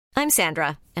I'm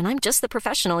Sandra, and I'm just the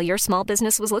professional your small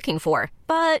business was looking for.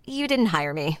 But you didn't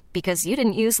hire me because you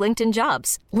didn't use LinkedIn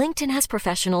Jobs. LinkedIn has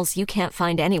professionals you can't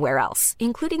find anywhere else,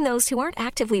 including those who aren't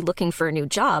actively looking for a new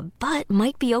job, but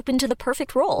might be open to the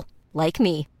perfect role, like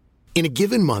me. In a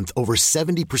given month, over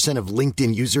 70% of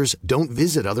LinkedIn users don't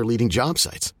visit other leading job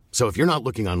sites. So if you're not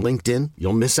looking on LinkedIn,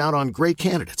 you'll miss out on great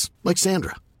candidates like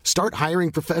Sandra. Start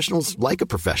hiring professionals like a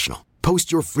professional.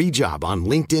 Post your free job on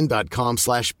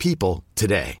linkedin.com/people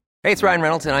today. Hey, it's Ryan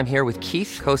Reynolds, and I'm here with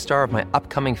Keith, co-star of my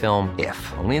upcoming film, If,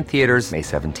 only in theaters May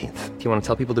 17th. Do you want to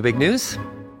tell people the big news?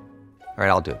 All right,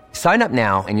 I'll do it. Sign up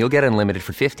now and you'll get unlimited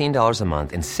for $15 a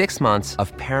month and 6 months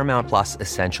of Paramount Plus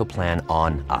Essential Plan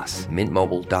on us.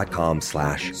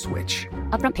 MintMobile.com/switch.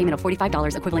 Upfront payment of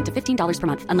 $45 equivalent to $15 per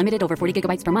month. Unlimited over 40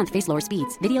 gigabytes per month. Face lower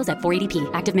speeds. Videos at 480p.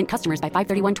 Active Mint customers by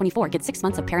 531.24 get 6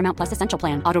 months of Paramount Plus Essential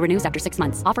Plan. Auto renews after 6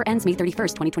 months. Offer ends May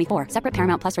 31st, 2024. Separate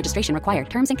Paramount Plus registration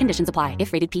required. Terms and conditions apply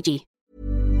if rated PG.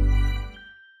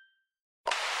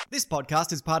 This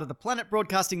podcast is part of the Planet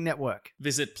Broadcasting Network.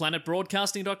 Visit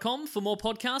planetbroadcasting.com for more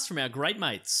podcasts from our great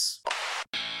mates.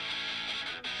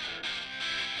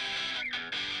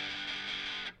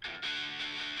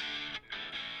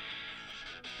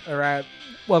 All right,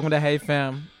 welcome to Hey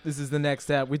Fam. This is the next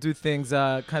step. We do things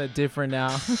kind of different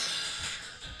now.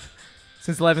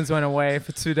 Since Levins went away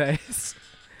for 2 days,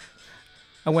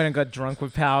 I went and got drunk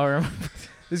with Power.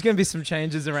 There's going to be some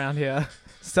changes around here.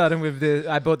 Starting with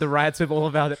I bought the rights with all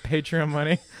of our Patreon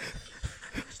money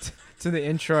to the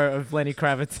intro of Lenny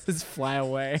Kravitz's Fly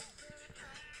Away.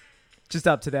 Just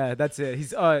up to there. That's it. He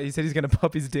said he's going to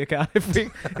pop his dick out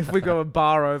if we go a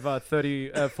bar over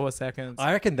 34 seconds.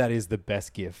 I reckon that is the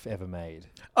best GIF ever made.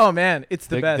 Oh man, it's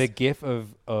the best. The GIF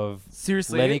of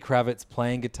seriously Lenny Kravitz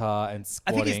playing guitar and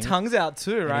squatting. I think his tongue's out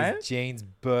too, right? His jeans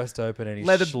burst open and his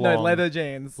leather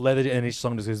jeans. And his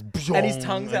schlong just goes. And his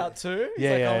tongue's out too. He's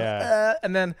Yeah.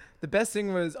 And then the best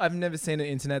thing was I've never seen an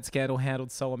internet scandal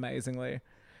handled so amazingly.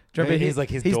 Do you remember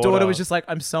his daughter was just like,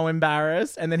 I'm so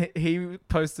embarrassed. And then he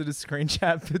posted a screen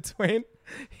chat between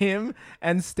him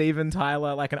and Steven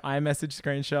Tyler, like an iMessage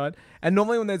screenshot. And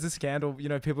normally when there's a scandal, you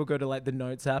know, people go to like the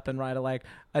Notes app and write like,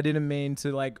 I didn't mean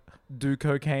to like do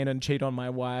cocaine and cheat on my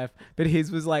wife. But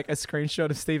his was like a screenshot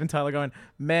of Steven Tyler going,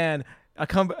 man, I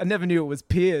never knew it was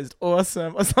pierced.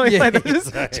 Awesome. Or something like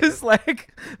that. Just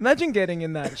like, imagine getting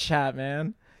in that chat,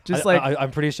 man.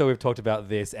 I'm pretty sure we've talked about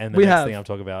this and the next thing I'm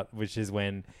talking about, which is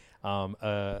when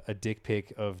a dick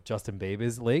pic of Justin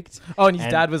Bieber's leaked. Oh, and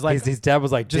his dad was like, just damn,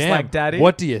 like daddy.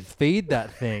 What do you feed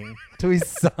that thing to his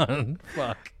son?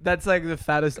 Fuck. That's like the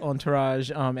fattest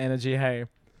entourage energy. Hey,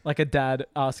 like a dad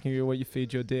asking you what you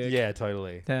feed your dick. Yeah,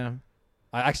 totally. Damn.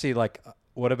 I actually like.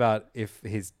 What about if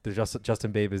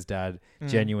Justin Bieber's dad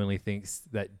genuinely thinks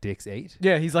that dicks eat?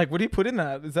 Yeah, he's like, what do you put in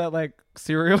that? Is that like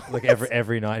cereal? Like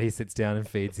every night he sits down and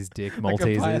feeds his dick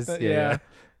Maltesers. Like yeah.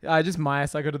 Just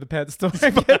mice. I go to the pet store.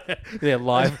 Yeah,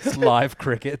 live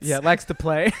crickets. Yeah, likes to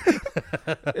play.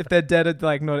 If they're dead,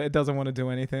 it doesn't want to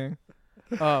do anything.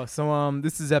 Oh, so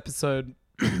this is episode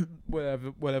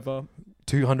whatever.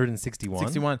 261.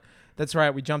 61. That's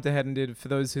right. We jumped ahead and did, for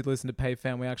those who listen to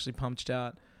PayFam, we actually punched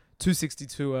out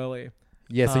 262 early.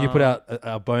 Yeah, so you put out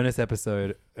a bonus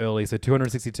episode early. So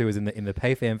 262 is in the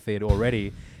PayFam feed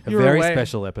already. A very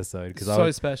special episode.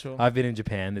 Special. I've been in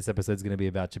Japan. This episode's going to be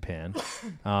about Japan. Ni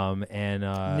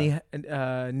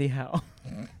hao.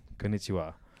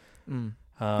 Konnichiwa.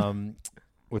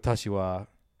 Watashi wa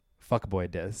fuckboy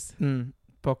desu.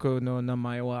 Boku no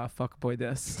namae wa fuckboy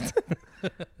desu.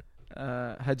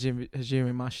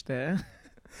 Hajimemashite.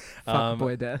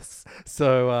 Fuckboy desu.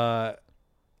 So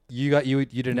you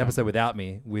did an episode without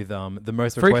me with the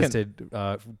most requested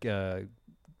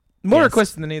more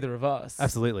requested than either of us.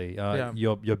 Absolutely.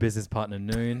 Your business partner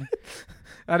Noon.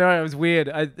 I know, it was weird.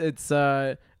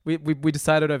 We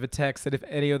decided over text that if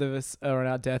any of us are on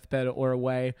our deathbed or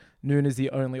away, Noon is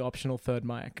the only optional third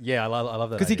mic. Yeah, I love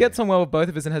that. Because he gets on well with both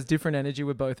of us and has different energy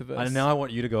with both of us. And now I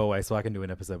want you to go away so I can do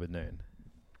an episode with Noon.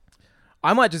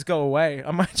 I might just go away.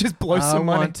 I might just blow some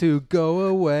money. I want to go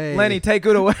away. Lenny, take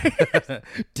it away.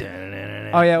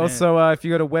 Oh, yeah. Also, if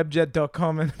you go to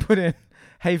webjet.com and put in,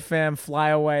 hey, fam, fly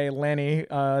away, Lenny,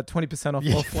 20% off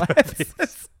all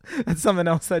flights. That's something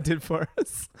else I did for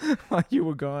us while you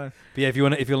were gone. But yeah, if you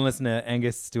want to listen to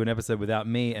Angus do an episode without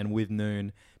me and with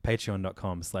Noon,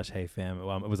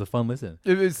 patreon.com/heyfam. It was a fun listen.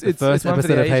 It's the first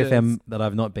episode of Hey Fam that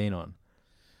I've not been on.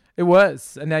 It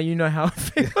was. And now you know how it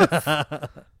feels.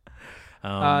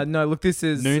 No, look, this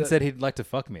is... Noon said he'd like to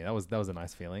fuck me. That was a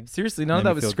nice feeling. Seriously, none of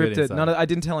that was scripted. I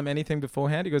didn't tell him anything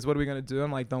beforehand. He goes, what are we going to do?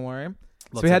 I'm like, don't worry.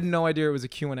 So he had no idea it was a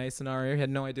Q&A scenario. He had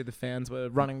no idea the fans were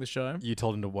running the show. You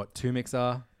told him to what 2 mix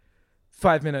are?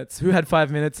 5 minutes. Who had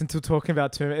 5 minutes until talking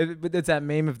about 2 minutes? It's that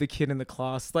meme of the kid in the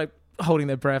class, like holding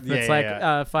their breath. Yeah, It's yeah, like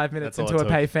yeah. 5 minutes That's into all a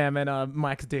it pay fam and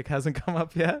Mike's dick hasn't come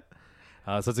up yet.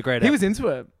 So it's a great. He was into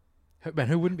it. Man,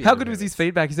 who wouldn't be? How into good was his movies?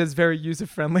 feedback? He says very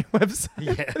user-friendly website.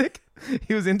 Yeah. Like,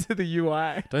 he was into the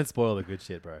UI. Don't spoil the good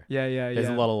shit, bro. Yeah. There's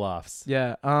a lot of laughs.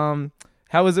 Yeah.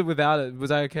 How was it without it?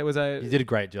 Was I okay? Was I? You did a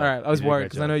great job. All right. I was You did a worried great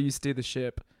because I job. know you steer the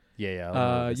ship.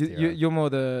 Yeah. You're more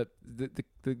the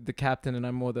captain, and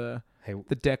I'm more the Hey,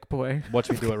 deck boy. watch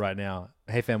me do it right now.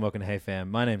 Hey fam, welcome to Hey Fam.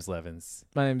 My name's Levins.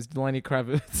 My name's Lenny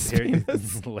Kravitz. Here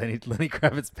is Lenny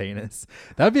Kravitz penis.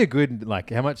 That would be a good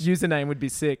how much? Username would be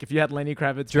sick if you had Lenny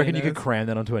Kravitz. Do you reckon you could penis. cram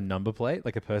that onto a number plate,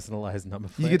 like a personalized number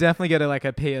plate? You could definitely get a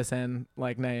PSN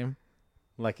like name.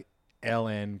 like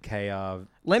LNKR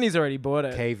Lenny's already bought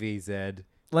it. KVZ.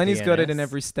 Lenny's got it in PNS.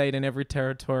 every state, in every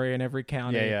territory, in every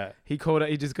county. Yeah. He called it.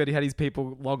 He had his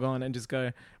people log on and just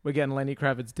go, "We're getting Lenny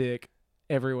Kravitz dick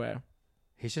everywhere."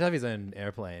 He should have his own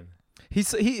airplane,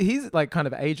 He's like kind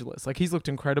of ageless. Like he's looked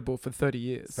incredible for 30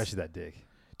 years. especially that dick.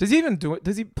 Does he even do it?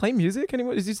 Does he play music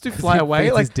anymore? Does he just do Fly he Away?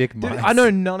 feeds Like his dick dude, mice. I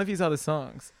know none of his other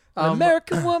songs.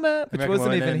 American Woman, which American wasn't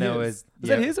Woman, even no, his. it's- Was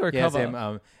that his or a yeah, it's cover?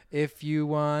 him, if you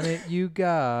want it, you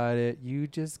got it. You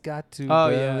just got to Oh,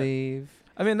 yeah. believe.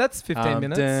 I mean, that's 15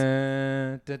 minutes.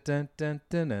 I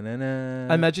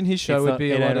imagine his show would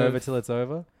be a it lot ain't of. over till it's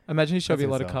over. I imagine his show would be a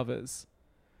That's lot his of song. covers,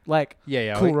 like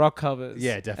Yeah. cool rock covers.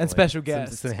 Yeah, definitely. and special Some-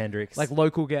 guests, Some Hendrix. like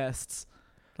local guests,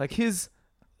 like his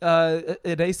an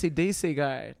AC/DC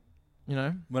guy. You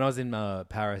know, when I was in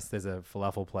Paris, there's a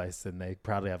falafel place, and they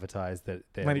proudly advertised that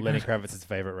they're Lenny Lenny Kravitz's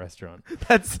favorite restaurant.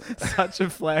 that's such a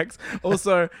flex.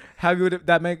 Also, how good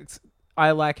that makes.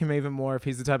 I like him even more if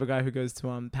he's the type of guy who goes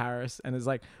to Paris and is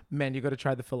like, man, you got to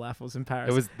try the falafels in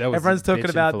Paris. That was Everyone's talking bitchin'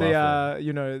 about falafel.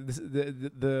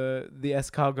 the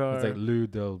escargot. It's like Lou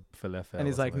del Falafel. And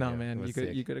he's or like, something no, like that. It man, was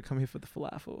you sick. got to come here for the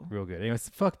falafel. Real good. Anyways,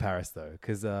 fuck Paris though,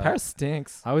 because Paris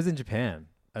stinks. I was in Japan.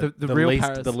 The real least,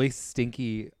 Paris. the least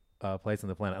stinky place on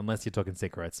the planet, unless you're talking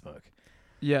cigarette smoke.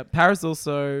 Yeah, Paris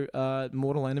also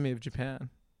mortal enemy of Japan.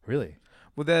 Really?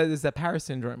 Well, there's that Paris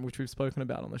syndrome, which we've spoken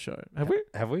about on the show. Have we?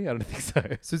 Have we? I don't think so.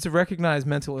 So it's a recognized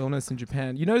mental illness in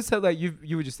Japan. You notice how like you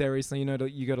were just there recently. You know,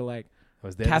 you go to like I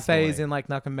was there this cafes morning. in like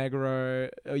Nakameguro,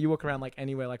 or you walk around like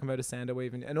anywhere, like Motosando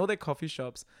even, and all their coffee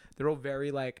shops, they're all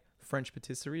very like French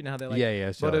patisserie. Now they're like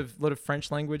Yeah, sure. lot of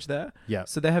French language there. Yeah.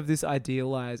 So they have this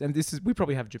idealized, and we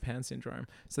probably have Japan syndrome.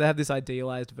 So they have this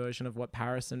idealized version of what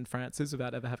Paris and France is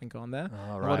without ever having gone there.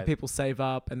 Oh, A lot right. of people save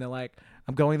up and they're like,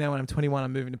 I'm going there when I'm 21,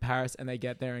 I'm moving to Paris, and they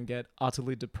get there and get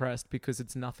utterly depressed because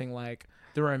it's nothing like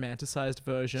the romanticized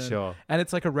version. Sure. And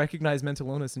it's like a recognized mental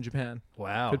illness in Japan.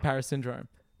 Wow. Called Paris syndrome.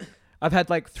 I've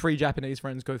had like 3 Japanese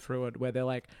friends go through it where they're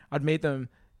like, I'd meet them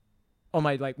on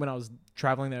my, like when I was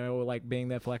traveling there or like being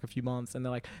there for like a few months, and they're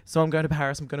like, so I'm going to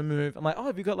Paris, I'm going to move. I'm like, oh,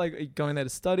 have you got like, are you going there to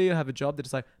study or have a job? They're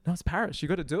just like, no, it's Paris, you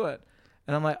got to do it.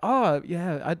 And I'm like, oh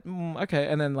yeah, okay.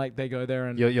 And then like they go there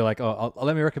and You're like, oh,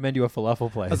 let me recommend you a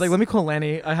falafel place. I was like, let me call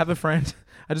Lenny. I have a friend.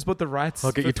 I just bought the rights.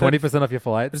 I'll get for you 30 20% off your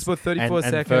flights. I just bought 34 and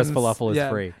seconds. first falafel is Yeah.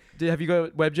 free. Have you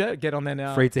got Webjet? Get on there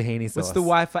now. Free tahini sauce. What's the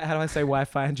Wi-Fi? How do I say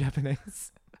Wi-Fi in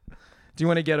Japanese? Do you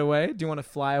want to get away? Do you want to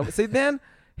fly away? See, man,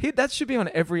 that should be on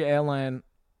every airline,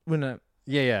 wouldn't it?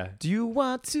 Yeah. Do you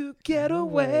want to get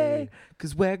away?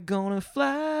 Because we're going to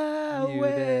fly You away.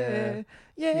 there.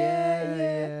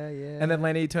 Yeah. And then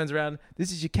Lenny turns around.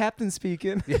 This is your captain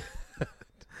speaking.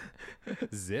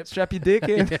 Zip. Strap your dick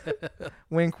in.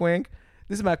 Wink, wink.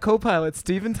 This is my co-pilot,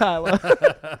 Steven Tyler.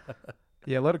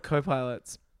 Yeah, a lot of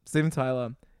co-pilots. Steven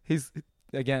Tyler. He's,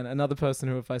 again, another person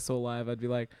who if I saw live, I'd be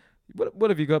like,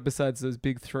 what have you got besides those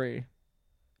big 3?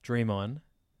 Dream on.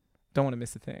 Don't want to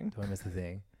miss a thing. Don't miss the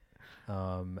thing.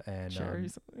 And Cherry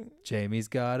something. Jamie's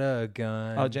got a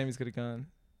gun. Oh, Jamie's got a gun.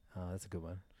 Oh, that's a good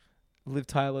one. Liv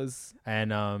Tyler's And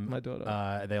my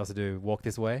daughter. they also do Walk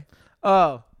This Way.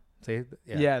 Oh, See?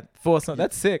 yeah. 4 songs.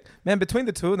 That's sick. Man, between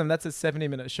the two of them, that's a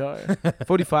 70-minute show.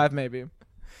 45 maybe.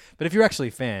 But if you're actually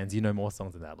fans, you know more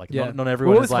songs than that. Like Yeah. not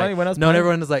everyone Well, is it's funny, like when I was not playing-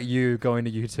 everyone is like you going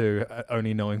to U2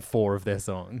 only knowing 4 of their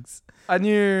songs. I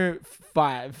knew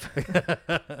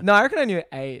 5. No, I reckon I knew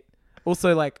 8.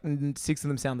 Also, like 6 of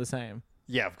them sound the same.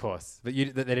 Yeah, of course. But they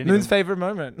didn't Moon's even... favorite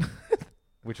moment.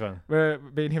 Which one? Where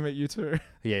being him at U2.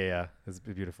 Yeah. It was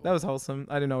beautiful. That was wholesome.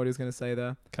 I didn't know what he was going to say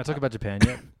there. Can I talk about Japan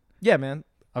yet? Yeah, man.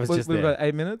 I was We've just there. got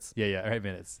 8 minutes. Yeah, 8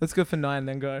 minutes. Let's go for 9,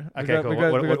 then go. Okay, cool.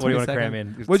 What do you want to cram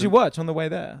in? What'd you watch on the way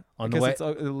there? On the Because way- it's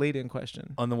a lead-in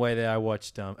question. On the way there, I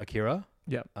watched Akira.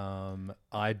 Yep.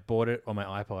 I bought it on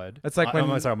my iPod. It's like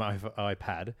when- sorry, my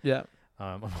iPad. Yeah.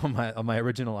 On my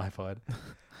original iPod.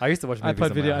 I used to watch movies iPod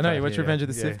on video. my I know iPad, you watch yeah, Revenge of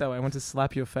the yeah. Sith that way. I want to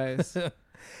slap your face.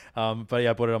 But yeah,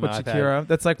 I bought it on my iPad. Akira.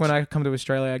 That's like when I come to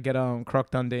Australia, I get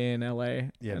Croc Dundee in LA.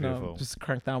 Yeah, and beautiful. Just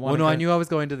crank that one. Well, no, I knew I was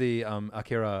going to the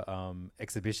Akira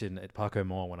exhibition at Parko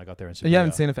Mall when I got there in Shibuya. You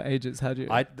haven't seen it for ages, had you?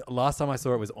 Last time I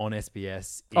saw it was on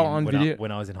SBS on video?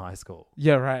 when I was in high school.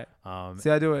 Yeah, right. Um, See,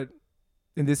 I do it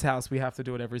in this house. We have to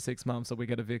do it every 6 months, or we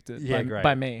get evicted. Yeah, by, great.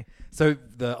 by me. So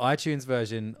the iTunes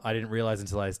version, I didn't realize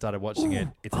until I started watching it.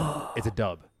 It's a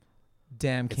dub.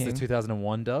 Damn king. It's the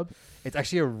 2001 dub. It's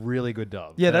actually a really good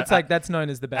dub. Yeah, But that's known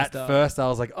as the best At dub. first, I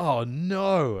was like, "Oh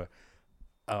no,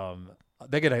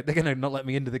 they're gonna not let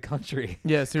me into the country."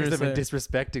 Yeah, 'Cause seriously. they've been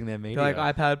disrespecting their media. They're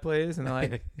like, iPad, please, and they're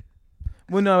like,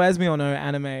 well, no, as we all know,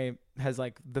 anime has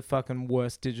like the fucking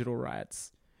worst digital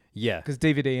rights yeah, because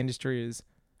DVD industry is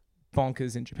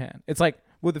bonkers in Japan. It's like,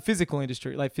 well, the physical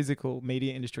industry, like physical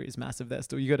media industry, is massive there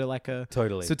still. You go to like a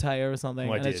totally. Tsutaya or something,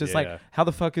 Well, I and it's did, just yeah, like, yeah. how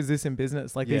the fuck is this in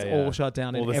business? Like these all shut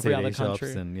down All in the every CD other shops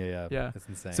country. and Yeah. it's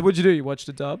insane. So what'd you do? You watched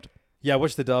it dubbed? Yeah, I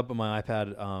watched the dub on my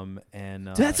iPad. And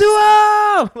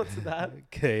Tetsuo! What's that?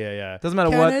 Okay, yeah. Doesn't matter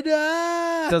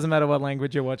Canada! Doesn't matter what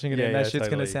language you're watching it in. Yeah, That yeah, shit's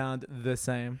totally. gonna sound the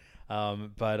same.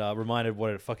 But reminded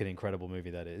what a fucking incredible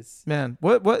movie that is. Man,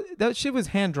 what that shit was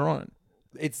hand drawn.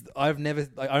 I've never.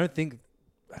 I don't think.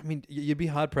 I mean, you'd be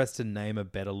hard pressed to name a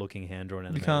better looking hand drawn You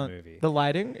animated can't. movie. The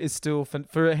lighting is still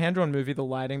for a hand drawn movie. The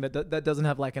lighting that doesn't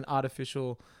have like an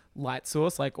artificial light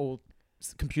source like all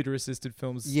computer assisted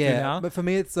films do now. But for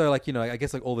me, it's so like I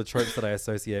guess like all the tropes that I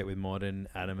associate with modern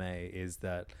anime is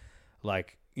that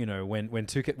like when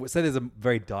two say there's a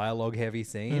very dialogue heavy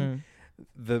scene,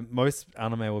 the most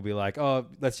anime will be like, oh,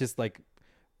 let's just like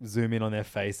zoom in on their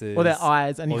faces Or their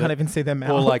eyes, and you can't even see their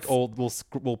mouths. or like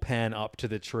we'll pan up to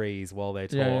the trees while they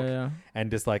talk Yeah.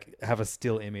 and just like have a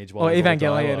still image while Or there's all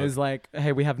Evangelion dialogue. is like,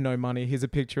 hey, we have no money. Here's a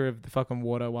picture of the fucking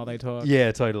water while they talk.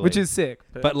 Yeah, totally. Which is sick.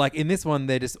 But like in this one,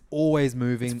 they're just always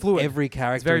moving. It's fluid. Every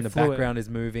character very in the fluid. background is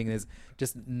moving. There's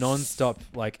just non-stop,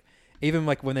 like even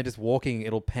like when they're just walking,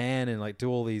 it'll pan and like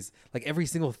do all these, like every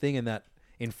single thing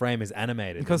in frame is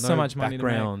animated. It costs There's so no much money to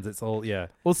make. backgrounds. It's all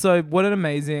Also, what an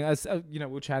amazing,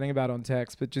 we're chatting about on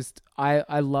text, but just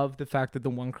I love the fact that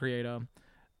the one creator,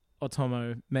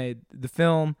 Otomo, made the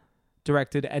film,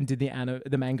 directed, and did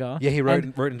the manga. Yeah, he wrote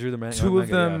And and drew the manga. two of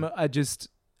them yeah. are just,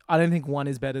 I don't think one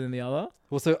is better than the other.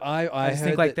 Well, so I just heard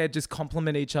think like that- they just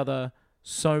complement each other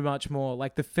so much more.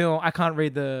 Like the film, I can't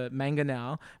read the manga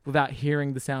now without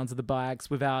hearing the sounds of the bikes,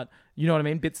 without, you know what I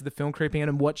mean, bits of the film creeping in,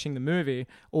 and watching the movie,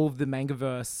 all of the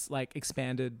mangaverse like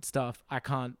expanded stuff.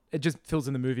 It just fills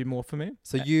in the movie more for me.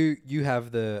 So you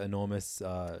have the enormous.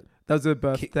 That was a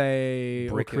birthday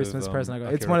or brick Christmas of, present I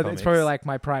got. It's Akira one of it's comics. probably like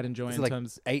my pride and joy Is in it like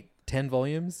terms. 10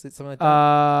 volumes? It's something like that.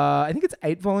 I think it's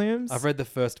 8 volumes. I've read the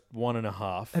first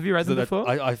 1.5. Have you read them that- before?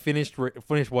 I finished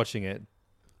watching it,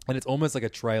 and it's almost like a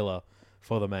trailer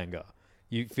for the manga.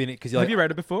 You finish because Have you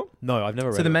read it before? No, I've never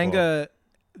read it. So the before. manga,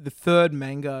 the third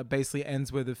manga basically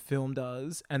ends where the film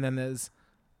does, and then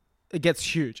it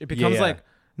gets huge. It becomes Yeah. like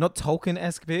not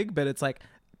Tolkien-esque big, but it's like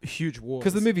huge wars.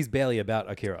 Because the movie's barely about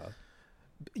Akira.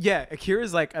 Yeah,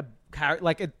 Akira's like a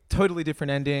totally different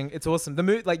ending. It's awesome. The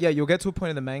movie, like, you'll get to a point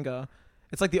in the manga.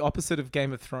 It's like the opposite of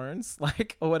Game of Thrones,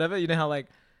 like, or whatever. You know how like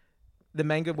the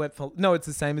manga went for, no, it's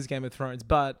the same as Game of Thrones,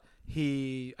 but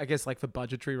he, I guess, like for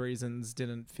budgetary reasons,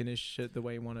 didn't finish it the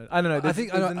way he wanted. I don't know. There's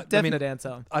a definite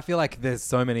answer. I feel like there's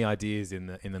so many ideas in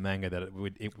the manga that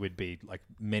it would be like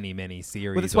many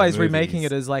series. Well, that's or why he's movies. remaking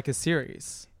it as like a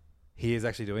series. He is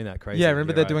actually doing that. Crazy. Yeah, remember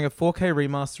You're they're right. doing a 4K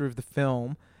remaster of the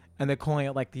film, and they're calling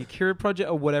it like the Akira Project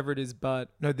or whatever it is. But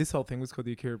no, this whole thing was called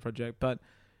the Akira Project. But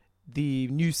the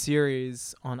new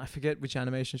series on, I forget which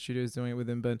animation studio is doing it with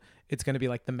him, but it's going to be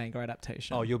like the manga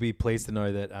adaptation. Oh, you'll be pleased to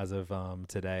know that as of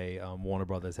today, Warner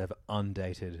Brothers have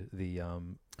undated the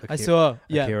I saw,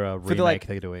 Akira for the, remake like,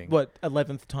 they're doing. What,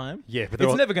 11th time? Yeah, but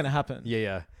It's never going to happen.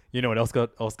 Yeah. You know what else got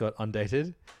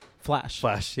undated? Flash.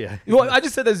 Yeah. Well, I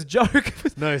just said there's a joke.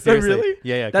 No, Oh, seriously. really?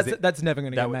 Yeah. That's never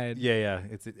going to get made. Yeah.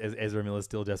 It's Ezra Miller's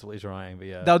still desperately trying, but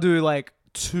yeah. They'll do like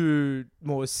 2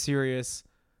 more serious,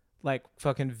 like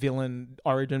fucking villain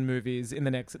origin movies in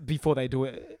the next, before they do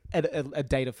a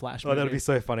Data Flash movie. Oh, that'd be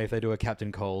so funny if they do a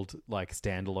Captain Cold like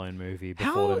standalone movie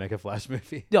before they make a Flash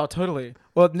movie. Yeah, totally.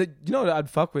 Well, you know what I'd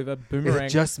fuck with? A Boomerang.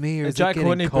 Is it just me or a is Jai it getting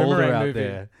Courtney colder Boomerang out movie.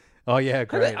 there? Oh yeah,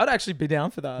 great. I'd actually be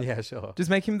down for that. Yeah, sure. Just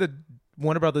make him the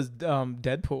Warner Brothers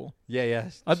Deadpool. Yeah.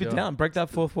 I'd be down. Break that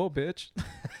fourth wall, bitch.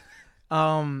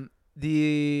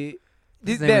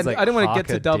 His name is, like, I don't want to get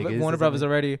Harker to dub Diggers Warner or Brothers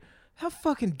something. already. How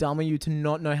fucking dumb are you to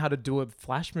not know how to do a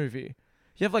Flash movie?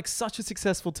 You have like such a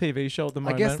successful TV show at the I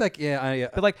moment. guess like yeah.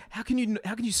 But like, how can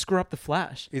you screw up the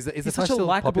Flash? Is the He's Flash such a still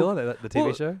likable- popular? The TV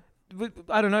Well, show?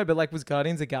 I don't know, but like, was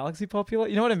Guardians of the Galaxy popular?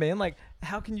 You know what I mean? Like,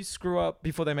 how can you screw up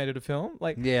before they made it a film?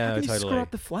 Like, Yeah, how can you totally. screw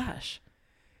up the Flash?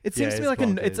 It Yeah, seems to me it's like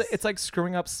bonkers. it's like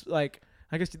screwing up like,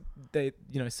 I guess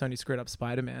Sony screwed up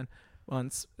Spider-Man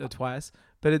once or twice,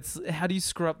 but it's how do you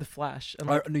screw up the Flash? And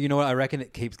like, You know what? I reckon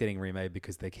it keeps getting remade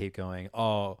because they keep going,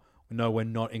 oh, no, we're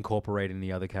not incorporating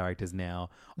the other characters now.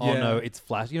 Oh, Yeah. no, it's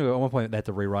Flash. You know, at one point they had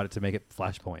to rewrite it to make it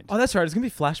Flashpoint. oh, that's right, it's gonna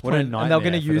be What a Flashpoint, nightmare and they're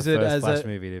gonna for use the it first as Flash a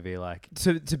movie to be like...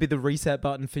 to be the reset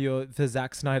button for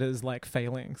Zack Snyder's like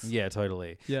failings. Yeah,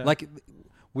 totally. Yeah. Like,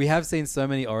 we have seen so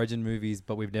many origin movies,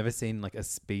 but we've never seen like a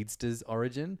speedster's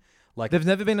origin. Like, There's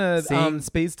never been a seeing-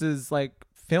 Speedsters like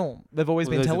film. They've always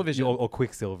been those are- television. or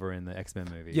Quicksilver in the X-Men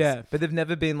movies. Yeah, but they've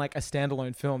never been like a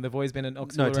standalone film. They've always been an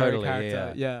auxiliary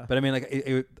character. Yeah. But I mean,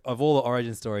 like, of all the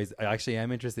origin stories, I actually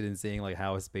am interested in seeing like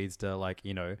how a speedster, like,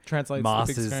 you know, Translates to the big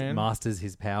masters screen. masters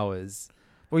his powers.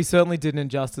 Well, he certainly didn't in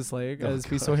Justice League, Oh, as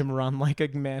we God. saw him run like a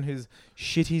man who's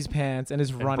shit his pants and is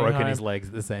And running broken home. his legs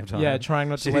at the same time. Yeah, trying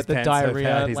not to Shit let his the pants so bad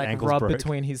diarrhea his like ankles rub broke.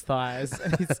 between his thighs.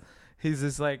 And he's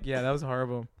just like, yeah, that was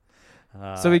horrible.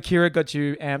 Uh, So Akira got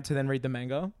you amped to then read the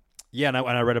manga. yeah, and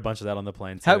I read a bunch of that on the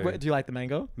plane too. How do you like the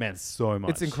manga? Man, so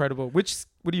much. It's incredible. What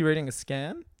are you reading? A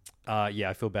scan? Yeah,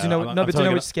 I feel bad. Do you know? I'm but do you totally know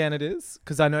gonna- which scan it is?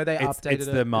 Because I know they updated it. It's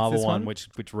the Marvel this one, which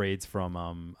reads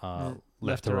from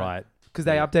left to right. Because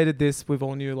they Yeah. updated this with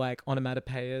all new like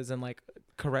onomatopoeias and like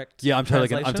correct. Yeah, I'm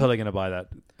translation. totally gonna buy that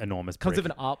enormous. Comes brick.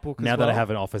 with an art book. now as that I well. have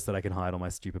an office that I can hide all my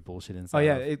stupid bullshit inside. Oh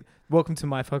yeah, of. welcome to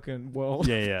my fucking world.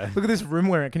 Yeah, yeah. Look at this room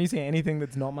we're in. Can you see anything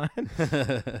that's not mine?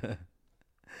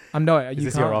 I'm no. Is You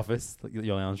this can't. your office, like,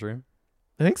 your lounge room?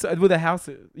 I think so. Well, the house.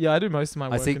 Yeah, I do most of my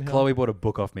work. I see in here. Chloe bought a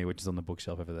book off me, which is on the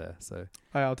bookshelf over there. So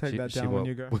Oh, I'll take she- that she down when bought-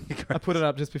 you go. when you I put it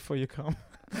up just before you come.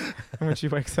 And when she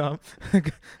wakes up,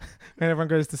 and everyone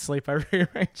goes to sleep, I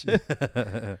rearrange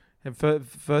it. And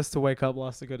first to wake up,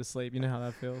 last to go to sleep. You know how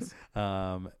that feels.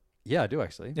 Yeah, I do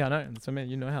actually. Yeah, I know. That's what I mean.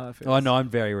 You know how that feels. Oh no, I'm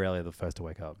very rarely the first to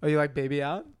wake up. Are you like baby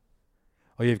out?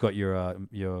 Oh, you've got your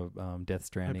Death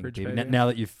Stranding. Average BB. baby. Now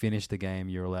that you've finished the game,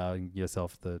 you're allowing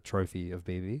yourself the trophy of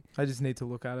BB. I just need to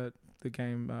look at it. The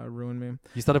game ruined me.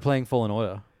 You started playing Fallen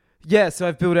Order. Yeah, so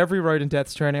I've built every road in Death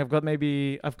Stranding. I've got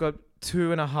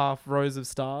 2.5 rows of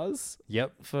stars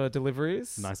Yep, for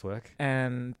deliveries. nice work.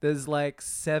 And there's like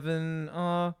 7.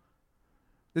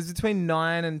 There's between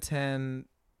 9 and 10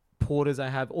 porters I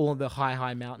have, all in the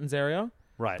high mountains area.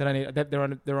 Right. That I need.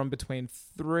 They're on between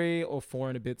 3 or 4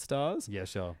 and a bit stars. Yeah,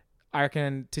 sure. I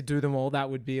reckon to do them all,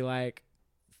 that would be like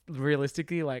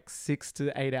realistically like 6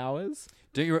 to 8 hours.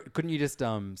 Couldn't you just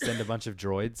send a bunch of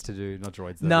droids to do not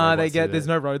droids? the Nah, robots to do there's it?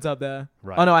 no roads up there.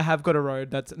 Right. Oh no, I have got a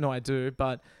road. I do,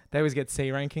 but they always get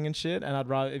C ranking and shit. And I'd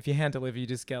rather, if you hand deliver, you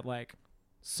just get like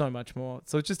so much more.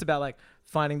 So it's just about like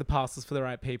finding the parcels for the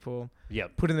right people,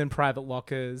 Yep. putting them in private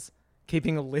lockers,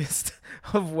 keeping a list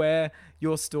of where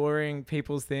you're storing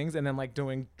people's things, and then like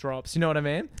doing drops. You know what I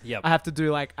mean? Yep. I have to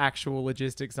do like actual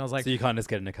logistics. And I was like, So you can't just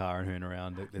get in a car and hoon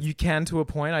around. you can to a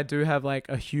point. I do have like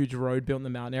a huge road built in the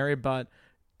mountain area, but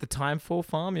the Timefall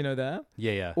farm, you know, there,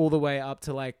 yeah. all the way up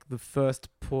to like the first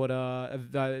porter,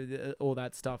 all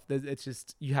that stuff. It's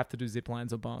just, you have to do zip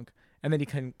lines or bunk, and then you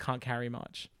can't carry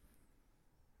much.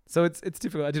 So it's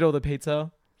difficult. I did all the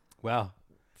pizza, Wow.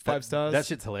 5 stars. That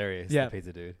shit's hilarious. Yeah. The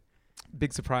pizza dude.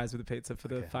 Big surprise with the pizza for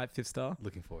the Okay. 5th star.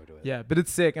 Looking forward to it. Yeah, but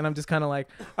it's sick, and I'm just kind of like,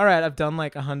 all right, I've done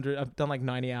like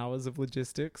 90 hours of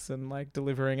logistics and like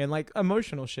delivering and like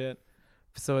emotional shit.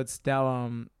 So it's now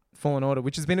Fallen Order,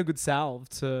 which has been a good salve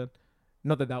to,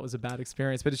 not that was a bad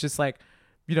experience, but it's just like,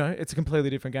 you know, it's a completely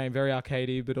different game, very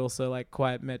arcadey, but also like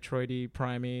quite Metroidy,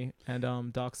 Primey,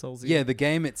 and Dark Souls. Yeah, the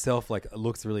game itself like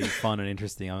looks really fun and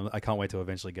interesting. I can't wait to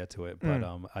eventually get to it. But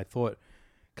I thought,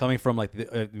 coming from like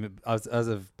as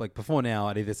of like before now,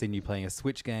 I'd either seen you playing a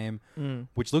Switch game,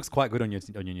 which looks quite good on your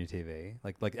new TV.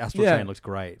 Like Astral Yeah. Chain looks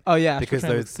great. Oh yeah, because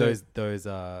Astral Chain looks those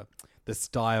the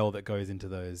style that goes into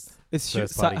those it's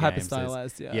first party hyper games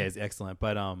stylized. is, is excellent.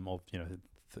 But or, you know,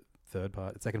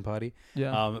 second party.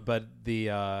 Yeah. But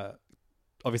the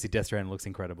obviously Death Stranding looks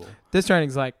incredible. Death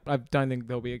Stranding's like, I don't think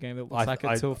there'll be a game that looks like it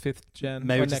I- till 5th gen.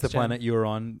 Maybe or it's just the next gen. planet you were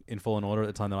on in Fallen Order at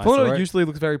the time that Fallen I saw Order it. usually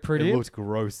looks very pretty. It looked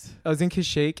gross. I was in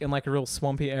Kashyyyk in like a real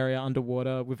swampy area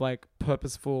underwater with like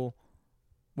purposeful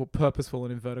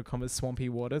in inverted commas swampy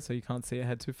water, so you can't see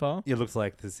ahead too far. It looks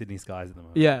like the Sydney skies at the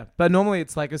moment. Yeah, but normally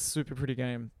it's like a super pretty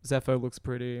game. Zepho looks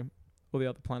pretty. All the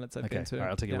other planets I've Okay. been to. All right,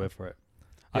 I'll take your Yeah. word for it.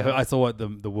 Yeah. I saw what the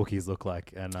Wookiees look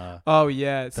like, and Oh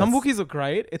yeah, some That's- Wookiees look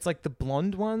great. It's like the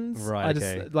blonde ones. Right, I just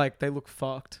okay. like they look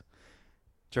fucked.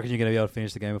 do you reckon you're gonna be able to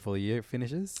finish the game before the year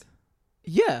finishes?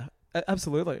 Yeah,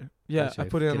 Absolutely. Yeah, Actually, I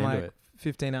put get in into like it.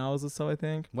 15 hours or so, I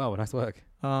think. Wow, nice work.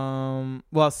 Well, I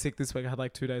was sick this week. I had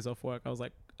like 2 days off work. I was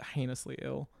like heinously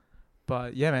ill.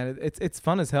 But yeah, man, it's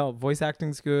fun as hell. Voice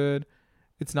acting's good.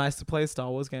 It's nice to play a Star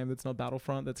Wars game that's not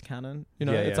Battlefront, that's canon. You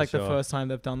know, Yeah, it's yeah, like the sure. first time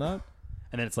they've done that.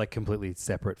 And then it's like completely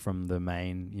separate from the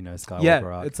main, Skywalker Yeah,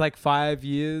 arc. it's like 5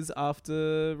 years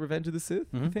after Revenge of the Sith,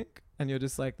 I Mhm. think. And you're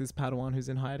just like this Padawan who's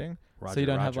in hiding. So Roger, you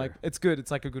don't have Roger. like, it's good. It's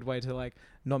like a good way to like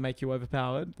not make you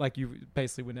overpowered. Like you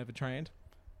basically were never trained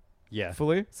Yeah.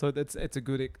 fully. So it's a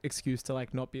good excuse to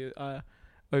like not be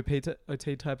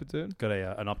OT type of dude. Got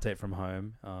an update from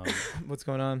home. What's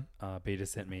going on? Beta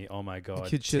sent me, oh my God,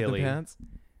 Kid shit in the Tilly, pants.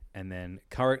 and then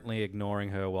currently ignoring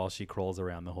her while she crawls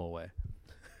around the hallway.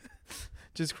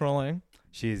 Just crawling.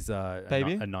 She's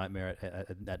Baby? a nightmare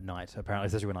at night, apparently,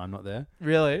 especially when I'm not there.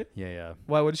 Really? Yeah.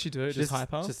 Why? What did she do? She Just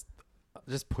hyper?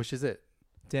 Just pushes it.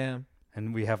 Damn.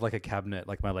 And we have like a cabinet,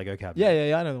 like my Lego cabinet.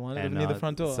 Yeah. I know the one near the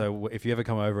front door. So if you ever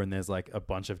come over and there's like a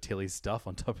bunch of Tilly's stuff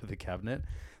on top of the cabinet,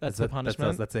 That's the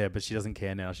punishment. That's it. But she doesn't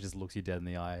care now. She just looks you dead in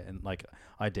the eye and like,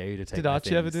 I dare you to take. Did my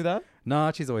Archie ever things. do that? No,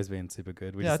 Archie's always been super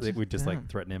good. We just damn. like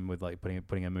threaten him with like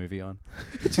putting a movie on.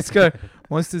 Just go,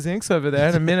 Monsters Inc.'s over there.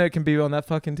 In a minute, it can be on that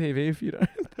fucking TV if you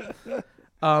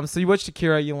don't. So you watched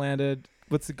Akira, you landed.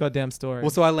 What's the goddamn story? Well,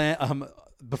 so I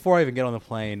before I even get on the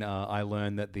plane, I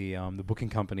learned that the booking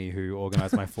company who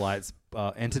organized my flights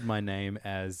entered my name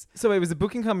as So it was a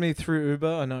booking company through Uber?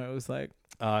 Or no, it was like...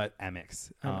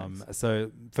 Amex. Amex.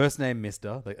 So first name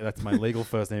Mr. Like, that's my legal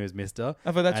first name is Mr.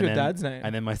 I thought that's And your then- dad's name.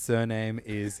 And then my surname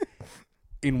is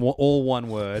all one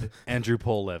word, Andrew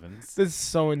Paul Levins. This is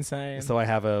so insane. So I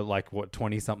have a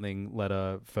 20-something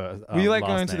letter first. Were you like last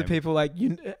going to the name. people like,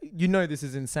 you know this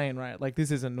is insane, right? Like this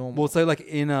isn't normal. Well, so like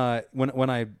in when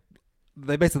I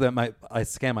I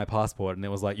scanned my passport and it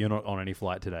was like, you're not on any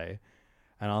flight today,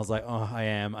 and I was like, oh, I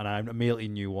am, and I immediately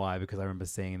knew why, because I remember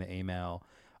seeing the email.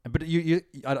 But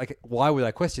why would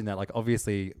I question that? Like,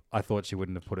 obviously, I thought she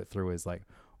wouldn't have put it through as like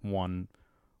one.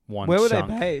 Where were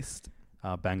chunk. they based?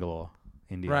 Bangalore,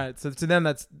 India. Right. So to them,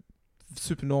 that's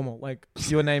super normal. Like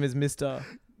your name is Mr.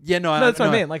 Yeah, no, No, that's what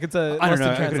I mean. Like it's a I don't lost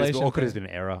know. in translation. Or could have thing. been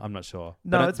an error. I'm not sure.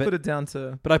 No, But let's put it down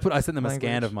to... But I sent them a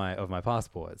scan language. of my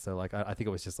passport. So like I think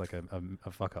it was just like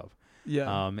a fuck up. Yeah.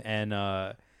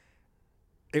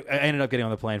 I ended up getting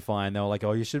on the plane fine. They were like,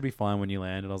 "Oh, you should be fine when you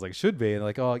land," and I was like, "Should be." And they're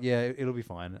like, "Oh, yeah, it'll be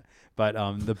fine." But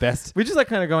the best, We're just like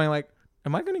kind of going like,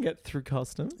 am I going to get through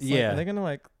customs? Like, Yeah. Are they going to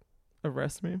like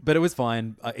arrest me? but it was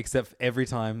fine, except for every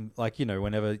time, like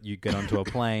whenever you get onto a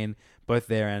plane, both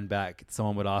there and back,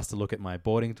 someone would ask to look at my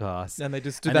boarding pass, And they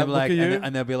just do and that they'll be look like, at you.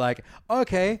 and they'll be like,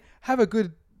 "Okay, have a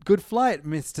good flight,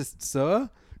 Mister Sir,"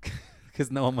 because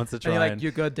no one wants to and try you're like, and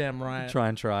you're goddamn right. try.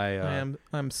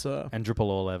 I'm Sir.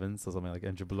 Andropolo Evans or something like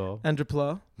Andropolo.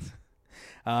 Andropla.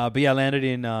 But yeah, I landed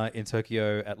in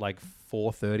Tokyo at like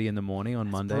 4:30 in the morning on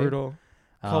Monday. Brutal.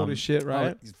 Cold as shit,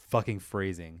 right? It's fucking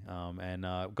freezing. And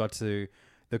got to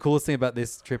the coolest thing about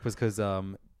this trip was because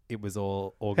it was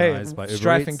all Hey, organized by Uber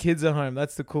Strife Eats. and kids at home.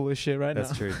 That's the coolest shit right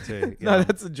That's now. true too. No,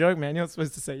 that's a joke, man. You're not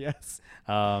supposed to say yes.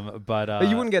 But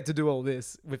you wouldn't get to do all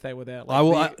this if they were there. Like, I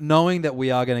will, knowing that we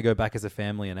are going to go back as a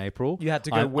family in April. You had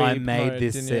to go I weeb made mode,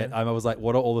 this didn't set. you? I was like,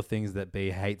 what are all the things that B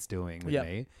hates doing with Yep.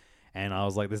 me? And I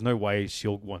was like, there's no way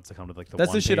she'll want to come to like the That's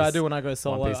One the shit I Piece- do when I go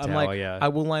solo. One Piece I'm Tower, like, yeah. I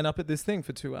will line up at this thing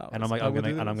for 2 hours. And I'm like, I I'm will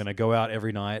gonna do this. go out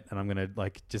every night, and I'm gonna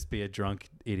like just be a drunk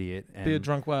idiot. And Be a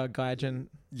drunk gaijin.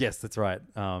 Yes, that's right.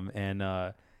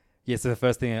 Yeah. So the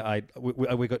first thing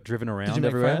we got driven around make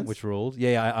everywhere, friends? which ruled.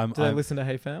 Yeah, I'm. Did I listen to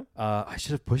Hey Fam? I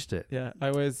should have pushed it. Yeah, I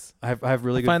always I have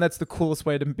really I good. find that's the coolest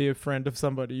way to be a friend of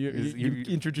somebody. You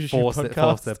introduce your force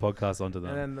podcast, their podcast onto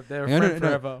them. and then they're a No, friend no.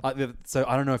 forever. So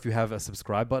I don't know if you have a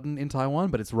subscribe button in Taiwan,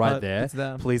 but it's right there. it's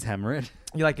there. Please hammer it.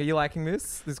 You're like, are you liking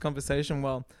this conversation?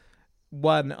 Well,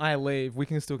 when I leave, we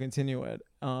can still continue it.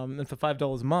 And for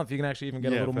 $5 a month, you can actually even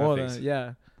get a Yeah, little more perfect. than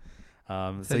yeah.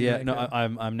 So you yeah, make no, it.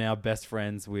 I'm now best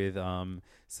friends with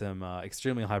some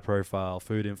extremely high profile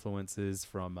food influencers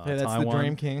from Yeah, that's Taiwan the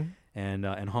Dream King. and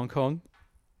Hong Kong.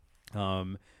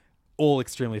 All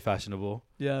extremely fashionable.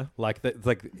 Yeah. Like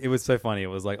it was so funny. It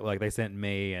was like they sent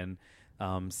me and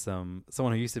someone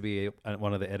who used to be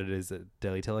one of the editors at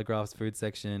Daily Telegraph's food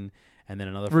section, and then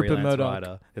another Rupert freelance Murdoch.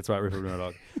 writer. That's right, Rupert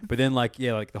Murdoch. But then like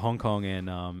the Hong Kong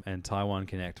and Taiwan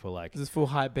Connect were like, Is this full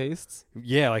hype beasts?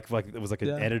 yeah, like it was like an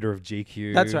Yeah. editor of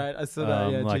GQ. That's right. I saw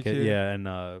that. Yeah, like GQ.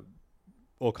 and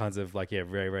all kinds of very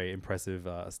very impressive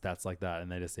stats like that,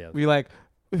 and they just We like,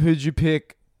 who'd you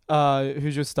pick?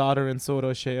 Who's your starter in Sword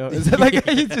or Sheo? Is it like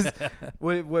you just?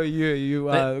 Were you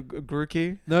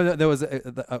Grookey? No, there was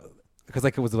because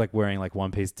like it was like wearing like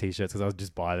One Piece t-shirts because I would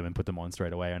just buy them and put them on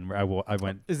straight away, and I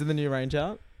went. Is it the new range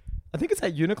out? I think it's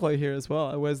at Uniqlo here as well.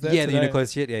 I was there. Yeah, today. the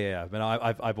Uniqlo shit. Yeah. But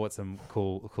I bought some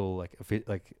cool like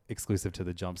exclusive to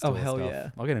the Jump Store hell stuff. yeah.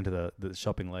 I'll get into the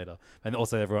shopping later. And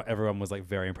also everyone was like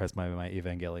very impressed by my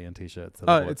Evangelion t-shirts.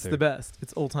 Oh, it's the best.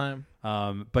 It's all time.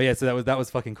 But yeah, so that was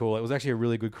fucking cool. It was actually a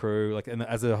really good crew. Like, and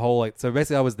as a whole, like, so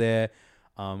basically I was there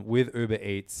with Uber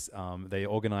Eats. They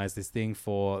organized this thing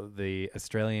for the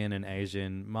Australian and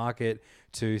Asian market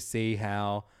to see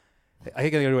how. I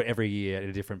think they do it every year at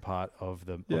a different part of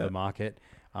the market.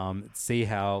 See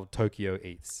how Tokyo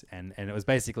eats, and it was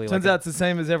basically turns out it's the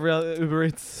same as every other Uber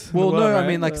Eats. Well, world, no, right? I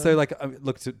mean, like, so, like,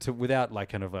 look, to without like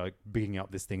kind of bigging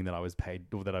up this thing that I was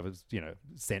paid or that I was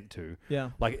sent to. Yeah,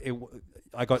 like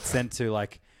I got sent to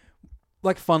like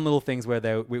fun little things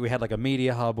where we had like a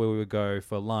media hub where we would go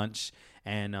for lunch,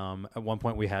 and at one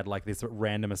point we had like this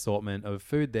random assortment of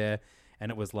food there. And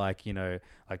it was like,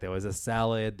 like there was a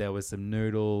salad, there was some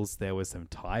noodles, there was some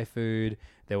Thai food,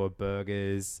 there were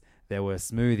burgers, there were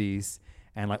smoothies,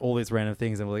 and like all these random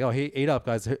things. And we're like, oh, eat up,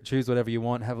 guys, choose whatever you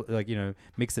want, have like,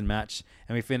 mix and match.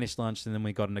 And we finished lunch, and then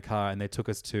we got in a car, and they took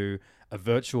us to a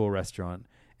virtual restaurant.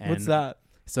 And what's that?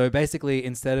 So basically,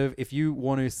 instead of, if you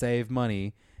want to save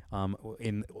money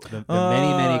in the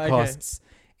many costs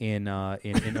in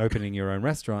opening your own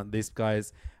restaurant, these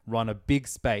guys run a big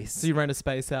space. So you rent a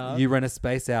space out. You rent a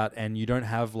space out, and you don't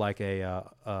have like a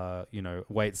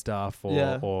wait staff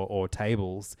or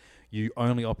tables. You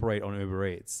only operate on Uber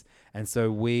Eats, and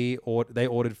so they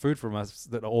ordered food from us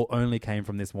that all only came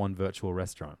from this one virtual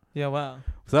restaurant. Yeah, wow.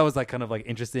 So that was like kind of like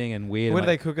interesting and weird. Where do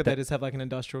like, they cook it? They just have like an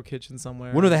industrial kitchen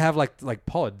somewhere. Well, no, they have like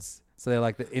pods. So they're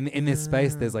like in this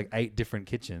space. There's like 8 different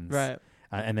kitchens, right?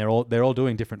 And they're all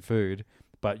doing different food.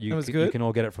 But you can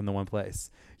all get it from the one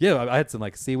place. Yeah, I had some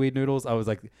like seaweed noodles. I was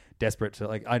like desperate to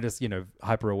like, I just,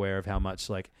 hyper aware of how much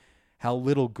like, how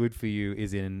little good for you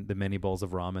is in the many bowls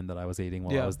of ramen that I was eating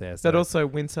while I was there. So but also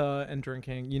winter and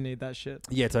drinking, you need that shit.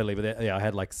 Yeah, totally. But I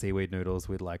had like seaweed noodles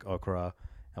with like okra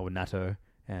or natto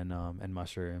and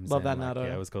mushrooms. Love that like, natto.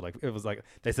 Yeah, it was called like, it was like,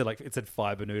 they said like, it said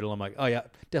fiber noodle. I'm like, oh yeah,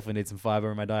 definitely need some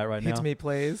fiber in my diet right now. Hit me,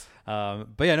 please. But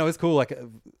yeah, no, it was cool. Like,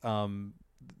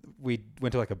 we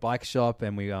went to like a bike shop,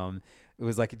 and we it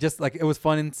was like just like it was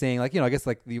fun in seeing like I guess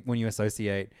like when you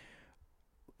associate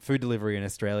food delivery in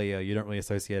Australia, you don't really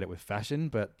associate it with fashion,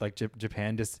 but like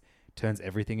Japan just turns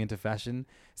everything into fashion.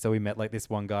 So we met like this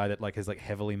one guy that like has like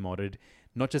heavily modded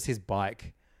not just his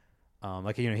bike,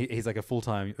 like he's like a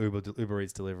full-time Uber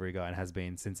Eats delivery guy and has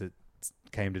been since it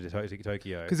came to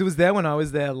Tokyo. Because it was there when I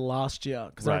was there last year.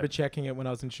 Because I Right. remember checking it when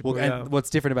I was in Shibuya. Well, and what's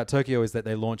different about Tokyo is that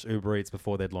they launched Uber Eats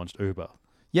before they'd launched Uber.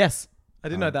 Yes, I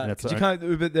didn't know and that. that's 'Cause you can't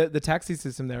Uber, the taxi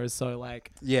system there is so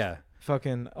like Yeah.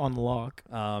 fucking on lock.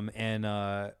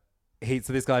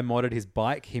 So this guy modded his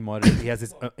bike. He has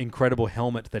this incredible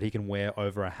helmet that he can wear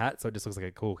over a hat, so it just looks like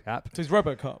a cool cap. So he's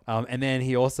RoboCop. And then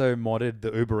he also modded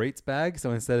the Uber Eats bag.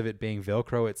 So instead of it being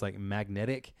Velcro, it's like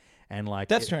magnetic and like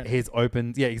Death Stranding. His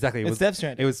open, yeah, exactly. It's Death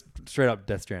Stranding. It was straight up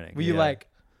Death Stranding. Were you like,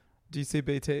 do you see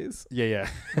BTs? Yeah.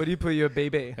 Where do you put your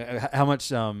BB? How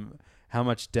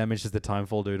much damage does the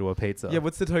timefall do to a pizza? Yeah,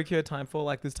 what's the Tokyo timefall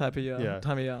like this type of year?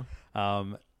 Time of year.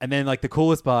 And then like the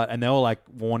coolest part, and they were like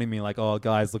warning me like, oh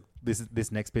guys, look,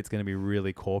 this next bit's going to be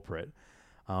really corporate.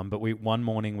 But one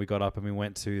morning we got up and we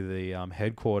went to the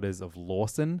headquarters of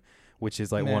Lawson, which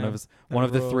is like one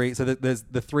of the three. So there's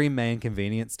the 3 main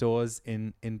convenience stores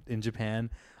in Japan: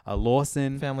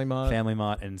 Lawson, Family Mart,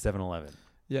 and 7-Eleven.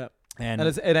 Yeah, and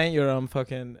it ain't your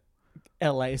fucking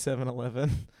LA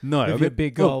 7-Eleven. No, with your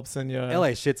big gulps and your LA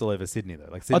shits all over Sydney though.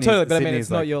 Like Sydney's, totally, but I mean Sydney's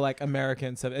it's not your like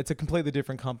American. So it's a completely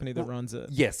different company that runs it.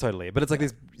 Yes, totally. But it's like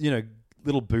this,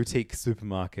 little boutique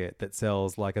supermarket that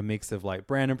sells like a mix of like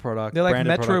branded products. They're like branded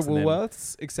Metro products and then-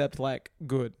 Woolworths, except like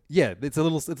good. Yeah, it's a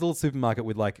little supermarket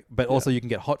with like, but also you can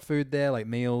get hot food there, like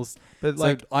meals. But So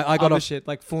like I got other off. shit,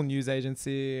 like full news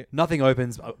agency. Nothing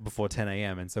opens before 10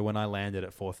 a.m. And so when I landed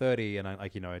at 4:30 and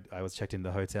I was checked in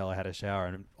the hotel, I had a shower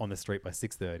and on the street by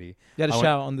 6:30. You had a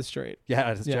shower on the street. Yeah, I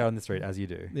had a shower on the street as you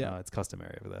do. Yeah. It's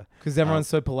customary over there. Because everyone's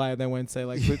so polite, they won't say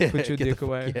like, put your dick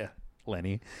away. Yeah.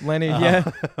 Lenny, yeah.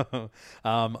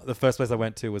 The first place I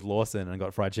went to was Lawson and I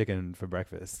got fried chicken for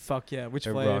breakfast. Fuck yeah. Which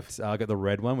It flavor? rocked. I got the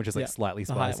red one, which is like slightly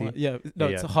The high spicy. one. Yeah. No,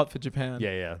 it's hot for Japan.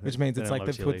 Yeah. Which means They it's don't like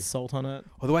love they chili. put salt on it.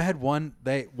 Although I had one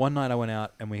night I went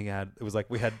out and we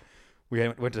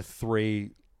went to 3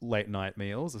 late night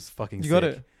meals. It was fucking You sick. got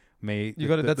it. You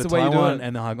got it. That's the way you do Taiwan it.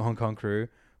 and the Hong Kong crew,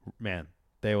 man,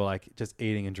 they were like just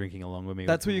eating and drinking along with me.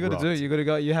 That's what you got to do. Rocked. You got to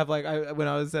go. You have like when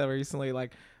I was there recently,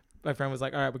 like my friend was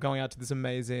like, all right, we're going out to this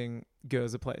amazing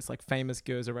gyoza place, like famous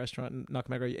gyoza restaurant in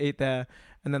Nakameguro. You eat there,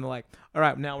 and then they're like, all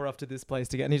right, now we're off to this place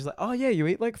to get. And he's like, oh yeah, you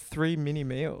eat like 3 mini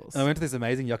meals. And I went to this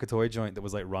amazing yakitori joint that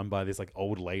was like run by this like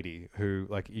old lady who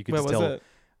like you could Where just was tell. it?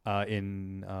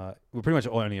 We're pretty much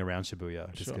only around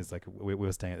Shibuya, just Sure. because like we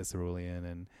were staying at the Cerulean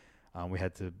and we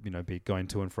had to be going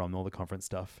to and from all the conference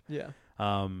stuff. Yeah.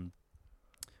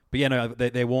 But yeah, no,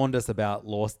 they warned us about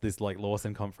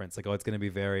Lawson conference. Like, oh, it's going to be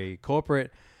very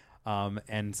corporate.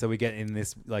 And so we get in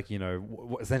this, like,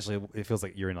 essentially it feels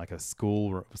like you're in like a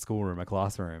schoolroom, a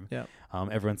classroom. Yeah.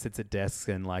 Everyone sits at desks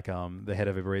and like, the head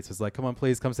of Uber Eats was like, come on,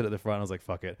 please come sit at the front. I was like,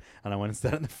 fuck it. And I went and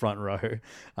sat in the front row.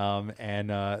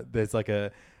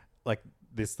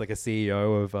 There's like a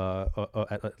CEO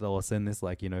of at Lawson, this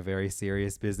like, very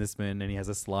serious businessman, and he has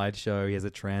a slideshow. He has a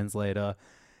translator.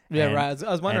 Yeah, And- right. I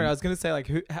was wondering. and I was going to say,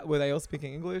 like, were they all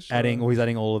speaking English? or- He's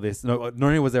adding all of this. No, not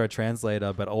only was there a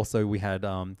translator, but also we had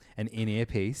an in-ear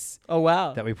piece Oh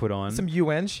wow, that we put on, some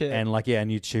UN shit. and and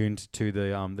you tuned to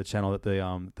the channel that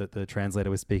the translator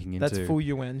was speaking into. That's full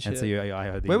UN shit. And so I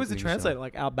heard. Where was the English translator? channel.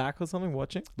 Like out back or something?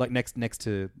 Watching? Like next to next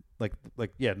to.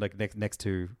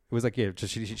 It was like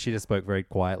she just spoke very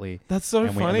quietly. That's so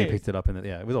and funny. We picked it up and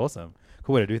it was awesome.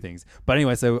 Cool way to do things. But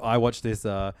anyway, so I watched this.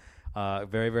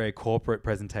 Very, very corporate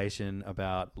presentation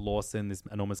about Lawson, this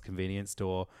enormous convenience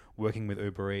store working with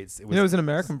Uber Eats. It was an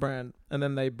American brand, and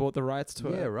then they bought the rights to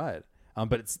it. Yeah, right.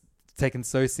 But it's taken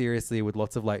so seriously with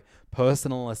lots of like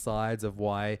personal asides of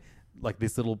why like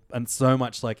this little and so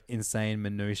much like insane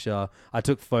minutia. I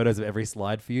took photos of every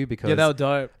slide for you because Yeah, that was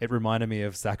dope. it reminded me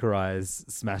of Sakurai's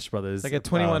Smash Brothers Like a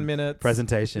 21 minutes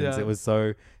presentations. Yeah. It was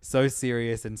so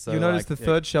serious and so You notice like, the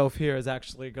third shelf here has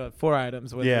actually got 4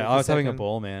 items. With yeah, the I was having a second-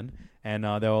 ball, man. And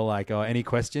they were like, oh, any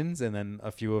questions? And then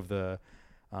a few of the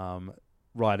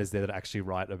writers there that actually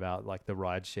write about like the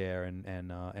ride share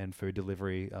and food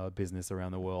delivery business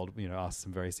around the world, asked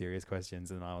some very serious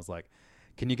questions. And I was like,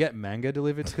 can you get manga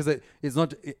delivered? Because it's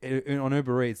not on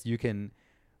Uber Eats. You can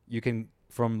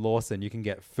from Lawson, you can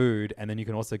get food, and then you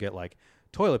can also get like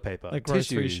toilet paper, Like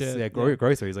grocery tissues, shit. yeah, Yeah.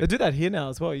 groceries. They Like do that here now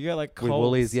as well. You get like with Coles.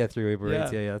 Woolies, yeah, through Uber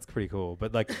Eats, Yeah. yeah, that's pretty cool.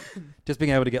 But like, just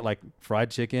being able to get like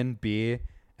fried chicken, beer,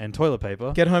 and toilet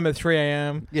paper. Get home at 3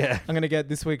 a.m. Yeah. I'm gonna get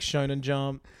this week's Shonen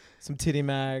Jump, some titty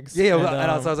mags. Yeah, and,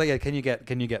 and I was like, yeah, can you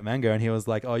get mango? And he was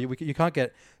like, oh, you can't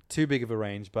get too big of a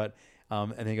range, but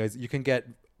and he goes, you can get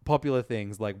popular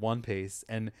things like One Piece,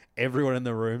 and everyone in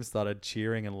the room started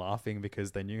cheering and laughing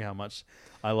because they knew how much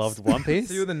I loved One Piece.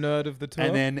 So you were the nerd of the tour,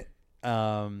 and then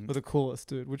or the coolest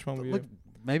dude. Which one were you? look,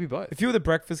 maybe both. If you were the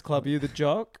Breakfast Club, are you the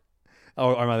jock?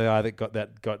 Or am I the guy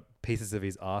that got pieces of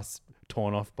his ass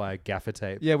torn off by gaffer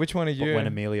tape? Yeah, which one are you? When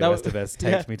Emilio That was- Estevez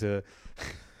yeah. taped me to.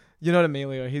 You're not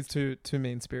Emilio. He's too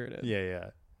mean spirited. Yeah.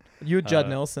 You were Judd Uh,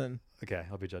 Nelson. Okay,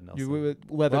 I'll be Judd Nelson. You were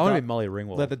leather. I want to du- be Molly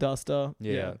Ringwald. leather duster.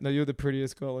 Yeah. No, you were the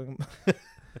prettiest girl.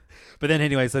 But then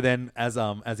anyway, so then as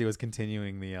he was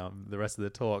continuing the rest of the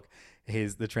talk,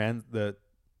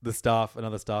 the staff,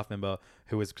 another staff member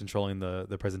who was controlling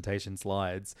the presentation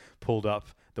slides, pulled up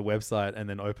the website and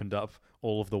then opened up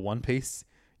all of the One Piece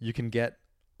you can get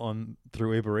on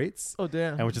through Uber Eats. Oh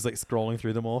damn! And was just like scrolling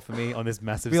through them all for me on this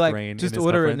massive Be like, screen. just in this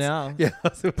order it conference. now.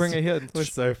 Yeah, it Bring it here. It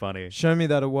was so funny. Show me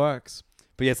that it works.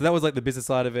 But yeah, so that was like the business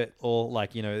side of it. All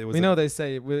like it was. We know what they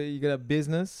say. You gotta have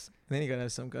business, and then you gotta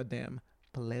have some goddamn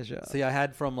pleasure. See, I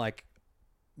had from like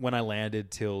when I landed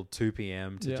till 2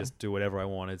 p.m. to Yeah. just do whatever I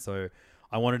wanted. So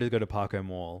I wanted to go to Parco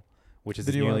Mall, which is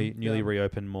The a new newly one, yeah.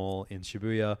 reopened mall in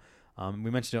Shibuya. We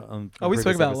mentioned it on Oh, we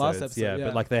spoke previous about it last episodes. episode, yeah.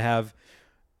 But like they have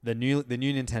the new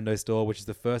Nintendo store, which is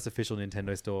the first official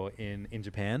Nintendo store in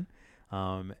Japan.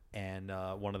 And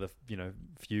one of the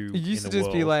few It used in to the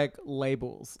just be world. like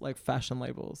labels, like fashion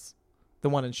labels. The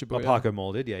one in Shibuya. Well, Parco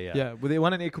Mall did, yeah. Yeah, well, the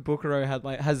one in Ikebukuro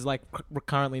has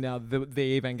currently now the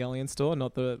Evangelion store,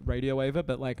 not the Radio Waiver,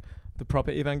 but like the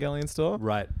proper Evangelion store.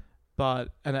 Right.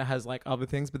 And it has like other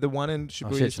things. But the one in Shibuya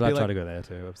Oh shit! used Should to I be try like, to go there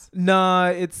too? Oops.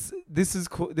 no, this is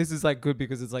cool. This is like good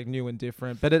because it's like new and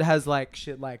different. But it has like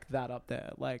shit like that up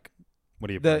there, like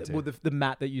What are you playing to? the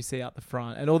mat that you see out the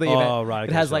front and all the Right. it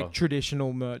Okay, has sure. like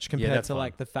traditional merch compared that's to fun.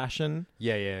 like the fashion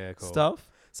Yeah, cool. stuff.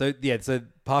 So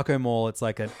Parco Mall, it's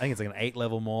like I think it's like an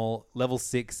 8-level mall. Level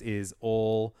 6 is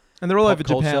all And they're all pop over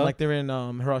Japan. culture. Like they're in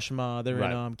Hiroshima. They're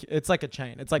Right. in it's like a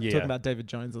chain. It's like Yeah. talking about David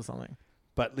Jones or something.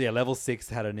 But yeah, level 6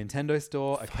 had a Nintendo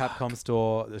store, a Capcom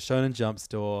store, the Shonen Jump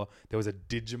store. There was a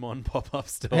Digimon pop-up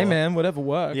store. Hey man, whatever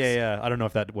works. Yeah. I don't know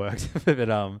if that worked, but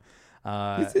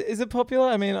Is it popular?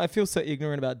 I mean, I feel so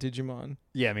ignorant about Digimon.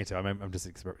 Yeah, me too. I'm just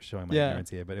showing my Yeah. ignorance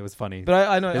here, but it was funny. But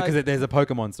I know because there's a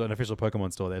Pokemon store, an official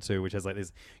Pokemon store there too, which has like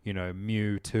this,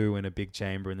 Mewtwo in a big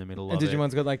chamber in the middle and of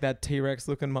Digimon's got like that T-Rex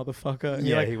looking motherfucker. And Yeah,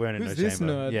 you're like, he weren't in who's no this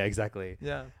chamber. nerd? Yeah, exactly.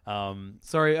 Yeah. Um,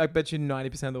 Sorry, I bet you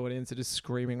 90% of the audience are just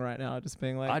screaming right now, just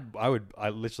being like, I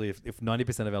literally, if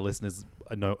 90% of our listeners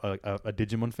are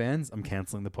Digimon fans, I'm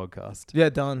canceling the podcast. yeah,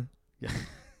 done. Yeah.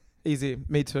 Easy.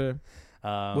 Me too.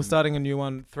 We're starting a new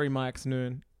one, 3 mics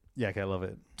noon. Yeah, okay, I love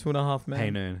it. 2.5 men. Hey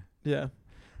noon. Yeah.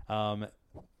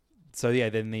 So yeah,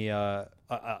 then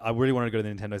I really wanted to go to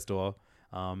the Nintendo store,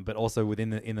 but also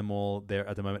in the mall there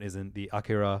at the moment isn't the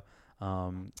Akira,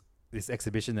 this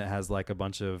exhibition that has like a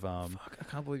bunch of I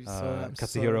can't believe you saw that.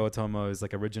 Katsuhiro Otomo's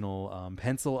like original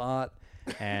pencil art,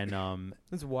 and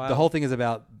That's wild. the whole thing is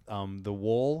about the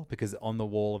wall, because on the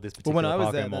wall of this But particular when I was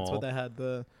Parker there, mall, that's what they had,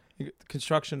 the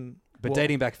construction. but wall.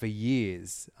 dating back for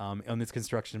years on this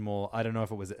construction mall, I don't know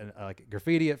if it was like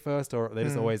graffiti at first, or they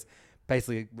just always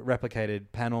basically replicated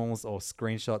panels or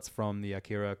screenshots from the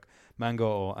Akira manga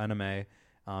or anime,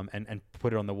 and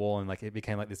put it on the wall, and like it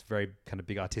became like this very kind of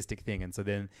big artistic thing. And so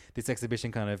then this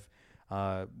exhibition kind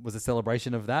of was a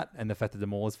celebration of that, and the fact that the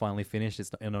mall is finally finished.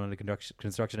 It's not under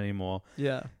construction anymore.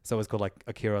 Yeah. So it's called like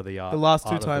Akira the art. The last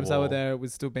art 2 of the times I were wall. there, it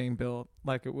was still being built.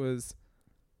 Like it was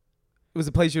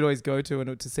a place you'd always go to,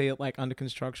 and to see it like under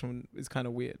construction is kind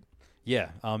of weird.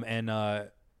 Yeah.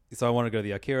 So I want to go to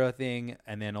the Akira thing,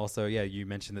 and then also, yeah, you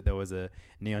mentioned that there was a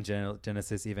Neon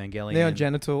Genesis Evangelion. Neon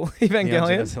Genital Evangelion. Neon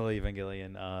Genital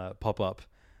Evangelion pop up.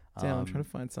 Damn, I'm trying to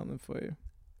find something for you.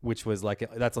 Which was like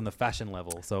that's on the fashion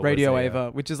level. So it Radio was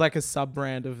Ava, which is like a sub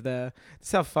brand of their. This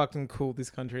is how fucking cool this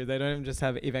country is. They don't even just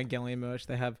have Evangelion merch;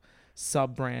 they have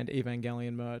sub brand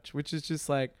Evangelion merch, which is just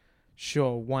like,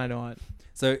 sure, why not?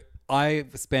 So I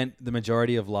spent the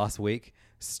majority of last week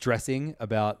stressing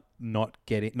about not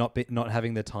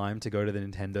having the time to go to the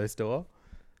Nintendo store.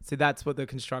 See, that's what the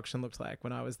construction looks like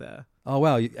when I was there. Oh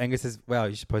wow, Angus says, wow,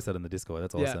 you should post that on the Discord.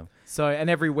 That's awesome. Yeah. So, and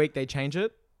every week they change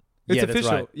it. It's Yeah, official.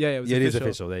 that's right. Yeah, it was it official. is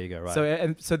official. There you go.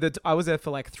 Right. So I was there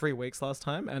for like 3 weeks last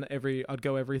time, and I'd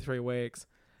go every 3 weeks.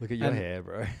 Look at your and- hair,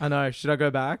 bro. I know. Should I go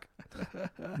back?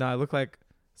 No, I look like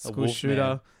school wolf shooter.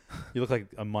 man. You look like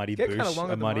a Mighty Get kinda Boosh, long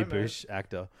a at the Mighty moment. Boosh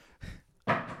actor.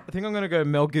 I think I'm gonna go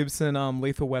Mel Gibson,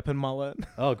 Lethal Weapon mullet,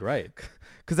 Oh, great.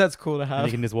 because that's cool to And have.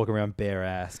 you can just walk around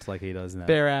bare-assed like he does now.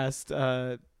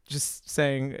 Bare-assed, just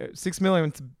saying 6 million.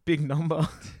 It's a big number.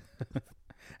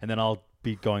 And then I'll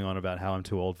be going on about how I'm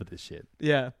too old for this shit.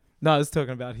 Yeah. No, I was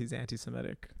talking about he's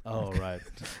anti-Semitic. Oh, right.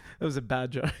 It was a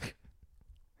bad joke.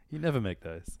 You never make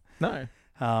those. No,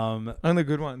 only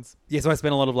good ones. Yeah, so I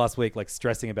spent a lot of last week like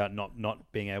stressing about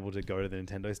not being able to go to the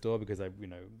Nintendo store because But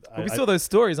we saw those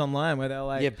stories online where they're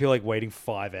like, yeah, people like waiting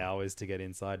 5 hours to get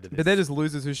inside to this. but they're just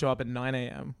losers who show up at 9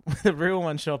 a.m. The real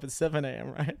ones show up at 7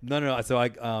 a.m. Right? No. So I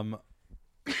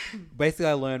basically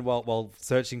I learned while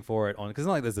searching for it on, because it's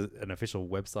not like there's an official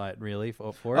website really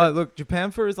for Oh, it. look,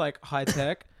 Japan Fur is like high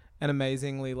tech and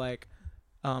amazingly like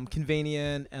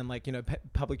convenient, and like, you know,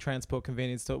 public transport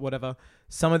convenience to whatever.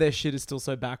 Some of their shit is still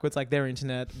so backwards, like their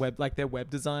internet web, like their web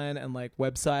design and like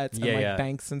websites and like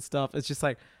banks and stuff. It's just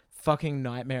like fucking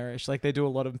nightmarish. Like they do a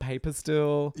lot of paper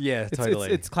still. Yeah, It's,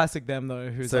 totally. it's classic them though,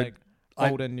 who's So like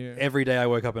old and new. Every day I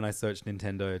woke up and I searched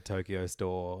Nintendo Tokyo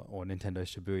Store or Nintendo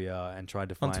Shibuya and tried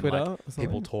to On find Twitter like or people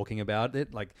something? talking about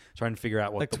it, like trying to figure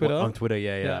out what Like the, Twitter? on Twitter,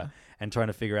 yeah, Yeah. and trying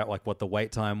to figure out like what the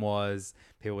wait time was.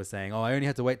 People were saying, "Oh, I only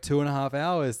had to wait 2.5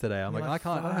 hours today." I'm You're like, like,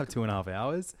 I don't have 2.5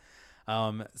 hours.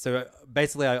 So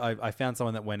basically, I found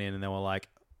someone that went in and they were like,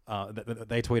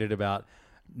 they tweeted about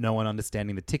no one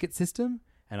understanding the ticket system.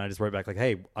 And I just wrote back like,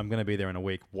 "Hey, I'm going to be there in a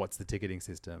week. What's the ticketing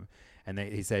system?" And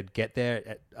he said, "Get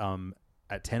there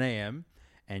at 10 a.m.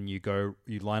 and you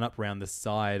line up around the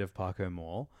side of Parko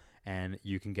Mall, and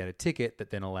you can get a ticket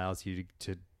that then allows you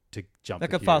to jump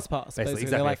Like the a queue. fast pass, basically. They,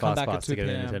 exactly, like, a come fast back at pass 2 to get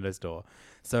p.m. a Nintendo store.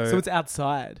 So it's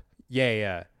outside.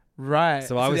 Yeah. Right. So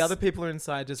So I was the other people are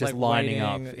inside just like lining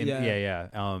waiting. up. Yeah.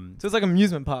 So So it's like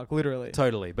amusement park, literally.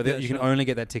 totally, but Yeah, you can sure. only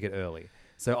get that ticket early.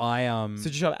 So I So did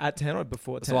you show up at 10 or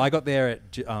before 10? So I got there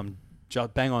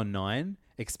at bang on 9,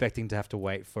 expecting to have to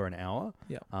wait for an hour.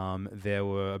 Yeah. There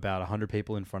were about 100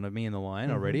 people in front of me in the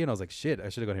line already, and I was like, "Shit, I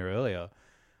should have got here earlier."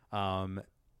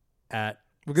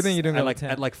 Well, good thing you didn't go at at 10.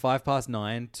 at like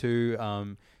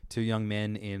 9:05, two young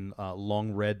men in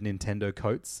long red Nintendo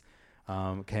coats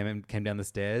came down the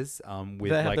stairs with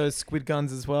They have like those squid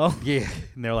guns as well. yeah,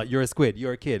 and they're like, "You're a squid,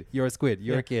 you're a kid, you're a squid,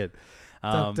 you're a kid."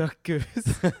 Duck goose.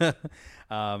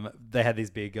 They had these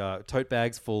big tote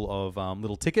bags full of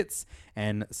little tickets,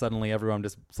 and suddenly everyone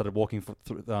just started walking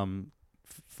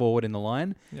forward in the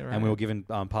line, Yeah, and we were given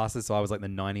passes. So I was like the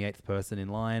 98th person in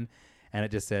line, and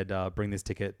it just said, "Bring this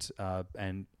ticket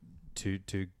and to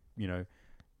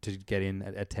get in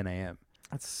at 10 a.m."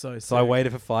 That's so sick. So I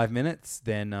waited for 5 minutes.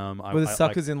 Then Were the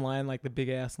suckers in line like the big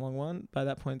ass long one by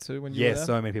that point too? When you yeah, were there?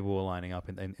 so many people were lining up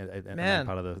in the Man.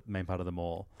 main part of the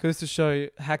mall. Goes to show you,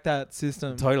 hack that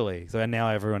system. Totally. So and now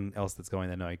everyone else that's going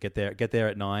there, no, get there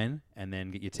at 9, and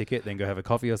then get your ticket, then go have a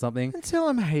coffee or something. And tell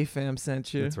them Hey Fam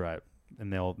sent you. That's right.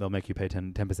 And they'll make you pay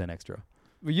 10% extra.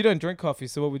 Well, you don't drink coffee,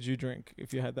 so what would you drink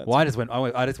if you had that? Well, I just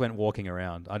went walking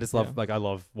around. I just love Yeah. I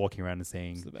love walking around and It's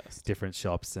seeing the best. different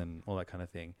shops and all that kind of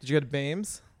thing. Did you go to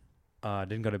Beams? I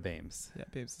didn't go to Beams. Yeah,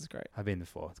 Beams is great. I've been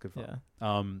before. It's good fun.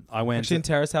 Yeah. I went Actually, in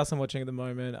Terrace House I'm watching at the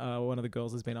moment, one of the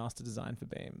girls has been asked to design for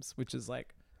Beams, which is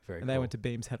like, very and cool. they went to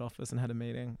Beams head office and had a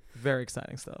meeting. Very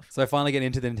exciting stuff. So I finally get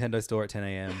into the Nintendo store at 10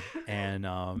 a.m.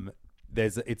 and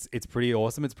it's pretty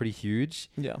awesome. It's pretty huge.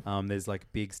 Yeah. There's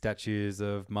like big statues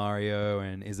of Mario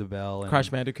and Isabelle and Crash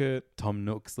Bandicoot. Tom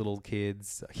Nook's little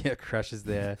kids. Yeah, Crash is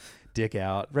there. Dick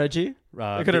out. Reggie.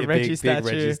 Look at a Reggie statue. Big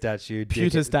Reggie statue.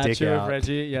 Pewter Dick statue of out.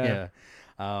 Reggie. Yeah.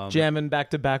 Jamming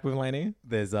back to back with Lenny.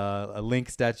 There's a Link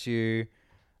statue.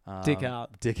 Dick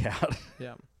out. Dick out.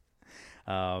 Yeah.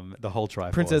 The whole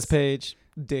Triforce. Princess Peach.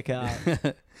 Dick out.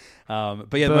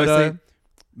 But yeah, Birdo.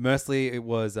 mostly it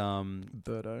was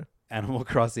Birdo. Animal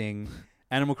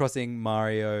Crossing,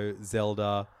 Mario,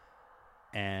 Zelda,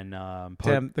 and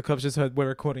Damn, the cops just heard we're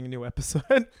recording a new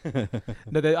episode.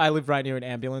 No, I live right near an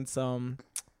ambulance. What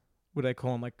do they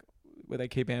call them? Like where they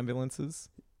keep ambulances?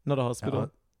 Not a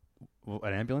hospital.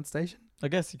 An ambulance station? I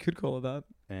guess you could call it that.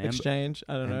 Exchange.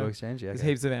 I don't know. Exchange. Yeah. There's Okay.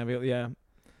 heaps of ambulance. Yeah.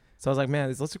 So I was like, man,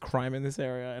 there's lots of crime in this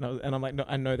area, and I'm like, no,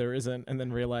 I know there isn't, and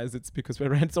then realized it's because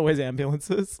it's always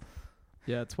ambulances.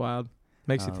 Yeah, it's wild.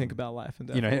 Makes you think about life and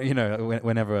death.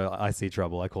 Whenever I see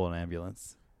trouble, I call an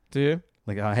ambulance. Do you?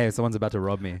 Like, hey, someone's about to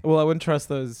rob me. Well, I wouldn't trust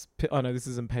those. Oh no, this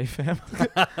isn't PayFam.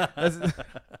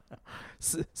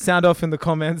 Sound off in the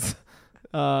comments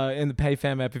in the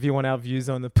PayFam app if you want our views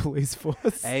on the police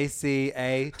force.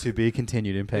 ACA to be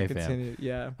continued in PayFam. Continue,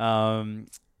 yeah.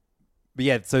 But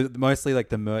yeah, so mostly like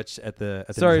the merch at the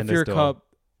Sorry, Nintendo if you're store. a cop,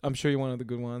 I'm sure you're one of the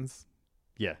good ones.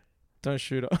 Yeah. Don't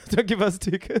shoot us. Don't give us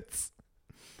tickets.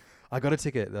 I got a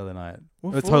ticket the other night.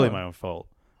 What It's for? totally my own fault.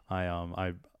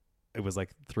 It was like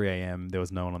 3 a.m. There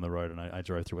was no one on the road, and I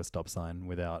drove through a stop sign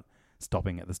without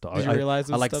stopping at the stop. Did you realize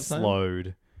it was I like a stop sign?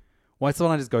 slowed. Well, it's the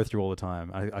one I just go through all the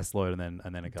time. I slowed, and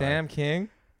then a guy. Damn, King.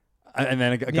 And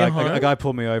then a guy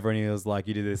pulled me over, and he was like,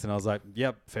 "You did this," and I was like,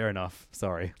 "Yep, fair enough.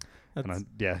 Sorry." And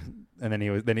and then he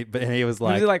was like,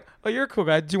 Was he like, oh, you're a cool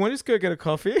guy. Do you want to just go get a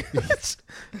coffee?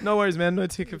 No worries, man. No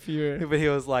ticket for you. but he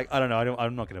was like, I don't know.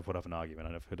 I'm not going to put up an argument. I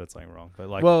don't know if I did something wrong, but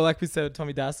like, Well, like we said,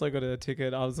 Tommy Dassler got a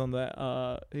ticket. I was on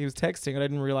the, he was texting and I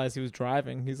didn't realize he was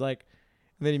driving. He's like,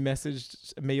 and then he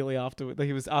messaged immediately after.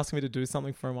 He was asking me to do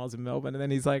something for him while I was in Melbourne. And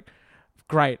then he's like,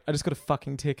 great, I just got a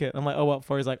fucking ticket. I'm like, oh, what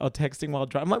for? He's like, oh, texting while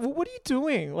driving. I'm like, well, what are you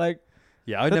doing? Like,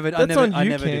 yeah, I never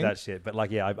do that shit. But like,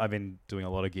 yeah, I've been doing a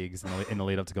lot of gigs in the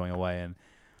lead up to going away, and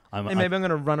maybe I'm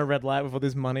gonna run a red light with all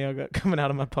this money I got coming out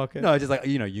of my pocket. No, just like,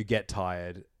 you get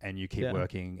tired and you keep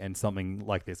working, and something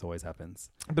like this always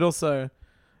happens. But also,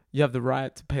 you have the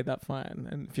right to pay that fine,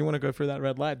 and if you want to go through that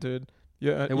red light, dude,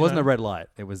 it wasn't a red light;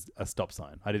 it was a stop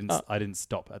sign. I didn't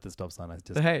stop at the stop sign. I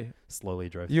just slowly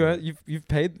drove. You've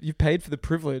paid for the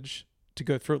privilege to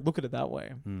go through it. Look at it that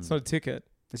way. It's not a ticket.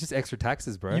 It's just extra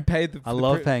taxes, bro. You paid I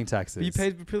love paying taxes. You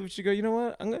paid the privilege to go, you know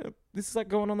what? This is like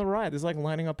going on the ride. This is like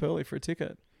lining up early for a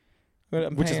ticket.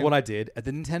 Which is what I did at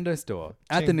the Nintendo store.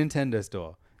 At the Nintendo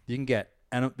store, you can get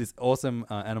this awesome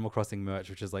Animal Crossing merch,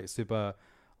 which is like super,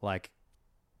 like,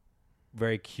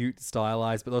 very cute,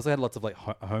 stylized, but also had lots of like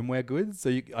homeware goods.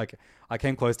 So I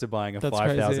came close to buying a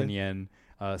 5,000 yen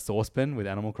saucepan with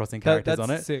Animal Crossing characters on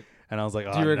it. Sick. And I was like,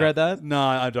 do you regret that? No,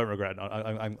 I don't regret it.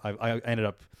 I ended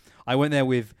up, I went there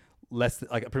with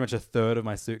pretty much a third of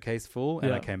my suitcase full,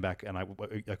 and I came back and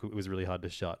it was really hard to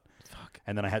shut. Fuck.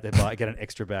 And then I had to get an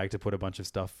extra bag to put a bunch of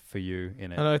stuff for you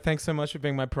in it. I know. Thanks so much for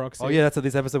being my proxy. Oh yeah, that's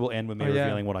this episode will end with me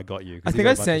revealing what I got you. I think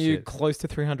I sent you close to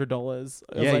 $300.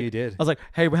 Yeah, you did. I was like,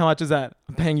 hey, how much is that?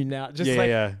 I'm paying you now. Just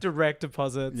direct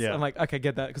deposits. Yeah. I'm like, okay,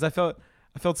 get that, because I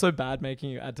felt so bad making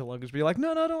you add to luggage, but you're like,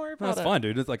 no, don't worry about it. That's fine,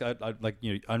 dude. It's like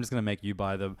I'm just gonna make you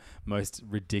buy the most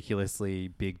ridiculously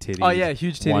big titty. Oh yeah,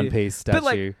 huge titty. One piece statue. But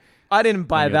like, I didn't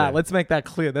buy that. There. Let's make that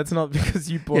clear. That's not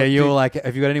because you bought. Yeah, you were like,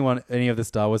 have you got any of the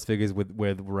Star Wars figures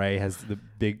where Rey has the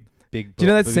big? Do you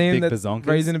know that scene that bazonkas?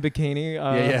 Rey's in a bikini?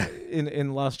 Yeah.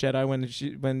 In Last Jedi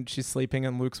when she's sleeping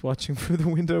and Luke's watching through the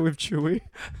window with Chewie.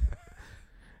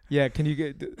 Yeah, can you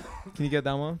get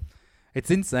that one? It's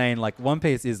insane. Like One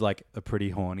Piece is like a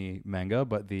pretty horny manga,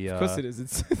 but Of course it is.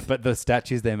 It's but the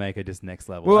statues they make are just next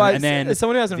level. well, and then as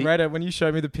someone who hasn't read it, when you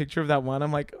showed me the picture of that one,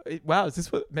 I'm like, wow, is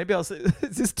this what? Maybe I'll say,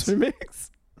 is this two mix?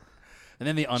 and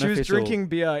then the She unofficial. was drinking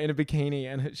beer in a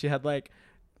bikini, and she had like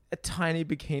a tiny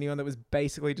bikini on that was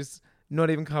basically just not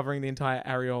even covering the entire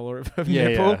areola of her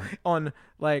nipple on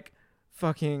like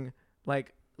fucking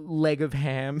like leg of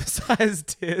ham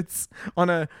sized tits on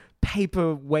a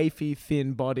paper wafy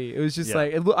thin body. It was just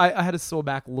like I had a sore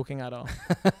back looking at her.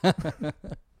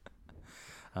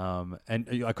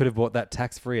 And I could have bought that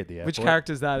tax free at the airport. Which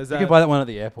character is that? Is You that could buy that one at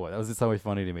the airport. That was just so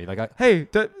funny to me. Like, hey,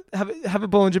 have a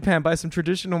ball in Japan, buy some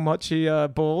traditional mochi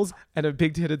balls and a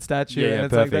big-titted statue, and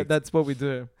it's perfect. like that's what we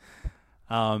do.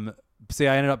 See,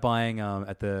 I ended up buying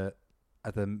at the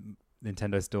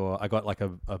Nintendo store. I got like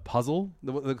a puzzle.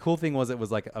 The cool thing was it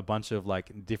was like a bunch of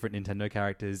like different Nintendo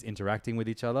characters interacting with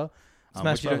each other.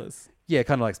 Smash Brothers. Yeah,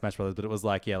 kind of like Smash Brothers, but it was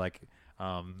like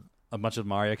a bunch of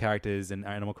Mario characters and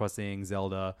Animal Crossing,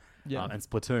 Zelda, and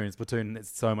Splatoon. Splatoon,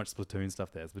 it's so much Splatoon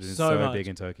stuff there. Splatoon is so big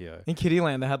in Tokyo. In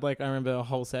Kittyland, they had like I remember a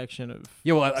whole section of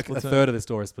like Splatoon. a third of the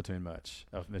store is Splatoon merch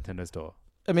of Nintendo store.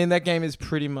 I mean, that game is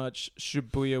pretty much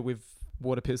Shibuya with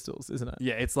water pistols, isn't it?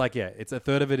 Yeah, it's like it's a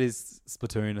third of it is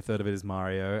Splatoon, a third of it is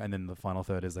Mario, and then the final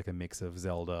third is like a mix of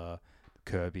Zelda,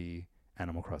 Kirby,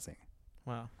 Animal Crossing.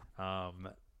 Wow.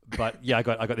 But yeah, I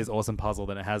got this awesome puzzle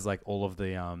that it has like all of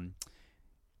the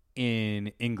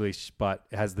in English, but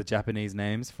it has the Japanese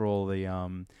names for all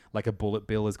the like a bullet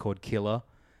bill is called Killer.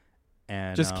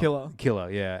 And just Killer. Killer,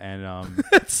 yeah. And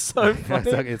That's so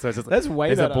funny. That's way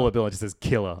there's better. a bullet bill, it just says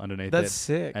Killer underneath it. That's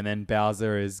sick. And then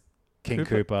Bowser is King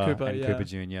Koopa and yeah. Koopa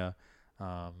Jr.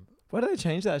 Why do they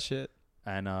change that shit?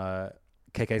 And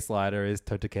KK Slider is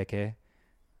Totokeke.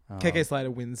 KK Slider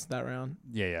wins that round.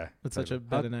 Yeah. That's such a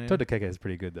better name. Totokeke is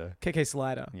pretty good though. KK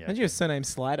Slider. Yeah, Imagine your surname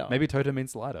Slider. Maybe Toto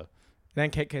means slider.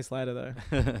 Then KK Slider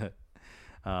though.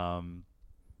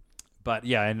 But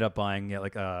yeah, I ended up buying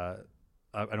like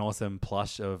an awesome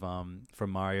plush of from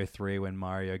Mario 3 when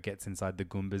Mario gets inside the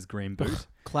Goomba's green boot.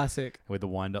 Classic. With the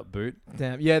wind-up boot.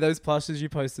 Damn. Yeah, those plushes you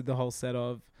posted the whole set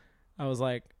of, I was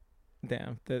like,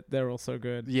 damn, they're all so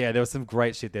good. Yeah, there was some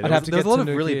great shit there. I'd There have was, to there was get a lot of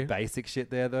Tanuki. really basic shit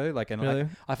there though. Like, and Really?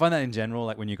 like, I find that in general,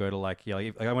 like when you go to like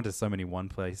I went to so many One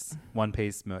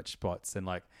Piece merch spots, and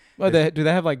like, Oh, do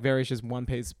they have like various just One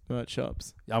Piece merch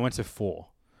shops? I went to 4.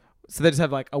 So they just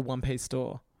have like a One Piece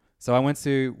store. So I went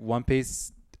to One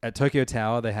Piece at Tokyo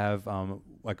Tower. They have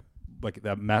like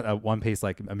the One Piece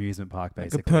like amusement park,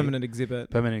 basically Like a permanent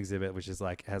exhibit, which is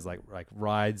like has like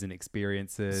rides and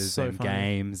experiences So and funny.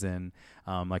 games and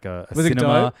like a Was it cinema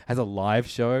dope? has a live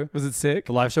show. Was it sick?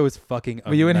 The live show was fucking amazing.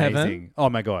 Were you in heaven? Oh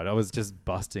my god, I was just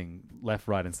busting left,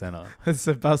 right, and center. It's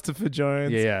a Buster for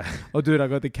Jones. Yeah. Oh, dude, I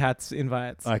got the Cats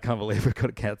invites. I can't believe we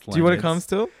got Cats. Do you want to come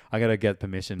still? I gotta get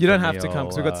permission. You don't from have the to come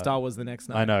because old, we've got Star Wars the next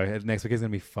night. I know. Next week is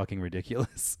gonna be fucking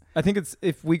ridiculous. I think it's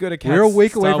if we go to Cats, We're a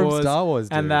week away Star from Wars, Star Wars,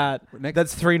 dude. and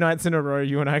that's 3 nights in a row.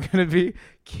 You and I are going to be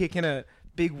kicking it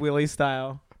Big Willie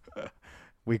style.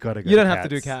 We gotta go. You to don't have to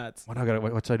do Cats. Cats.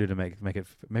 What should I do to make it?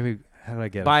 Maybe how did I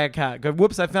get Buy a cat. Go.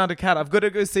 Whoops! I found a cat. I've got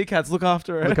to go see cats. Look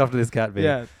after it. Look after this cat. Bee.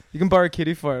 Yeah, you can borrow a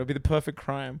kitty for it. It'll be the perfect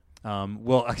crime.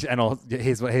 Well, actually, and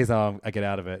here's I get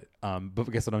out of it.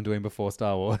 But guess what I'm doing before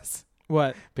Star Wars?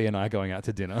 What? B and I going out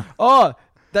to dinner. Oh,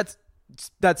 that's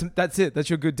it. That's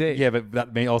your good day. Yeah, but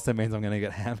that also means I'm gonna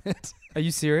get hammered. Are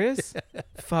you serious?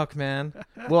 Fuck, man.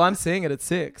 Well, I'm seeing it at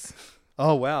 6.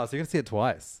 Oh wow! So you're gonna see it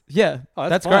twice. Yeah, Oh,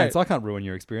 that's fine. great. So I can't ruin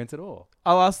your experience at all.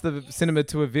 I'll ask the cinema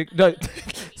to evict. No,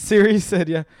 Siri said,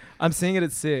 yeah, I'm seeing it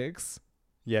at 6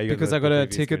 Yeah, because I got a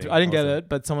ticket. I didn't get it,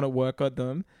 but someone at work got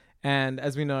them. And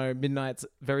as we know, midnight's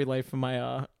very late for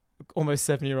my almost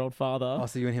 7-year-old father. Oh,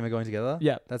 so you and him are going together?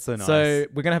 Yeah. That's so nice. So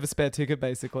we're going to have a spare ticket,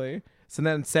 basically. So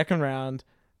then second round,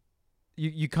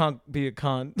 you can't be a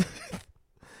cunt.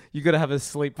 You got to have a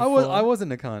sleep before. I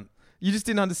wasn't a cunt. You just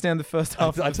didn't understand the first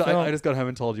half of the film. I just got home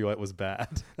and told you it was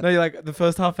bad. No, you're like, the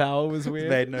first half hour was It weird.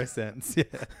 made no sense. Yeah.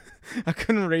 I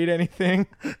couldn't read anything.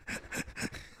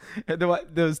 There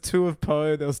was 2 of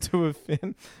Poe. There was 2 of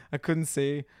Finn. I couldn't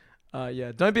see.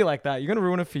 Yeah, don't be like that. You're going to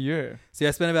ruin it for you. So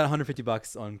I spent about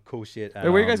 $150 on cool shit. At,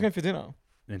 Wait, where are you guys going for dinner?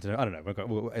 I don't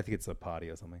know. I think it's a party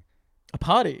or something. A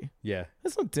party? Yeah.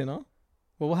 That's not dinner.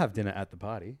 Well, we'll have dinner at the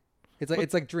party.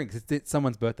 It's like drinks. It's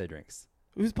someone's birthday drinks.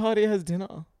 Whose party has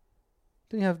dinner?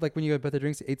 Don't you have like when you go to birthday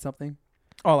drinks, you eat something?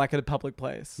 Oh, like at a public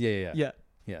place. Yeah.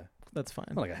 Yeah, that's fine.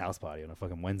 Not like a house party on a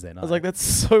fucking Wednesday night. I was like, that's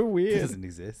so It weird. doesn't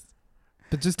exist.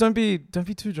 But just don't be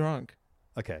too drunk.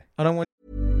 Okay. I don't want.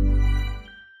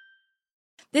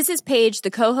 This is Paige,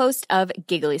 the co-host of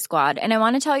Giggly Squad, and I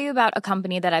want to tell you about a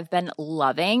company that I've been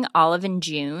loving, Olive &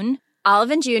 June.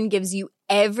 Olive & June gives you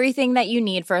everything that you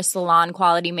need for a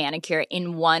salon-quality manicure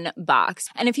in one box.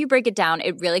 And if you break it down,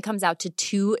 it really comes out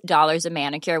to $2 a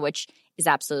manicure, which is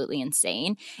absolutely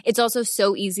insane. It's also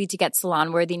so easy to get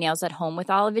salon-worthy nails at home with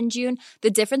Olive & June.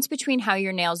 The difference between how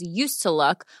your nails used to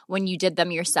look when you did them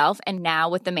yourself and now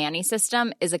with the Mani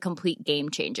system is a complete game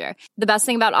changer. The best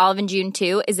thing about Olive & June,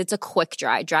 too, is it's a quick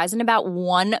dry. Dries in about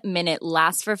 1 minute,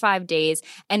 lasts for 5 days,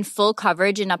 and full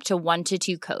coverage in up to 1 to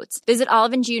 2 coats. Visit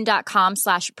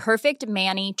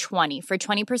oliveandjune.com/perfectmani20 for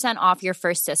 20% off your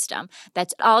first system.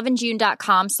 That's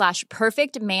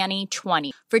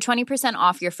oliveandjune.com/perfectmani20 for 20%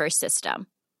 off your first system.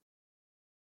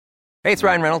 Hey, it's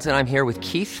Ryan Reynolds, and I'm here with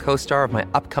Keith, co-star of my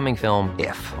upcoming film,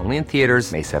 If, only in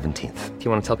theaters May 17th. Do you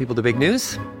want to tell people the big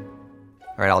news?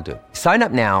 All right, I'll do it. Sign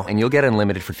up now and you'll get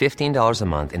unlimited for $15 a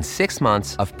month and 6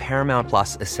 months of Paramount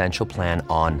Plus Essential Plan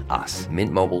on us.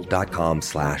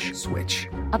 MintMobile.com/switch.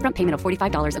 Upfront payment of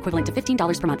 $45 equivalent to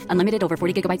 $15 per month. Unlimited over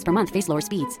 40 gigabytes per month. Face lower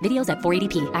speeds. Videos at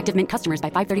 480p. Active Mint customers by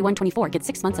 531.24 get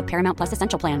 6 months of Paramount Plus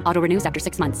Essential Plan. Auto renews after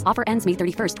 6 months. Offer ends May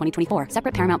 31st, 2024.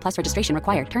 Separate Paramount Plus registration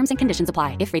required. Terms and conditions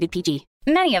apply if rated PG.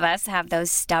 Many of us have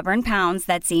those stubborn pounds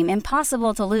that seem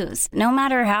impossible to lose, no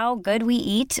matter how good we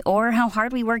eat or how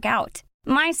hard we work out.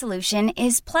 My solution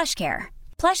is PlushCare.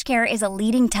 PlushCare is a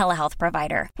leading telehealth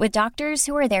provider with doctors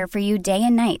who are there for you day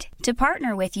and night to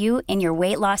partner with you in your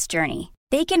weight loss journey.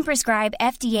 They can prescribe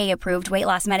FDA-approved weight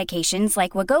loss medications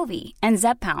like Wegovy and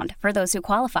Zepbound for those who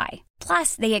qualify.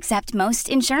 Plus, they accept most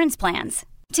insurance plans.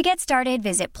 To get started,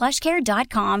 visit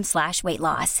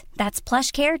plushcare.com/weightloss. That's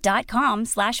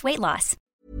plushcare.com/weightloss.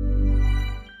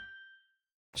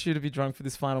 You to be drunk for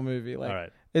this final movie. Like, All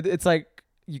right. It's like,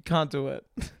 you can't do it.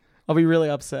 I'll be really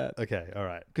upset. Okay, all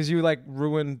right. Because you like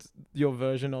ruined your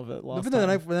version of it last But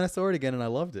time. then I saw it again and I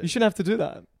loved it. You shouldn't have to do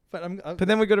that. But But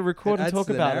then we got to record it and adds talk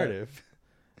to the about narrative.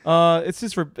 it. It's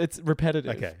just it's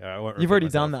repetitive. Okay, all right. I won't You've repeat already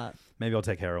done myself. that. Maybe I'll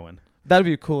take heroin. That'd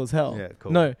be cool as hell. Yeah,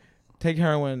 cool. No, take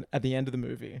heroin at the end of the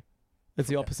movie. It's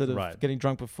the opposite of right. getting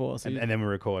drunk before. So And then we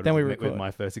record. Then we with record.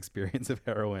 my first experience of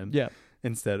heroin. Yeah.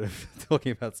 Instead of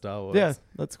talking about Star Wars. Yeah,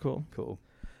 that's cool. Cool.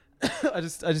 I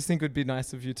just think it would be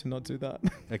nice of you to not do that.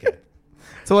 Okay.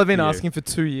 That's all I've been For you. asking for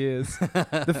 2 years.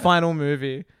 The final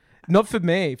movie. Not for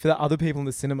me, for the other people in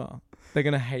the cinema. They're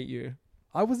going to hate you.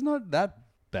 I was not that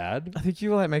bad. I think you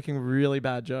were like making really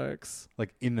bad jokes.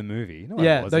 Like in the movie. No, I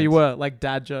Yeah, no, wasn't. you were. Like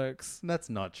dad jokes. That's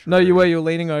not true. No, you were. You were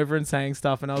leaning over and saying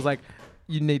stuff, and I was like,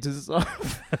 you need to stop.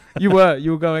 You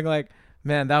were going like,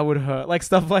 man, that would hurt. Like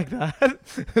stuff like that.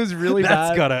 It was really bad.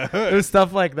 That's gotta hurt. It was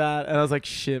stuff like that. And I was like,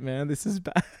 shit, man, this is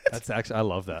bad. That's actually, I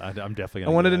love that. I'm definitely I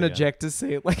gonna wanted do an that again. ejector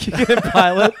seat like you get in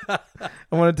Pilot. I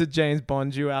wanted to James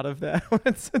Bond you out of there.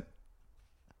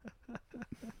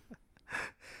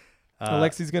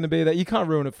 Alexi's going to be there. You can't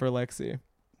ruin it for Alexi.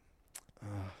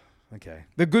 Okay.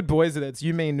 The good boys are there. It's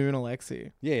you, me, Noon,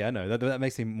 Alexi. Yeah, I know. That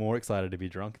makes me more excited to be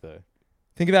drunk though.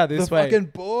 Think about it this the way. fucking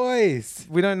boys.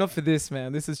 We don't, not for this,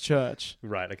 man. This is church.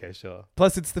 Right, okay, sure.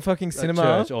 Plus, it's the fucking cinema.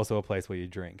 Church, also a place where you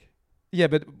drink. Yeah,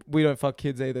 but we don't fuck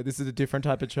kids either. This is a different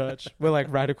type of church. We're like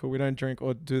radical. We don't drink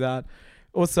or do that.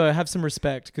 Also, have some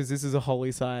respect because this is a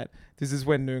holy site. This is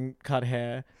when Noon cut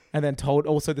hair and then told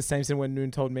also the same thing when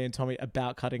Noon told me and Tommy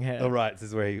about cutting hair. Oh, right. This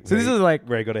is where he... So this is like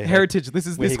where he got a heritage. This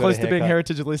is where this he got close a to being haircut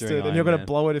heritage listed during and you're going to Iron Man.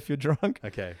 blow it if you're drunk.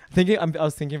 Okay. I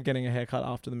was thinking of getting a haircut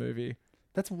after the movie.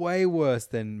 That's way worse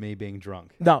than me being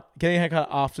drunk. No, getting a haircut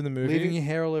after the movie. Leaving your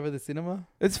hair all over the cinema?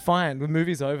 It's fine. The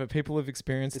movie's over. People have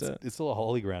experienced it. It's still a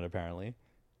holy ground, apparently.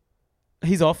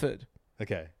 He's offered.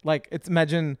 Okay. Like, it's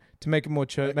imagine to make it more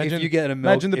church. If Imagine you get a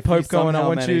milk- imagine the if you Pope going, I somehow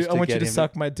want you manage to to get him-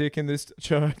 suck my dick in this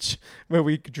church where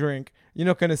we drink. You're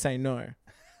not going to say no.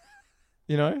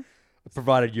 You know?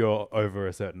 Provided you're over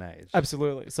a certain age.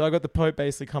 Absolutely. So I got the Pope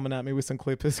basically coming at me with some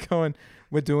clippers going,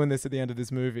 we're doing this at the end of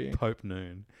this movie. Pope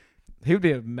Noon. He would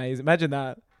be amazing. Imagine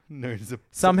that. Noon's a...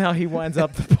 Somehow he winds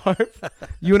up the Pope.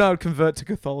 You and I would convert to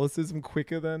Catholicism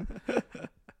quicker than...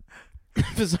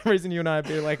 For some reason, you and I would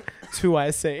be like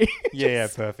 2IC. Yeah,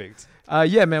 perfect.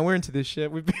 Yeah, man, we're into this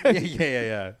shit. We've been...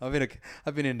 Yeah. I've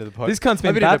been into the Pope. This cunt's been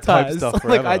I've been into Pope baptized. stuff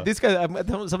Like, forever. this guy, some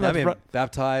of I've been that's,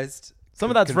 baptized.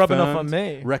 some of that's rubbing off on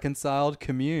confirmed, me. Reconciled,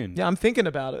 commune. Yeah, I'm thinking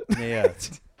about it. Yeah.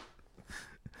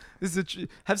 This is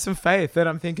have some faith that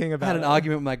I'm thinking I about. had an it.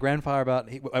 argument with my grandfather about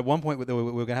at one point we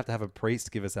were going to have a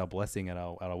priest give us our blessing at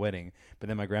our wedding, but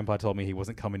then my grandpa told me he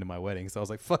wasn't coming to my wedding, so I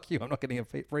was like, "Fuck you! I'm not getting a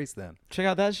priest then." Check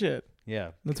out that shit. Yeah,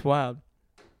 That's wild.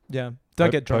 Yeah, don't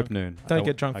get drunk. Pope Noon. Don't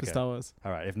get drunk for Okay. Star Wars.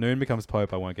 All right, if Noon becomes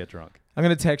Pope, I won't get drunk. I'm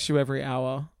gonna text you every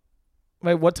hour.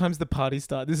 Wait, what time's the party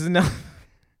start? This is now.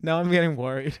 Now I'm getting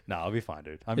worried. No, I'll be fine,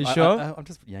 dude. You sure? I'm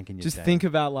just yanking your Just chain. think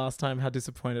about last time how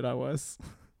disappointed I was.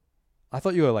 I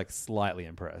thought you were like slightly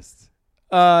impressed.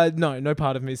 No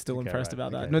part of me is still impressed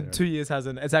about that. Okay, No, right. 2 years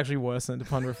hasn't. It's actually worsened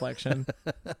upon reflection.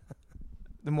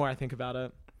 The more I think about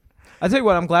it. I tell you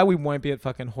what, I'm glad we won't be at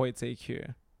fucking Hoyt's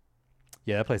EQ.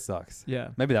 Yeah, that place sucks. Yeah.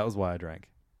 Maybe that was why I drank.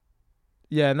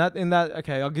 Yeah, in that,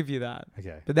 okay, I'll give you that.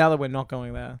 Okay. But now that we're not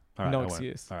going there, All right, no I won't.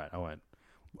 excuse. All right, I won't.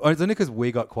 Oh, it's only because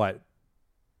we got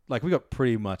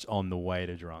pretty much on the way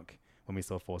to drunk when we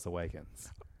saw Force Awakens.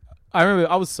 I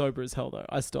remember I was sober as hell though.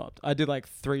 I stopped. I did like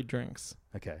 3 drinks.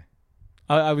 Okay.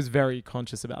 I was very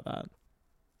conscious about that.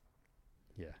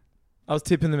 Yeah. I was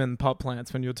tipping them in pot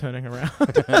plants when you were turning around.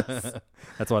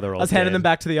 That's why they're all I was handing dead. them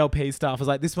back to the LP staff. I was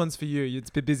like, this one's for you.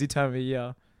 It's a busy time of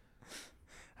year.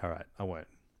 All right, I won't.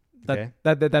 That Okay.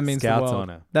 that means Scouts the world.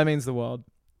 honor. That means the world.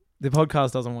 The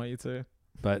podcast doesn't want you to.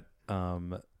 But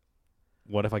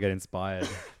what if I get inspired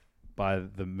by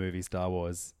the movie Star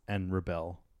Wars and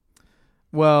rebel?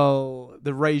 Well,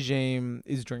 the regime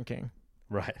is drinking.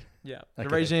 Right. Yeah. The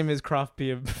Okay. regime is craft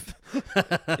beer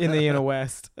in the inner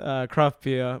west. Craft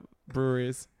beer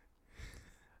breweries.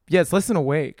 Yeah, it's less than a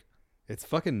week. It's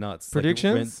fucking nuts.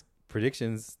 Predictions?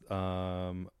 Predictions.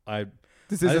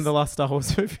 This isn't the last Star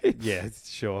Wars movie. Yeah,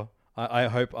 sure. I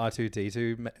hope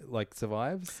R2D2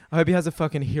 survives. I hope he has a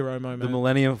fucking hero The moment.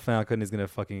 Millennium Falcon is gonna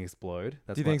fucking explode.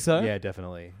 Do you think so? Yeah,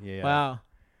 definitely. Yeah. Wow.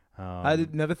 I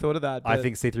never thought of that. I but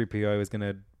think C-3PO is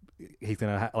gonna. He's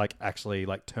gonna actually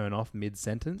turn off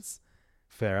mid-sentence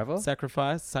forever.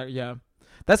 sacrifice. Yeah.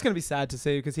 That's going to be sad to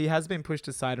see because he has been pushed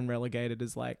aside and relegated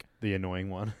as The annoying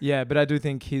one. yeah, but I do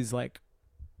think he's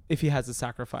if he has a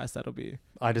sacrifice, that'll be.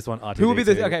 I just want R2D2. Who will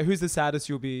be who's the saddest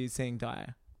you'll be seeing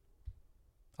die?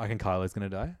 I reckon Kylo's gonna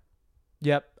die.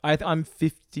 Yep. I'm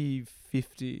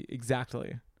 50-50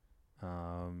 exactly. Do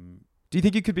you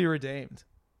think he could be redeemed?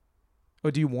 Or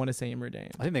do you want to see him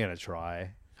redeemed? I think they're gonna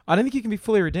try. I don't think he can be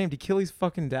fully redeemed. He killed his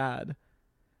fucking dad.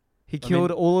 He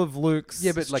killed all of Luke's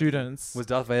students. Was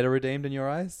Darth Vader redeemed in your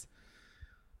eyes?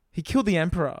 He killed the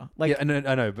Emperor. Yeah, I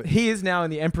know, but he is now in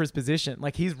the Emperor's position.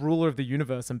 He's ruler of the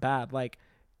universe and bad.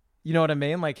 You know what I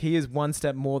mean? He is one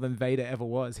step more than Vader ever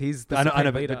was. He's the I know,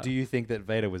 leader. but do you think that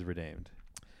Vader was redeemed?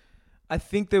 I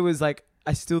think there was I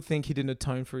still think he didn't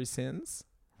atone for his sins.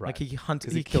 Right. He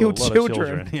He killed a lot of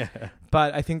children. Yeah.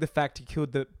 But I think the fact he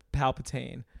killed the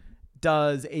Palpatine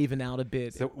does even out a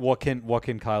bit. So what can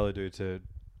Kylo do to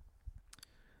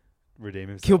redeem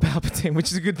himself? Kill Palpatine,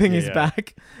 which is a good thing he's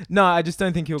back. No, I just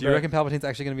don't think he'll Do go. you reckon Palpatine's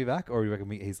actually going to be back, or do you reckon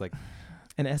he's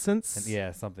in essence?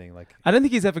 yeah, something I don't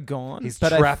think he's ever gone. he's but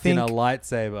trapped I think, in a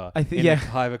lightsaber I think- in yeah. a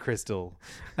kyber crystal?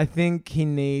 I think he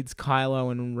needs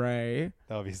Kylo and Rey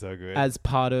That would be so good. as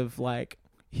part of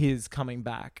his coming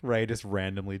back. Rey just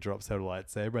randomly drops her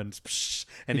lightsaber and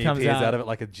He he comes appears out. out of it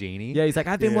like a genie. Yeah, he's like,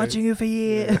 I've been Yeah. watching you for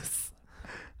years.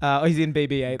 He's in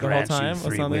BB-8 the whole time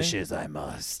or something. wishes I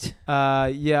must.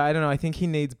 Yeah, I don't know. I think he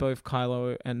needs both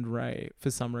Kylo and Rey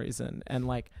for some reason, and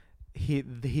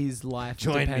his life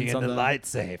Join depends me in on the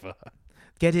lightsaber.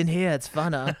 Get in here, it's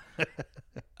funner.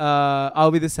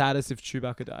 I'll be the saddest if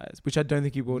Chewbacca dies, which I don't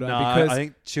think he will die. No, because I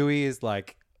think Chewie is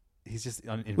he's just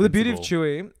invincible. well, the beauty of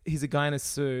Chewie, he's a guy in a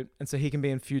suit, and so he can be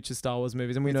in future Star Wars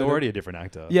movies, and we He's know already a different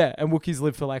actor. Yeah, and Wookiees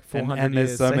live for 400 and years.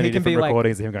 there's so many he can different be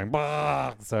recordings of him going,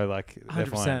 bah! So they're 100%.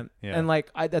 fine. Yeah. And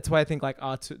that's why I think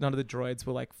R2, none of the droids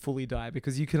will fully die,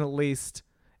 because you can at least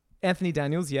Anthony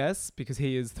Daniels, yes, because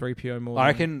he is 3PO more. I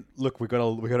reckon. Look, we got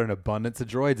an abundance of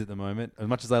droids at the moment. As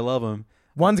much as I love them,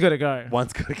 one's got to go.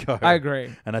 one's got to go. I agree.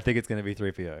 And I think it's going to be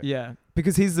 3PO. Yeah,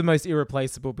 because he's the most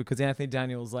irreplaceable. Because Anthony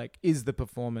Daniels is the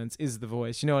performance, is the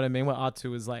voice. You know what I mean? Where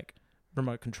R2 is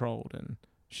remote controlled and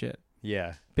shit.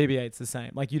 Yeah. BB-8's the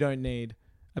same. You don't need.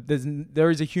 There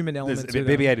is a human element to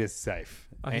them. BB-8 is safe.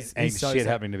 Oh, Ain't he's so shit safe.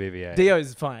 happening to BB-8.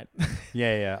 Dio's fine.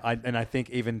 Yeah. I think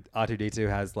even R2D2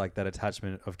 has that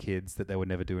attachment of kids that they would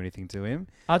never do anything to him.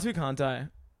 R2 can't die.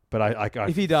 But I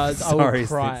If he does, I will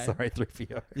cry. Sorry,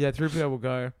 3PO. Yeah, 3PO will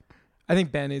go. I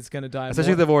think Ben is going to die.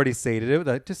 Especially if they've already seeded it.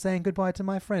 They're just saying goodbye to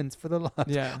my friends for the last.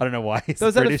 Yeah. I don't know why he's So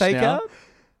is that a British fake now.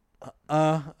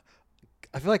 out?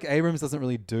 I feel like Abrams doesn't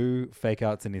really do fake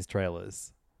outs in his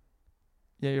trailers.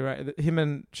 Yeah, you're right. Him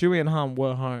and Chewie and Han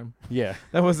were home. Yeah.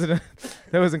 That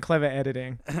wasn't clever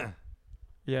editing.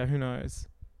 Yeah, who knows?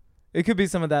 It could be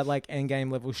some of that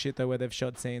Endgame level shit though, where they've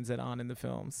shot scenes that aren't in the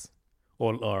films.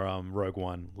 Or Rogue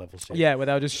One level shit. Yeah, where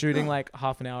they were just shooting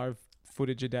half an hour of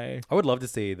footage a day. I would love to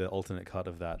see the alternate cut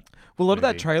of that. Well, a lot of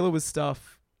that movie. trailer was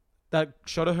stuff that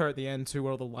shot of her at the end too,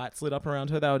 where all the lights lit up around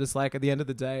her. They were just at the end of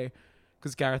the day,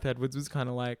 because Gareth Edwards was kind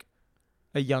of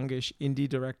a youngish indie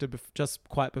director just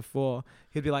quite before.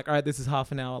 He'd be all right, this is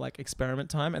half an hour experiment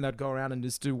time, and they'd go around and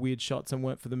just do weird shots and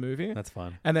work for the movie. That's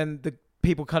fun. And then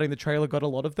people cutting the trailer got a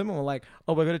lot of them and were like,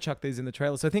 oh, we're going to chuck these in the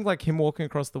trailer. So I think like him walking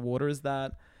across the water is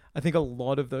that. I think a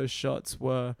lot of those shots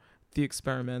were the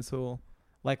experimental,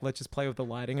 like, let's just play with the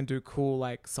lighting and do cool,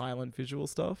 like, silent visual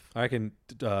stuff. I reckon,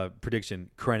 prediction,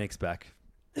 Krennic's back.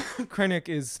 Krennic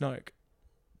is Snoke.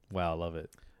 Wow, I love it.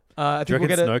 I Do you think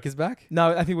reckon Snoke is back?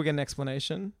 No, I think we'll get an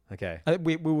explanation. Okay.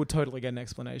 We will totally get an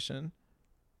explanation.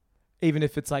 Even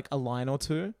if it's like a line or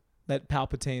two that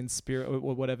Palpatine's spirit or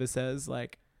whatever says,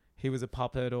 like, he was a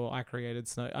puppet or I created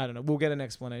Snoke. I don't know. We'll get an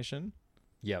explanation.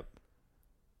 Yep.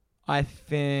 I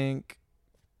think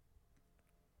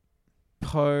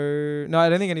Poe... No, I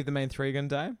don't think any of the main three are going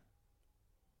to die.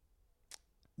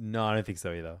 No, I don't think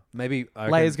so either. Maybe...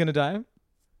 Leia's going to die.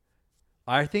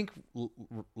 I think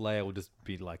Leia will just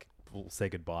be like, we'll say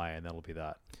goodbye and that'll be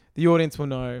that. The audience will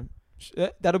know.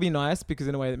 That'll be nice because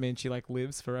in a way that means she like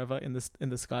lives forever in the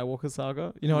Skywalker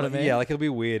saga. You know what I mean? Yeah, like it'll be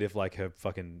weird if like her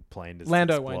fucking plane just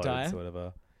Lando won't die. Or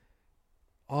whatever.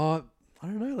 Oh, I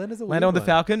don't know. Lando's a Lando on the one.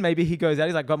 Falcon. Maybe he goes out.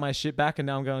 He's like, got my shit back and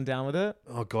now I'm going down with it.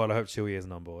 Oh God, I hope Chewie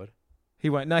isn't on board. He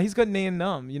won't. No, he's got Nien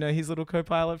Nunb. You know, his little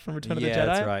co-pilot from Return of the Jedi. Yeah,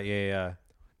 that's right. Yeah.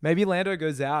 Maybe Lando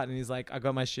goes out and he's like, I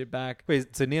got my shit back.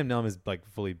 Wait, so Nien Nunb is like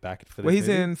fully back for this Well, he's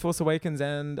movie? in Force Awakens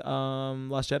and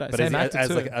Last Jedi. But Same actor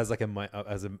too.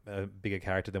 as a bigger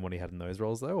character than what he had in those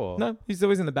roles though? Or? No, he's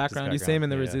always in the background. You see him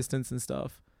in the yeah. Resistance and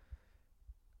stuff.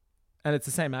 And it's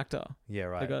the same actor. Yeah,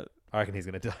 right. Got, I reckon he's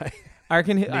gonna die. I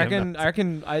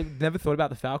reckon. I never thought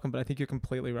about the Falcon, but I think you're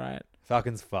completely right.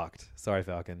 Falcon's fucked. Sorry,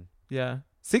 Falcon. Yeah,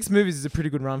 6 movies is a pretty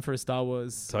good run for a Star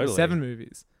Wars. Totally. 7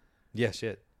 movies. Yeah,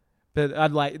 shit. But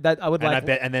I'd like that. I would like. I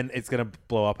bet, and then it's gonna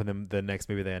blow up, and then the next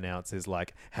movie they announce is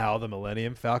like how the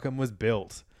Millennium Falcon was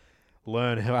built.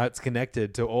 Learn how it's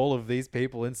connected to all of these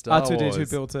people in Star Wars.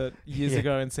 R2-D2 built it years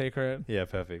ago in secret. Yeah,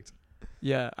 perfect.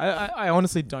 Yeah, I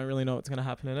honestly don't really know what's gonna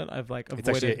happen in it. I've like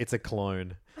avoided. It's a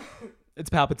clone. It's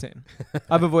Palpatine.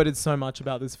 I've avoided so much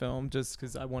about this film just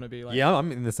because I want to be like. Yeah,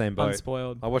 I'm in the same boat.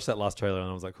 Unspoiled. I watched that last trailer and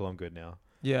I was like, cool, I'm good now.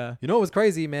 Yeah. You know what was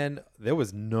crazy, man? There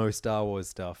was no Star Wars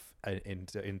stuff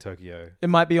in Tokyo. It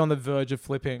might be on the verge of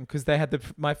flipping because they had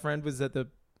my friend was at the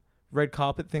red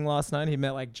carpet thing last night. He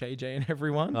met like JJ and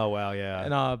everyone. Oh wow, yeah.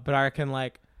 And but I reckon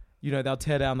like, you know, they'll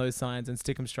tear down those signs and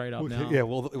stick them straight up now. Yeah,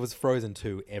 well, it was Frozen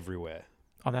 2 everywhere.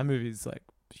 Oh, that movie's like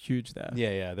huge there.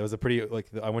 Yeah. There was a pretty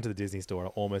I went to the Disney store. I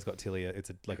almost got Tilly. It's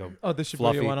the Shibuya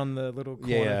fluffy one on the little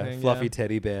corner thing. Fluffy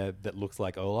teddy bear that looks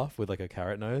like Olaf with like a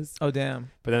carrot nose. Oh damn!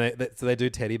 But then they do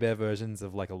teddy bear versions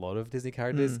of like a lot of Disney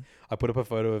characters. I put up a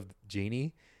photo of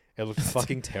Genie. It looks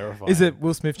fucking terrifying. Is it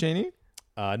Will Smith Genie?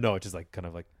 No, it's just like kind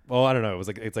of like. Well, I don't know.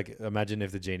 It's like imagine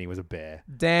if the genie was a bear.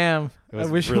 Damn! I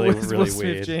wish really, it was really Will Smith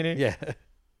weird. Genie. Yeah.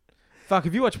 Fuck!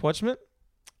 Have you watched Watchmen?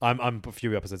 I'm a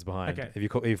few episodes behind. Okay.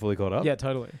 Are you fully caught up? Yeah,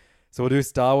 totally. So we'll do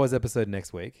Star Wars episode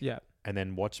next week. Yeah. And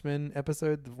then Watchmen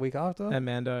episode the week after. And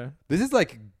Mando. This is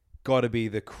like got to be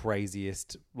the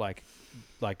craziest like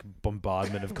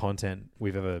bombardment of content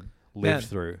we've ever lived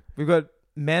through. We've got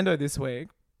Mando this week,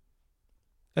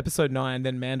 episode 9,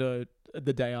 then Mando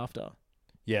the day after.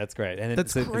 Yeah, it's great. And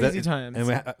that's crazy times.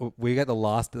 And we get the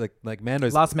last like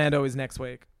Mando's last Mando is next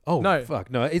week. Oh no,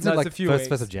 fuck no! It's like a few first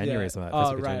weeks. of January or something.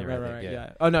 Oh right.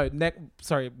 Yeah. Oh no,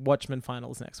 Watchmen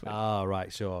finals next week. Oh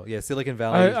right, sure. Yeah, Silicon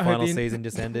Valley final season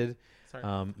just ended. Sorry.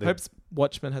 Hope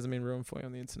Watchmen hasn't been ruined for you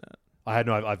on the internet.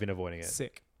 I've been avoiding it.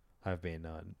 Sick. I've been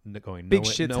going big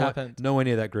shit's happened. Nowhere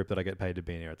near that group that I get paid to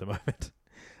be near at the moment.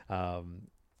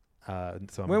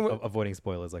 So I'm avoiding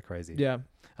spoilers like crazy. Yeah.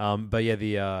 But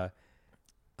yeah,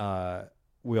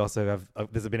 we also have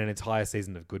there's been an entire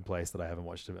season of Good Place that I haven't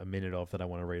watched a minute of that I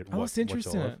want to read. I lost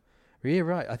interest in it. Yeah,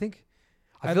 right. I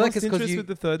feel like it's because with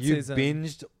the third season.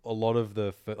 Binged a lot of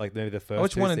the maybe the first. I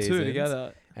watched 1 and 2 seasons,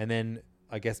 together, and then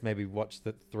I guess maybe watched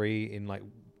the 3 in like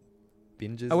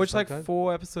binges. I watched like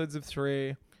 4 episodes of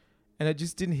 3. And it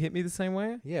just didn't hit me the same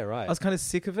way. Yeah, right. I was kind of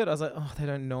sick of it. I was like, oh, they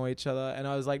don't know each other. And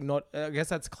I was like, I guess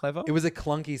that's clever. It was a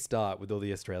clunky start with all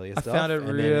the Australia stuff. I found it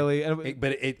really...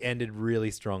 But it ended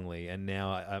really strongly. And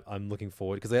now I'm looking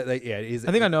forward. Because, it is...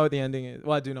 I think I know what the ending is.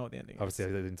 Well, I do know what the ending obviously, is.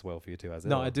 Obviously, it didn't swell for you too, has it?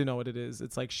 No, I do know what it is.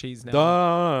 It's like she's now...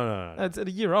 No. It's a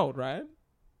year old, right?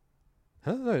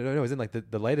 Huh? No. It's in like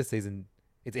the latest season.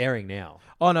 It's airing now.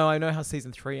 Oh, no. I know how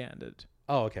season 3 ended.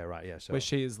 Oh, okay. Right. Yeah, sure. Where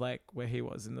she is like where he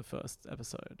was in the first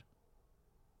episode.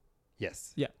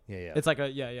 Yes. Yeah. Yeah. It's like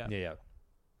Yeah,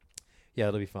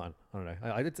 it'll be fun. I don't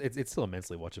know. It's still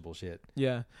immensely watchable shit.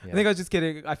 Yeah. I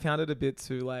think I found it a bit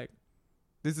too like,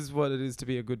 this is what it is to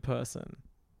be a good person.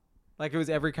 Like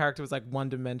every character was like one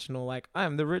dimensional. Like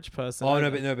I'm the rich person. Oh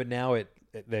but now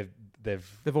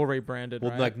they've all rebranded.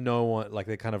 Well, right? like no one, like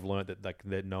they kind of learned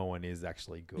that no one is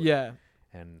actually good. Yeah.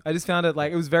 And I just found it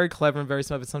like it was very clever and very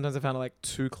smart, but sometimes I found it like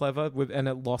too clever and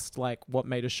it lost like what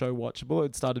made a show watchable.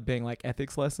 It started being like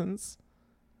ethics lessons.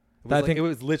 it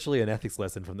was literally an ethics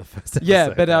lesson from the first episode. Yeah,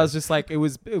 but I was just like, it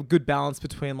was a good balance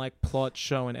between like plot,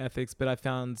 show, and ethics. But I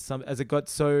found as it got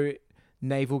so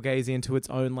navel gazing into its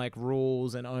own like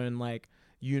rules and own like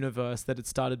universe that it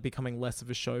started becoming less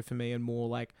of a show for me and more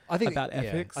like about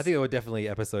ethics. I think there were definitely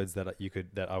episodes that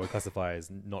I would classify as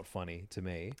not funny to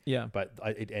me. Yeah, but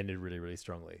it ended really, really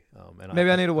strongly. And maybe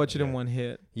I need to watch it in one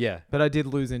hit. Yeah, but I did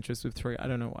lose interest with 3. I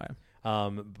don't know why.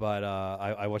 But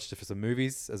I watched it for some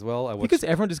movies as well. Because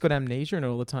everyone just got amnesia in it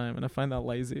all the time, and I find that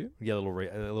lazy. Yeah, little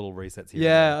resets here.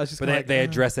 Yeah, I was just. But they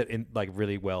address it in like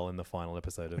really well in the final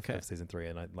episode of season 3,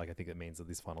 and I think it means that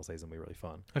this final season will be really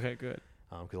fun. Okay, good.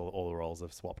 Because all the roles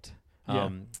have swapped. Yeah.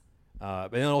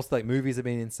 But then also like movies have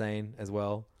been insane as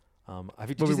well.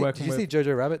 Did you see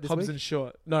Jojo Rabbit this Hobbs week? and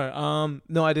Shaw. No,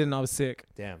 no, I didn't. I was sick.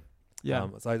 Damn. Yeah.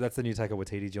 So that's the new Taika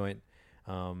Waititi joint.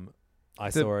 I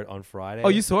saw it on Friday. Oh,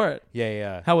 you saw it?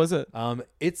 Yeah. How was it?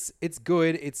 It's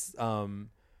good. It's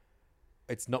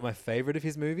not my favorite of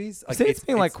his movies. Like, it's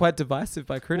been like quite divisive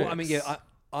by critics. Well, I mean, yeah,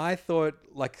 I thought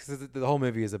like the whole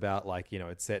movie is about like, you know,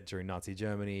 it's set during Nazi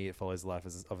Germany. It follows the life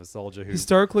of a soldier who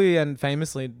historically and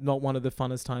famously not one of the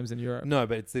funnest times in Europe. No,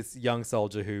 but it's this young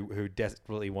soldier who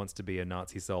desperately wants to be a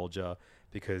Nazi soldier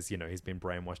because, you know, he's been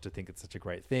brainwashed to think it's such a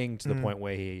great thing to the point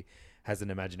where he has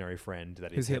an imaginary friend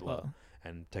that is Hitler.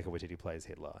 And Taika Waititi plays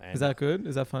Hitler. And is that good?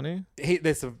 Is that funny?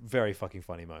 There's some very fucking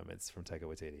funny moments from Taika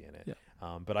Waititi in it.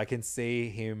 Yeah. But I can see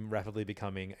him rapidly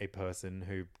becoming a person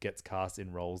who gets cast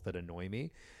in roles that annoy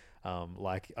me.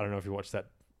 Like, I don't know if you watched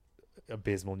that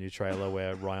abysmal new trailer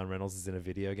where Ryan Reynolds is in a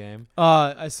video game.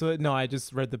 I saw it. No, I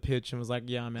just read the pitch and was like,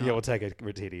 yeah, I'm out. Yeah, well, Taika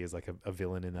Waititi is like a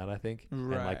villain in that, I think.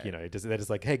 Right. And like, you know, they're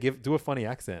just like, hey, do a funny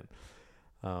accent.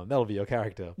 That'll be your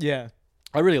character. Yeah.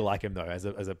 I really like him though as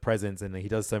a presence, and he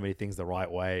does so many things the right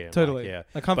way. And totally,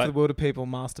 like Hunt for the Wilderpeople,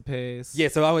 masterpiece. Yeah,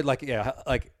 so I would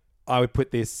I would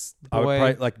put this. Boy. I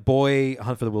would probably, Boy,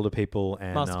 Hunt for the Wilderpeople,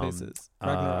 and masterpieces.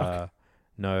 Ragnarok.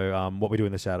 What We Do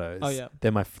in the Shadows. Oh yeah,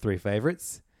 they're my 3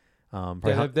 favorites.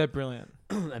 They're brilliant.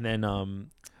 And then I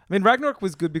mean, Ragnarok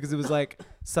was good because it was like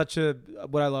such a.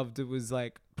 What I loved, it was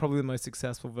like probably the most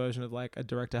successful version of like a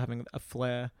director having a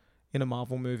flair in a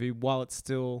Marvel movie while it's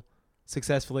still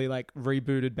successfully like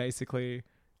rebooted basically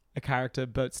a character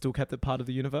but still kept it part of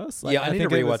the universe. Like, I need to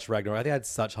rewatch Ragnarok. I think I had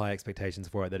such high expectations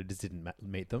for it that it just didn't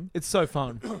meet them. It's so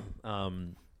fun.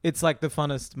 It's like the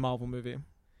funnest Marvel movie.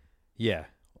 Yeah,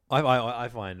 I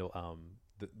find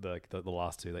the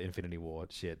last 2, the Infinity War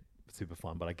shit, super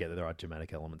fun, but I get that there are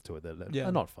dramatic elements to it that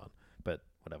are not fun. But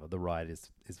whatever, the ride is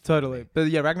totally. But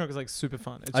yeah, Ragnarok is like super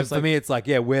fun. It's just for me, it's like,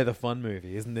 yeah, we're the fun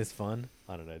movie. Isn't this fun?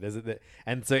 I don't know.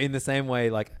 And so in the same way,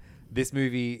 like. This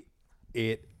movie,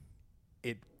 it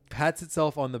pats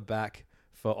itself on the back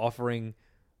for offering,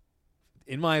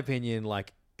 in my opinion,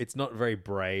 like it's not very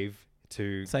brave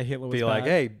to say Hitler was be bad. Like,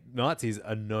 hey, Nazis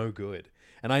are no good.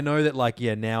 And I know that like,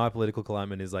 yeah, now our political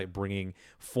climate is like bringing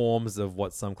forms of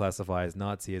what some classify as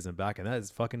Nazism back, and that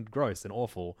is fucking gross and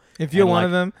awful. If you're one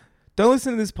of them, don't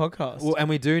listen to this podcast. Well, and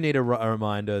we do need a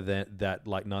reminder that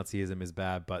like Nazism is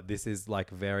bad, but this is like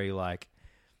very like.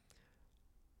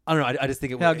 I don't know. I just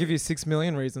think it. I'll give you 6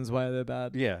 million reasons why they're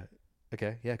bad. Yeah.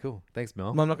 Okay. Yeah. Cool. Thanks,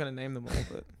 Mel. Well, I'm not going to name them all,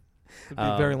 but it'd be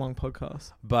a very long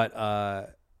podcast. But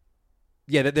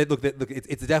yeah. Look.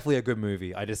 It's definitely a good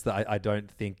movie. I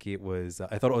don't think it was.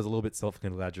 I thought it was a little bit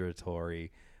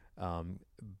self-congratulatory,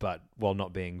 but while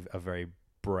not being a very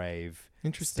brave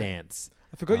stance.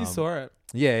 I forgot you saw it.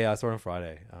 Yeah. I saw it on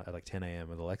Friday at like 10 a.m.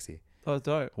 with Alexi. Oh,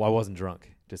 dope. Well, I wasn't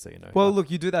drunk, just so you know. Well,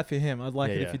 look, you do that for him. I'd like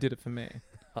it if you did it for me.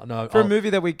 No, for a movie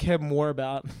that we care more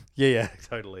about. Yeah,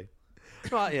 totally.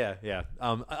 Right, yeah.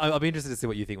 I'll be interested to see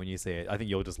what you think when you see it. I think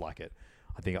you'll just like it.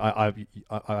 I think I've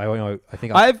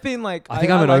been like I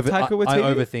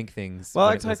overthink things. Well, I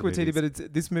like Taika Waititi, but it's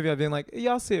this movie I've been like,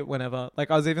 yeah, I'll see it whenever. Like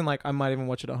I was even like, I might even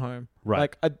watch it at home. Right.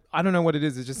 Like I don't know what it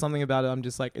is. It's just something about it. I'm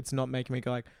just like, it's not making me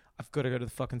go like, I've got to go to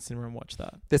the fucking cinema and watch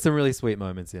that. There's some really sweet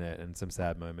moments in it and some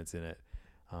sad moments in it.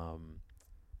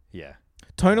 Yeah.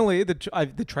 Tonally,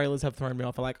 the trailers have thrown me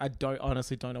off. I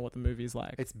honestly don't know what the movie's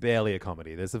like. It's barely a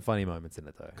comedy. There's some funny moments in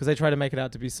it though, because they try to make it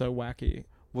out to be so wacky.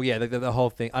 Well, yeah, the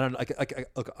whole thing. I don't.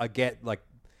 Look, I get like,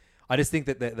 I just think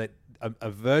that a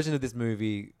version of this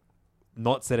movie,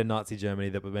 not set in Nazi Germany,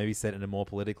 that would maybe set in a more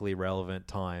politically relevant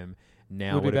time,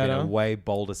 now would have been a way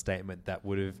bolder statement that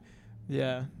would have.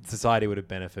 Yeah, society would have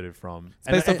benefited from. It's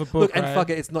based off a book, look, right? And fuck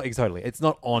it, it's not totally. It's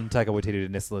not on Taika Waititi to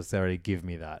necessarily give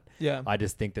me that. Yeah, I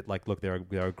just think that like, look, there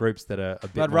are groups that are a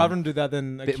bit. I'd rather do that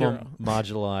than a bit more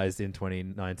marginalized in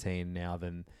 2019 now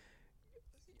than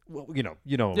well, what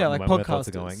Yeah, like my thoughts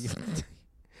are going. podcasters.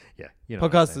 Yeah,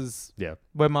 what I'm saying. Podcasters, Yeah,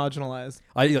 we're marginalized.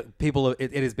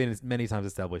 it has been many times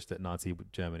established that Nazi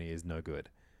Germany is no good.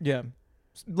 Yeah.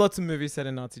 Lots of movies set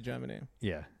in Nazi Germany.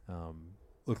 Yeah.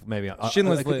 Look, maybe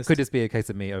Schindler's it List. could just be a case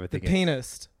of me The overthinking.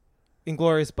 Pianist.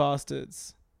 Inglourious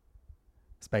Bastards.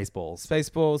 Spaceballs.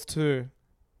 Spaceballs 2.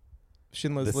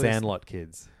 Schindler's The List. Sandlot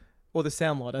kids. Or The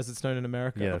Sandlot, as it's known in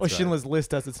America. Yeah, or that's right. Schindler's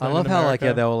List, as it's I known love in how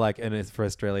America. they were like, and it's for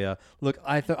Australia. Look,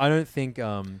 I don't think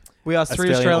We asked 3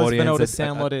 Australian Australians if they know what a audience-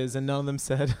 Sandlot is, and none of them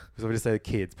said. So we just say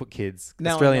kids. Put kids. Now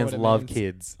I know Australians what it love means.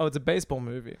 kids. Oh, it's a baseball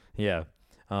movie. Yeah.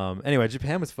 Anyway,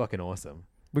 Japan was fucking awesome.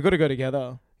 We got to go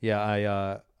together.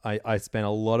 Yeah, I spent a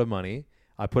lot of money.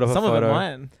 I put up Some a photo. of it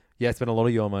mine. Yeah, I spent a lot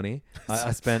of your money.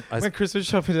 I Went Christmas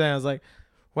shopping today. I was like,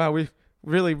 wow, we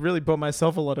really, really bought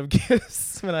myself a lot of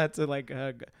gifts when I had to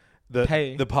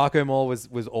pay. The Parco Mall was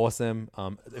awesome.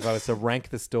 If I was to rank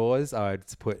the stores, I would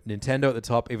put Nintendo at the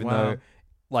top, even Wow. though,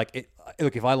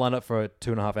 look, if I lined up for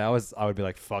 2.5 hours, I would be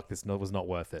like, fuck, this was not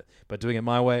worth it. But doing it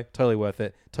my way, totally worth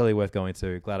it. Totally worth going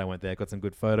to. Glad I went there. Got some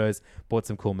good photos. Bought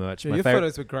some cool merch. Yeah, your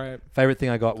photos were great. Favorite thing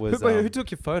I got was... Who took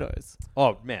your photos?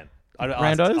 Oh, man. I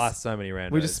Randos? asked so many randos.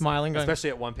 We're just smiling, going,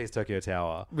 especially at One Piece Tokyo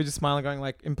Tower. we're just smiling, going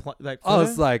like, I photo?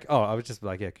 was like, I was just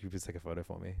like, yeah, could you please take a photo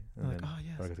for me? And Like, then oh,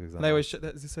 yes. I got to And examine they it. always,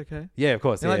 is this okay? Yeah, of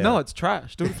course. They're yeah, like, yeah. no, it's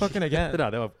trash. Do it fucking again.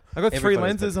 No, they were, I got every 3 photo's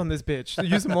lenses perfect. on this bitch.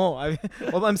 Use them all.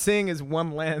 All I'm seeing is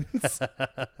one lens.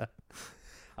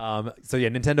 So yeah,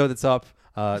 Nintendo at the top.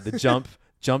 The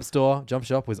Jump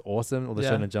Shop was awesome. All the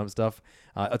Yeah. Shonen Jump stuff.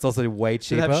 It's also way Should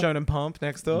cheaper. have Shonen Pump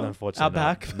next door. No, unfortunately, Out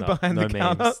back, no, behind no the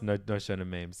memes. counter. No Shonen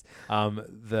memes. Look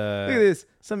at this.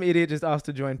 Some idiot just asked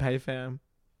to join PayFam.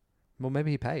 Well,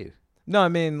 maybe he paid. No, I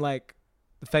mean like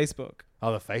the Facebook.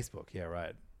 Oh, the Facebook. Yeah,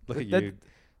 right. Look at That- you.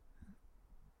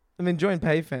 I mean, join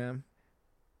PayFam.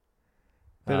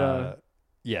 But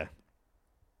Yeah.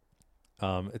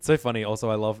 It's so funny. Also,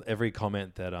 I love every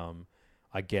comment that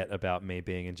I get about me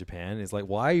being in Japan. Is like,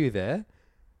 why are you there?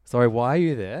 Sorry, why are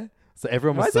you there? So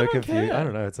everyone Why was does so everyone confused. care? I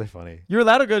don't know. It's so funny. you're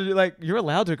allowed to go. You're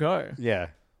allowed to go. Yeah.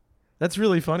 That's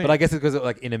really funny. But I guess it's because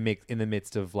like in the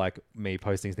midst of like me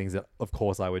posting things that of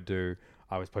course I would do,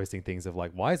 I was posting things of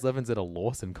like, why is Levins at a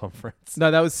Lawson conference? No,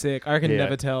 that was sick. I can Yeah.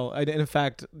 never tell. In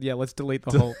fact, yeah, let's delete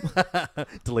the whole.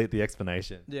 Delete the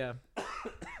explanation. Yeah.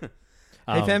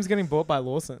 PayFam's getting bought by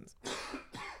Lawson's.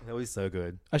 That was so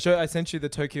good. I sent you the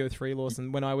Tokyo 3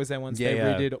 Lawson. When I was there once, Yeah, they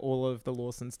yeah. redid all of the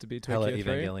Lawsons to be Hella Tokyo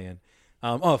 3. Evangelion.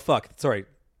 Oh fuck, sorry.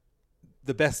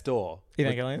 The best store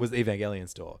Evangelion? was the Evangelion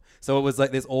store. So it was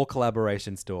like this all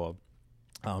collaboration store,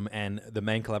 and the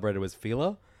main collaborator was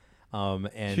Fila,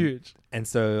 and Huge. And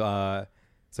so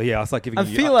yeah, I'll start giving I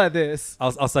you. feel like this.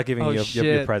 I'll start giving Oh, you your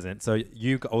shit. present. So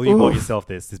you bought yourself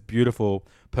this beautiful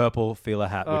purple Fila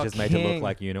hat, which Oh, is made to look king.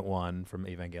 like Unit 1 from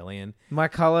Evangelion. My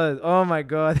color. Oh my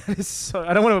god, that is so.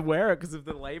 I don't want to wear it because of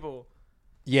the label.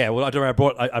 Yeah, well, I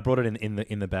brought it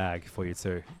in the bag for you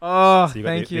too. Oh, So you got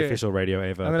thank the you. official Radio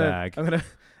Ava bag, I'm gonna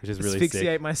which is really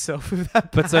asphyxiate sick. myself with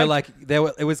that. But so bag. like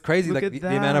it was crazy, Look like at the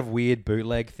amount that. of weird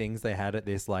bootleg things they had at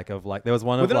this, like there was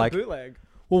one Was of it like a bootleg?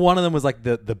 well, one of them was like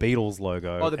the Beatles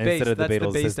logo. Oh, the and Beast. Instead of the That's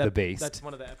Beatles, the it Beast. says the Beast. That's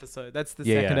one of the episodes. That's the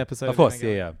Yeah, second yeah. episode. Of course,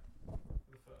 Evangelion. yeah.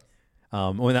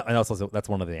 Well, and that's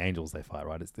one of the angels they fight,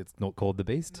 right? It's not called the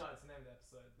Beast. No, it's the name of the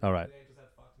episode. All right. The angels had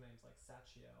fucked names like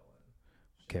Sachiel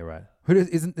and. Okay, right.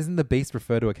 Isn't the Beast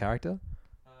refer to a character?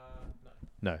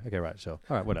 No. No. Okay, right. Sure.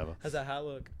 All right. Whatever. How's that hat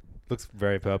look? Looks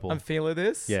very purple. I'm feeling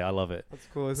this. Yeah, I love it. That's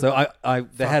cool. Isn't So it? they Fuck, had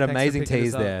thanks for amazing picking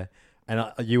tees this up. there,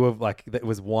 and you were like, it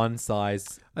was one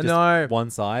size. I just know. one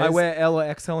size. I wear L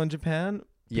or XL in Japan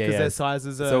Yeah, because yeah. their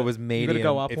sizes are. So it was medium. You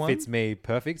gotta go up it one. fits me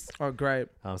perfect. Oh, great.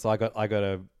 So I got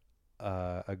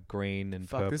a green and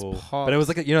Fuck, this purple, pops. but it was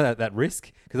like that risk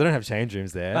because I don't have change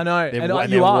rooms there. I know. They're, And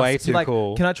and you they're asked, way you're too like,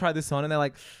 cool. Can I try this on? And they're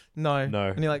like, no. And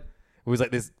you're like, It was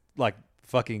like this like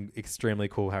fucking extremely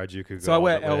cool Harajuku girl. So I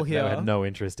wear that L that here. had no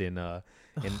interest in damn.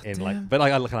 like, but I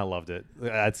kind of loved it. It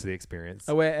adds to the experience.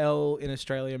 I wear L in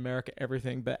Australia, America,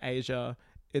 everything, but Asia,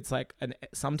 it's like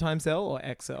sometimes L or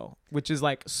XL, which is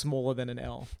like smaller than an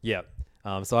L. Yeah.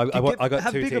 So I got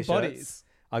have two bigger t-shirts. bodies.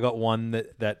 I got one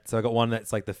so I got one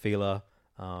that's like the Fila,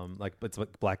 like it's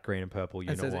like black, green, and purple. It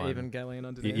Unit says 1. Evangelion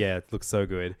underneath. Yeah, it looks so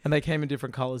good. And they came in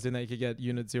different colors, didn't they? You could get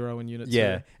Unit 0 and Unit 2.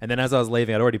 Yeah, and then as I was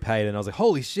leaving, I'd already paid, and I was like,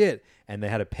 "Holy shit!" And they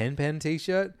had a Pen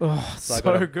t-shirt. Oh, So I so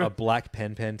got good. a black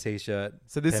Pen t-shirt.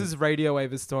 So this Pen- is Radio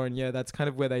Ava's store, and yeah, that's kind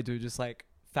of where they do just like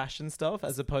fashion stuff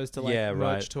as opposed to like yeah,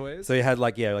 merch right. toys. So you had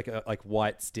like like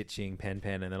white stitching Pen,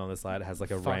 and then on the side it has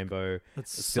like a Fuck. rainbow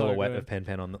That's so silhouette good. of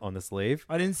Pen on the sleeve.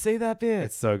 I didn't see that bit.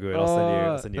 It's so good.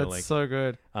 I'll send you a that's link. so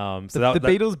good. So The that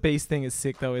Beatles Beast thing is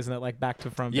sick though, isn't it? Like back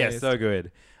to front yeah, based. so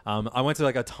good. I went to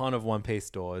like a ton of One Piece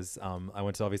stores. I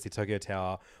went to obviously Tokyo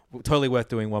Tower. Totally worth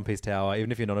doing One Piece Tower,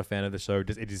 even if you're not a fan of the show.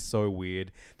 It is so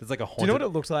weird. There's like a haunted... Do you know what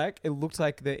it looks like? It looks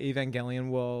like the Evangelion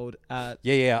world at...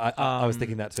 Yeah. I was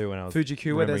thinking that too when I was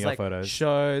Fuji-Q, where there's like photos.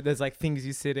 there's like things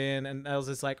you sit in, and I was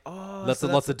just like, lots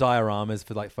of dioramas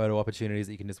for like photo opportunities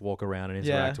that you can just walk around and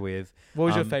interact with. What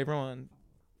was your favorite one?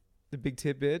 The big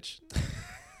tit bitch?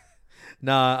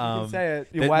 Nah, you can say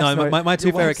it. My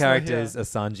two favorite characters are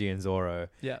Sanji and Zoro.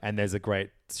 Yeah. And there's a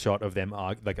great shot of them,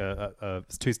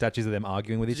 two statues of them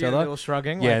arguing with each Did you get other. a little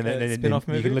shrugging? Yeah, like and then spin-off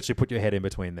movie? you can literally put your head in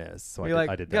between theirs. So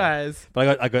I did that. Guys.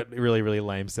 But I got really, really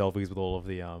lame selfies with all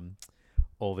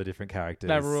the different characters.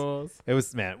 That rules. It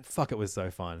was, man, fuck, it was so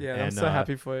fun. Yeah, I'm so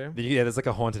happy for you. Yeah, there's like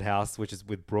a haunted house, which is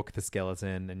with Brooke the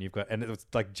skeleton, and it was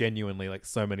like genuinely like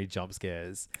so many jump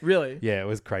scares. Really? Yeah, it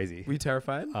was crazy. Were you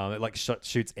terrified? It like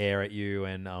shoots air at you,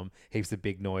 and heaps of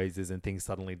big noises and things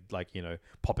suddenly like,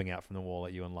 popping out from the wall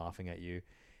at you and laughing at you.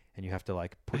 And you have to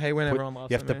like everyone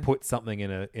laughs you have at to me. put something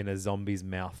in a zombie's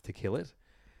mouth to kill it.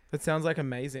 That sounds like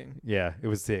amazing. Yeah, it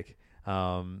was sick.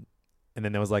 And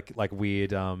then there was like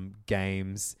weird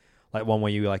games, like one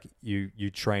where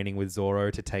you training with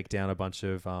Zoro to take down a bunch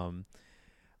of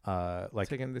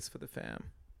taking this for the fam.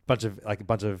 bunch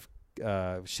of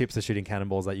ships are shooting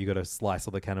cannonballs that you got to slice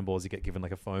all the cannonballs. You get given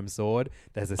like a foam sword.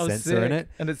 There's a sensor in it,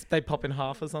 and they pop in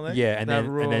half or something. Yeah, and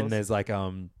then there's like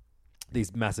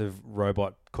these massive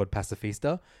robot called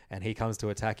Pacifista, and he comes to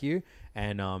attack you,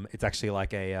 and it's actually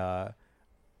like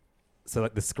so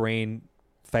like the screen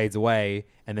fades away,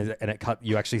 and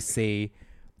you actually see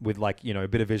with like a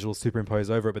bit of visual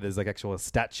superimposed over it, but there's like a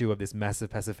statue of this massive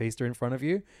Pacifista in front of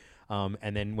you.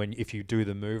 And then if you do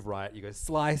the move right, you go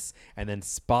slice, and then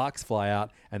sparks fly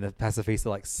out, and the Pacifista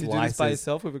like slices. You do this by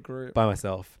yourself or with a group? By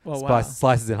myself. Oh, wow.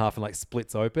 Slices in half and like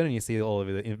splits open, and you see all of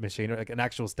the machinery, like an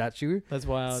actual statue. That's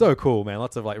wild. So cool, man.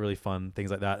 Lots of like really fun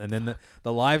things like that. And then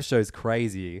the live show's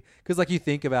crazy because like you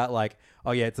think about like,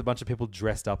 oh yeah, it's a bunch of people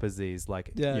dressed up as these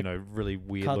like really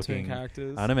weird looking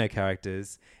characters, anime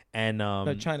characters, and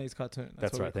no, Chinese cartoon.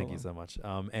 That's right. Thank you so much.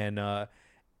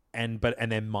 And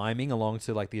they're miming along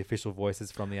to like the official voices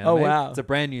from the anime. Oh wow! It's a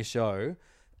brand new show,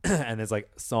 and there's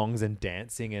like songs and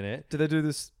dancing in it. Do they do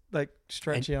this like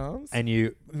stretchy arms? And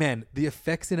the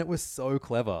effects in it was so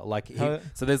clever. Like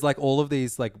so there's like all of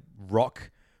these like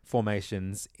rock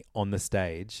formations on the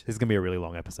stage. This is gonna be a really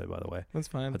long episode, by the way. That's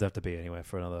fine. I don't have to be anywhere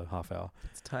for another half hour.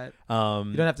 It's tight.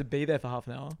 You don't have to be there for half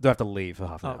an hour. Don't have to leave for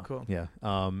half an hour. Oh, cool. Yeah.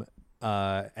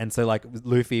 And so like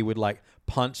Luffy would like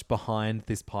punch behind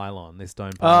this pylon, this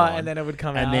stone pylon. And then it would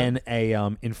come out. And then a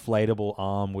inflatable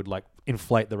arm would like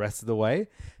inflate the rest of the way.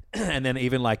 And then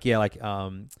even like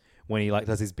when he like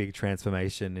does his big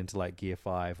transformation into like Gear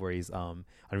 5 where he's I don't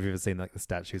know if you've ever seen like the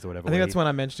statues or whatever. I think that's when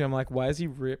I mentioned him. I'm like, why is he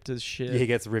ripped as shit? Yeah, he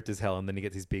gets ripped as hell, and then he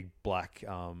gets his big black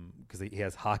because he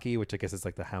has Haki, which I guess is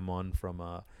like the Hamon from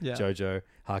JoJo.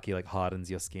 Haki like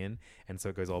hardens your skin, and so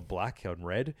it goes all black and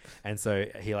red, and so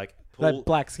he like that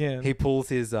black skin. He pulls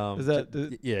his Has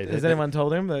anyone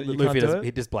told him that you Luffy can't do it?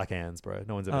 He does black hands, bro.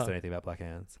 No one's ever said anything about black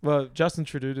hands. Well, Justin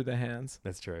Trudeau did the hands.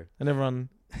 That's true. And everyone,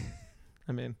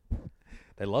 I mean,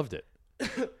 they loved it.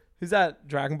 Who's that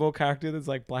Dragon Ball character that's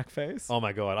like blackface? Oh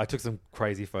my god, I took some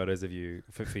crazy photos of you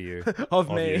for you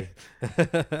of me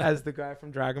as the guy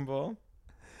from Dragon Ball.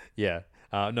 Yeah.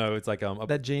 No, it's like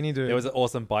that genie dude. There was an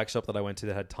awesome bike shop that I went to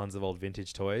that had tons of old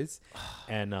vintage toys,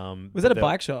 and was that a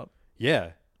bike shop?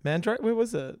 Yeah. Mandrake. Where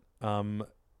was it? I'll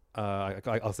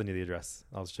send you the address.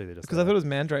 I'll show you the address. Because I thought it was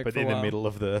Mandrake, but for in a while. the middle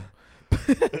of the,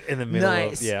 in the middle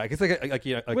nice. of I guess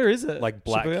like where is it? Like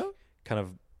black Shibuya? kind of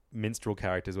minstrel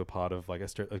characters were part of like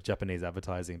a Japanese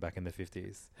advertising back in the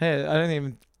 50s. Hey, I don't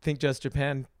even think just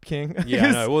Japan King. Yeah,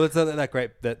 I know. Well, it's that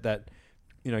great that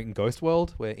in Ghost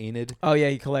World where Enid. Oh yeah,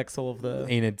 he collects all of the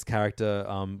Enid's character.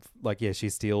 She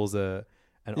steals an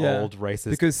old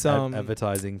racist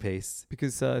advertising piece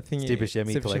because Steve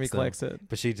Buscemi collects it,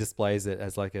 but she displays it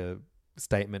as like a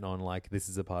statement on like this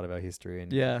is a part of our history,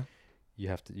 and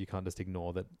you can't just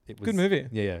ignore that. It was good movie.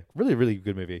 Yeah, really, really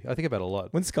good movie. I think about it a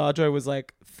lot. When ScarJo was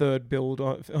like third build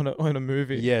on a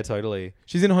movie. Yeah, totally.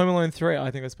 She's in Home Alone 3. I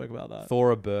think I spoke about that.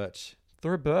 Thora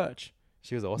Birch.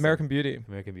 She was awesome. American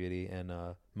Beauty, and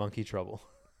Monkey Trouble.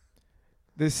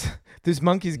 This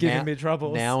monkey's giving me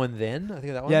trouble. Now and Then, I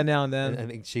think that one. Yeah, Now and Then. I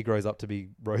think she grows up to be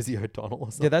Rosie O'Donnell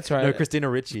or something. Yeah, that's right. No, Christina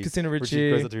Ricci.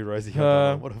 grows up to be Rosie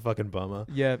O'Donnell. What a fucking bummer.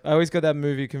 Yeah, I always got that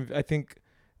movie. I think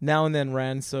Now and Then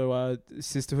ran so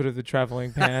Sisterhood of the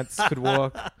Traveling Pants could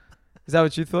walk. Is that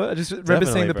what you thought? I just remember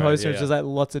seeing the poster. It's just like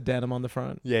lots of denim on the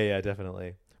front. Yeah,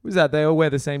 definitely. Was that they all wear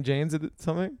the same jeans or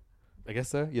something? I guess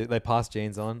so. Yeah, they pass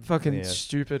jeans on. Fucking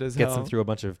stupid as Gets hell. them through a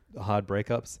bunch of hard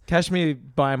breakups. Catch me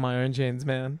buying my own jeans,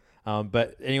 man.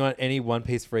 But any One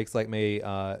Piece freaks like me,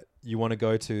 you want to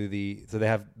go to so they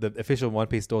have the official One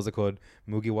Piece stores are called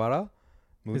Mugiwara.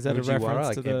 Is that a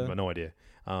reference to the? No idea.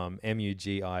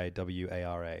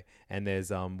 Mugiwara, and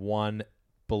there's one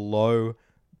below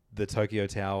the Tokyo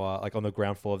Tower, like on the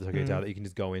ground floor of the Tokyo Tower, that you can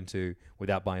just go into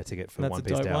without buying a ticket for the One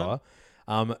Piece Tower.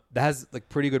 That has like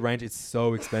pretty good range. It's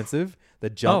so expensive. The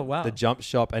jump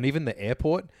shop, and even the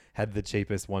airport had the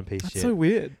cheapest One Piece shit. That's so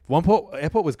weird.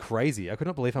 Airport was crazy. I could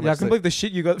not believe how much. Yeah, I can believe the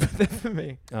shit you got for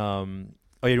me. Oh,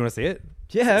 you want to see it?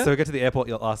 Yeah. So we got to the airport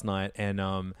last night, and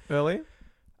early.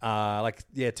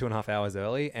 2.5 hours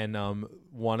early, and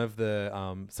one of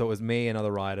the so it was me,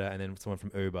 another rider, and then someone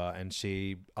from Uber, and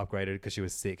she upgraded because she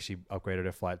was sick. She upgraded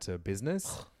her flight to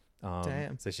business.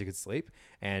 Damn. So she could sleep,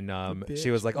 and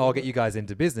she was like, "Oh, I'll get you guys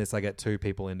into business. I get 2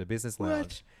 people into business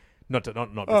lounge, not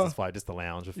business flight, just the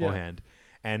lounge beforehand." Yeah.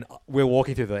 And we're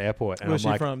walking through the airport, and Where's I'm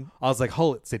she like, from? I was like,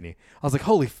 Sydney. I was like,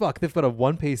 holy fuck, they've got a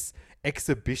One Piece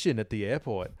exhibition at the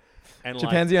airport. And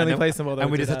Japan's the only place in the world. And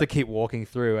we just have to keep walking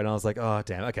through. And I was like, oh,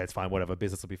 damn. Okay, it's fine. Whatever.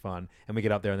 Business will be fun. And we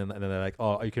get up there, and then they're like,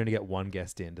 oh, you can only get one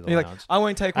guest into the lounge. Like, I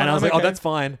won't take one. And I was like, okay. oh, that's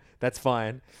fine. That's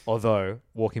fine. Although,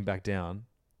 walking back down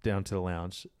to the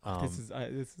lounge. This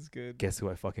is good. Guess who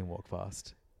I fucking walked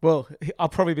past? Well, I'll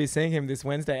probably be seeing him this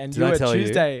Wednesday. And Did I tell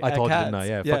Tuesday you? I told you, Cats. didn't I?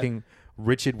 Yeah. Fucking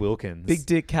Richard Wilkins. Big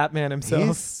dick cat man himself.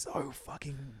 He's so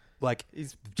fucking... Like,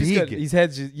 he's big. His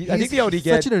head's just, I think the older you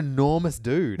get, such an enormous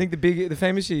dude. I think the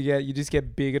famous you get, you just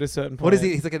get big at a certain point. What is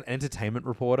he? He's like an entertainment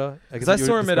reporter. Because I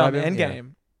saw him at Endgame. Yeah.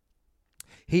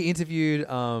 He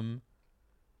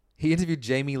interviewed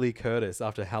Jamie Lee Curtis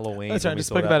after Halloween. That's right. He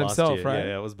spoke about himself, year. right?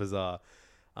 Yeah, it was bizarre.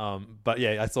 But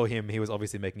yeah, I saw him. He was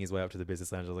obviously making his way up to the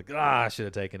business lounge. I was like, I should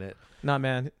have taken it. Nah,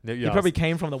 man. Yeah, he probably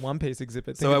came from the One Piece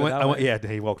exhibit. So I went. Yeah,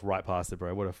 he walked right past it,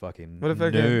 bro. What a fucking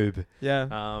noob.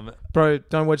 Yeah. Bro,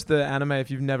 don't watch the anime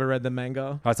if you've never read the manga.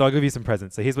 All right, so I'll give you some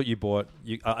presents. So here's what you bought.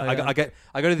 I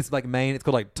go to this like main. It's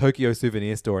called like Tokyo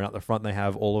Souvenir Store, and out the front they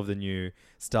have all of the new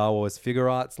Star Wars figure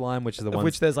arts line, which is the one.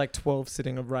 Which there's like 12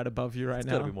 sitting right above you right now.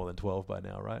 It's got to be more than 12 by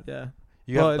now, right? Yeah.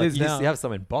 You have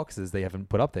some in boxes they haven't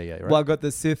put up there yet, right? Well, I've got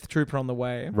the Sith Trooper on the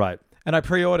way. Right. And I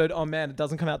pre-ordered, oh man, it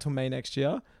doesn't come out till May next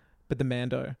year, but the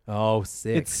Mando. Oh,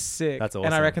 sick. It's sick. That's awesome.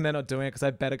 And I reckon they're not doing it because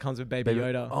I bet it comes with Baby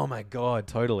Yoda. Oh my God,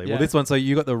 totally. Yeah. Well, this one, so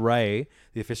you got the Rey,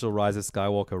 the official Rise of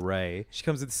Skywalker Rey. She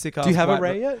comes with sick ass. Do you have a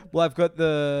Rey yet? Well, I've got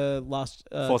the Last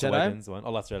Force Jedi. Awakens one.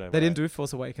 Oh, Last Jedi. They didn't do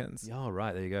Force Awakens. Oh,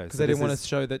 right. There you go. Because they didn't want to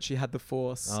show that she had the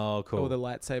Force. Oh, cool. Or the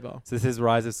lightsaber. So this is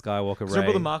Rise of Skywalker Rey.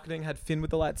 Remember the marketing had Finn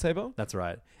with the lightsaber? That's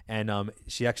right. And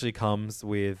she actually comes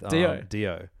with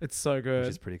Dio. It's so good. Which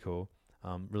is pretty cool.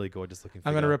 Really gorgeous looking figure.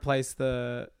 I'm going to replace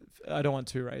I don't want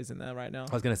 2 Reys in there right now.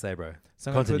 I was going to say, bro. So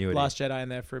I'm going to put Last Jedi in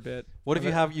there for a bit. What if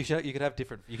you have... You could have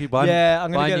different... You could buy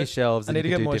new shelves. I need to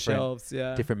get more shelves,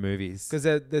 yeah. Different movies. Because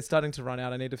they're starting to run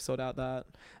out. I need to sort out that.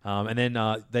 And then...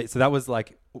 so that was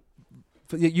like...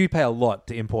 You pay a lot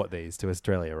to import these to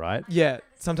Australia, right? Yeah.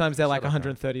 Sometimes they're like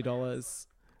 $130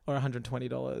 or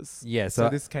 $120. Yeah. So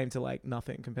this came to like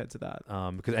nothing compared to that.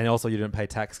 And also you don't pay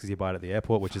tax because you buy it at the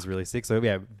airport, which is really sick. So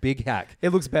yeah, big hack. It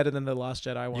looks better than the Last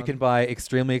Jedi one. You can buy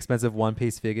extremely expensive One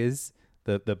Piece figures.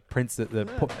 The prince... you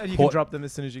can drop them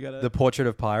as soon as you get it. The portrait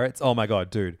of pirates. Oh my God,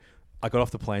 dude. I got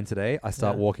off the plane today. I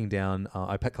start walking down.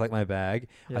 I collect my bag.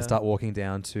 Yeah. I start walking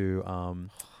down to...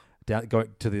 go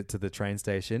to the train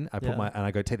station.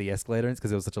 I go take the escalator because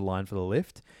there was such a line for the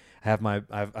lift. I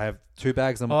have 2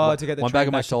 bags on one bag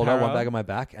on my shoulder, one bag on my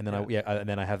back, and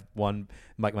then I have one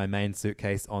like my main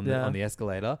suitcase on the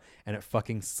escalator, and it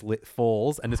fucking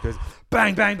falls and just goes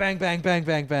bang bang bang bang bang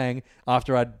bang bang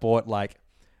after I'd bought like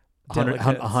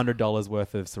 $100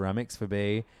 worth of ceramics for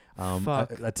B.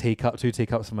 A teacup, 2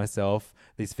 teacups for myself.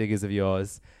 These figures of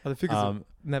yours. Oh, the figures are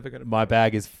never gonna. My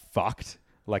bag is fucked.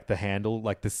 Like the handle,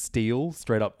 like the steel,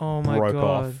 straight up broke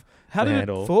off. How did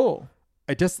it fall?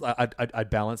 I just I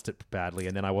balanced it badly,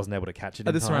 and then I wasn't able to catch it.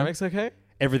 Are the ceramics okay?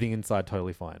 Everything inside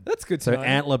totally fine. That's good. So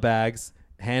antler bags,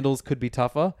 handles could be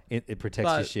tougher. It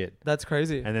protects your shit. That's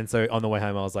crazy. And then so on the way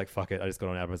home, I was like, "Fuck it!" I just got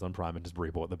on Amazon Prime and just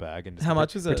rebought the bag. And just how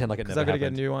much was it? Pretend like it never happened. Because I got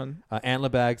to get a new one. Antler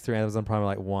bags through Amazon Prime are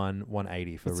like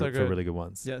 $180 for really good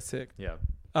ones. Yeah, sick. Yeah.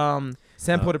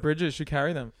 Sam Porter Bridges should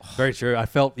carry them. Very true. I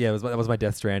felt that was my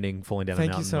Death Stranding falling down.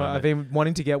 Thank you so much. I've been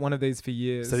wanting to get one of these for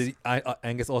years. So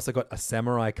Angus also got a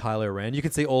samurai Kylo Ren. You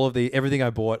can see all of everything I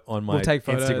bought on my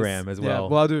Instagram as well. Yeah,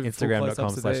 well, I'll do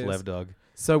Instagram.com/levdog.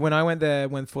 So when I went there,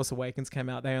 when Force Awakens came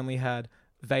out, they only had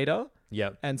Vader,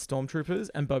 Yep. and Stormtroopers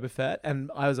and Boba Fett, and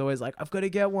I was always like, I've got to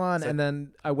get one. And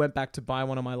then I went back to buy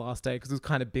one on my last day because it was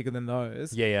kind of bigger than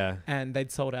those. Yeah. And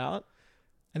they'd sold out.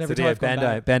 And every So time I've gone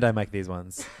back, Bandai make these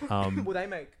ones. will they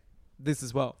make this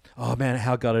as well? Oh man,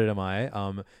 how gutted am I?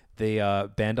 The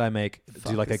Bandai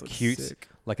do like a this looks cute, sick.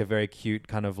 like a very cute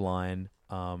kind of line,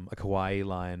 a kawaii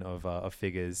line of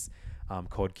figures,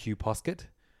 called Q Posket.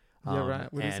 Yeah,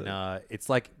 right. What is it? It's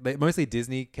like mostly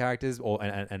Disney characters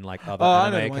and like other I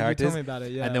know the anime one. You characters. told me about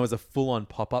it, yeah. And there was a full-on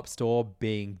pop-up store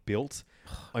being built.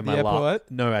 On The airport?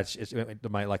 No, actually,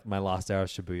 my last hour of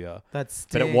Shibuya. That's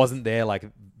But it wasn't there like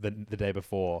the day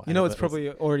before. You know, And it's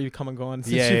probably already come and gone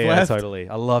since yeah, you've yeah, left. totally.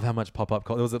 I love how much pop-up.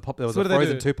 There was a So Frozen what do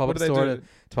they do? 2 pop-up What do they store. do? At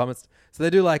departments. So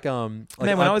they do like Man,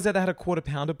 when I was there, they had a quarter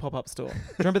pounder pop-up store. Do you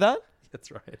remember that? That's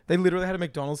right. They literally had a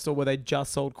McDonald's store where they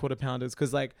just sold quarter pounders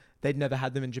because like they'd never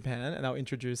had them in Japan and they were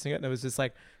introducing it, and it was just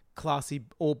like classy,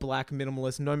 all black,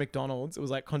 minimalist, no McDonald's. It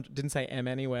was like didn't say M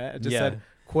anywhere. It just said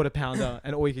quarter pounder,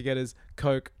 and all you could get is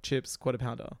Coke, chips, quarter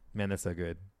pounder. Man, that's so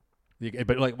good.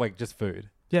 But like just food.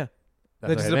 Yeah.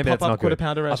 They That's just okay. did a Maybe that's pop-up not quarter good.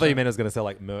 pounder I thought you restaurant. meant it was going to sell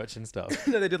like merch and stuff.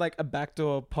 No, they did like a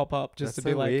backdoor pop-up just That's to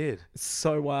be so like weird. It's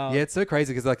so wild. Yeah, it's so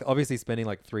crazy because like obviously spending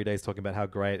like 3 days talking about how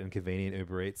great and convenient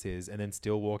Uber Eats is, and then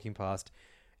still walking past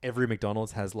every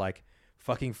McDonald's has like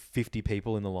fucking 50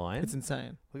 people in the line. It's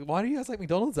insane. Like, why do you guys like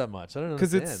McDonald's that much? I don't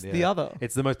Because understand. it's the other.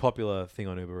 It's the most popular thing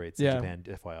on Uber Eats in Japan,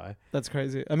 FYI. That's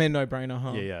crazy. I mean, no brainer,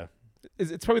 huh? Yeah.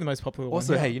 It's probably the most popular one.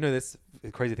 Also, here. hey, you know this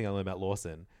crazy thing I learned about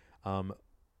Lawson?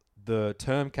 The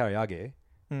term karaage,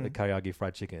 the karaage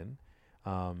fried chicken,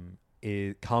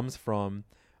 it comes from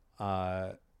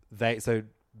when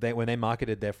they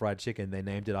marketed their fried chicken, they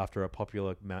named it after a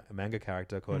popular manga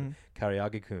character called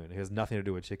Karaage-kun, who has nothing to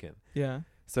do with chicken. Yeah.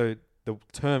 So the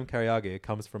term karaage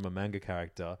comes from a manga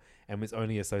character and was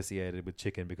only associated with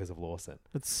chicken because of Lawson.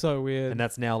 It's so weird. And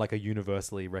that's now like a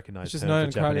universally It's recognized just term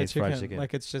known for Karaage Japanese fried chicken. chicken.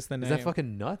 Like it's just the name. Is that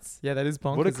fucking nuts? Yeah, that is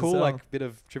bonkers. What a cool as hell. like bit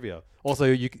of trivia.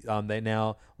 Also, they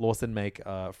now Lawson make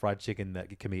fried chicken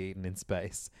that can be eaten in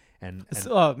space, and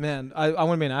Oh man, I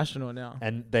want to be an astronaut now.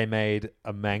 and they made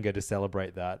a manga to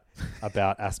celebrate that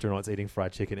about astronauts eating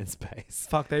fried chicken in space.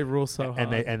 Fuck, they rule so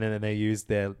hard. And then they used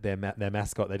their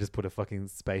mascot. They just put a fucking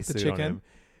space The suit on chicken? him.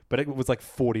 But it was like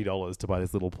 $40 to buy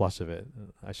this little plush of it.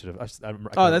 I should have.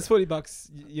 Oh, that's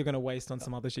 $40 you're gonna waste on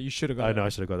some other shit. You should have got. I know I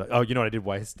should have got that. Oh, you know what I did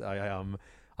waste?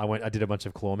 I did a bunch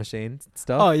of claw machine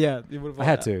stuff. Oh yeah, you would have. I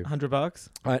had to.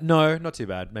 $100. No, not too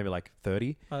bad. Maybe like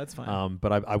 30. Oh, that's fine.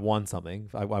 But I won something.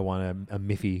 I won a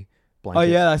Miffy blanket. Oh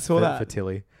yeah, I saw that. for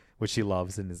Tilly, which she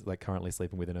loves and is like currently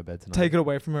sleeping with in her bed tonight. Take it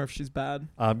away from her if she's bad.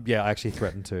 Yeah, I actually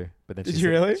threatened to, but then Did she you said,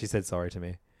 really? She said sorry to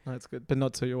me. Oh, that's good, but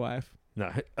not to your wife. No.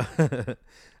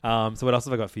 So what else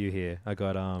have I got for you here? I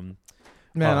got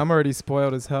Man, I'm already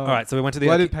spoiled as hell. All right, so we went to the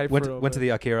Well, I did pay for went, it all, went to but- the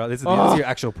Akira. This is your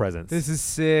actual presents. This is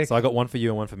sick. So I got one for you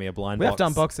and one for me. A blind we box.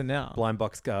 have to unbox it now. Blind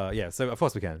box. Yeah. So of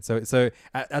course we can. So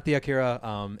at the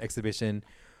Akira exhibition,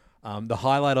 the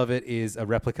highlight of it is a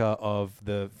replica of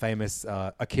the famous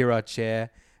Akira chair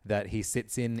that he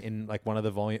sits in like one of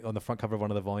the volume on the front cover of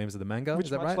one of the volumes of the manga. Which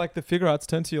is that much right? like the figure arts,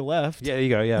 turn to your left. Yeah, there you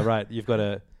go. Yeah, right. You've got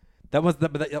a. That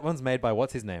one's made by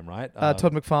what's his name, right? Todd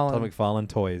McFarlane. Todd McFarlane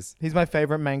Toys. He's my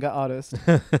favorite manga artist.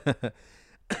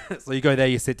 So you go there,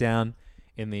 you sit down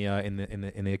in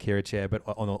the Akira chair, but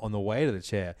on the way to the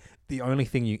chair, the only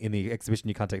thing in the exhibition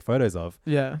you can't take photos of,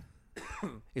 Yeah.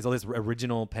 is all this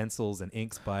original pencils and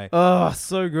inks by Oh,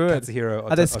 so good. Katsuhiro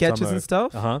Are there sketches and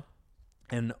stuff?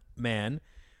 And man,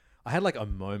 I had like a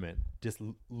moment just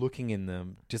looking in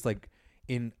them, just like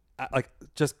in like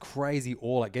just crazy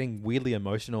awe, like getting weirdly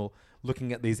emotional,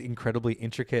 looking at these incredibly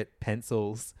intricate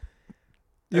pencils.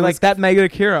 You're like that Mega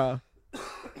Akira.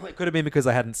 It could have been because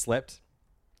I hadn't slept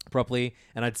properly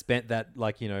and I'd spent that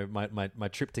like, you know, my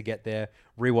trip to get there,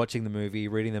 rewatching the movie,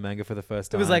 reading the manga for the first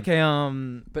It time. was like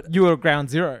a but you were ground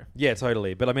zero. Yeah,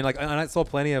 totally. But I mean, like, and I saw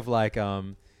plenty of like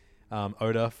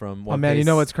Oda from One Oh man, you Piece,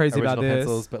 know what's crazy about original this?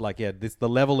 pencils, but like, yeah, the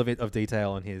level of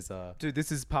detail on his. Dude,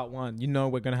 this is part one. You know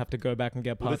we're gonna have to go back and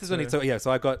get part Well, this is two. only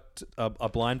so I got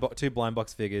two blind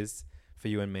box figures for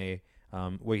you and me.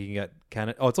 We can get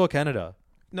Canada. Oh, it's all Canada.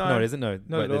 No, it isn't. No,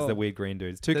 not wait, at there's all. the weird green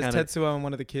dudes. There's Canada. Tetsuo and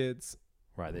one of the kids.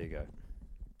 Right, there you go.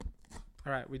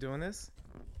 All right, we doing this?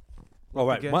 Oh,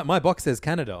 right. Again? My box says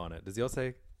Canada on it. Does yours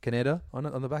say Canada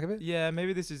on the back of it? Yeah,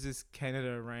 maybe this is just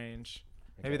Canada range.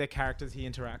 Maybe the characters he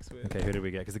interacts with. Okay, who did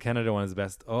we get? Because the Canada one is the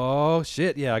best. Oh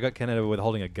shit! Yeah, I got Canada with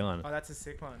holding a gun. Oh, that's a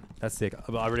sick one. That's sick.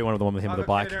 But I really wanted the one with him Oh, with a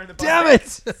got bike. Canada in the Damn bike.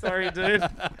 it! Sorry, dude.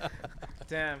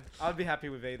 Damn, I'd be happy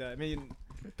with either. I mean,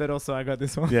 but also I got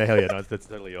this one. Yeah, hell yeah, no, that's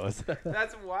totally yours.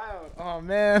 That's wild. Oh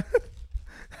man,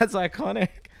 that's iconic.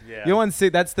 Yeah. Your one's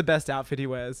sick. That's the best outfit he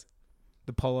wears.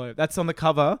 the polo. That's on the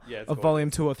cover Yeah, it's of gorgeous.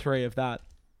 volume 2 or 3 of that.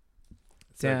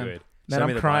 So Damn. good. Man, Show I'm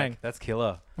me the crying. bike. That's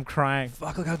killer. I'm crying.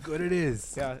 Fuck, look how good it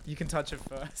is. Yeah, you can touch it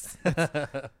first.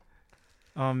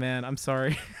 Oh man, I'm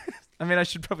sorry. I mean, I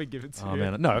should probably give it to Oh you.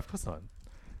 man, no, of course not.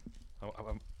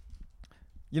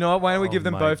 You know what? Why don't we Oh give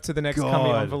them my both to the next coming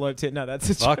God. enveloped hit? No, that's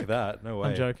a Fuck joke. that. No way.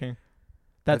 I'm joking.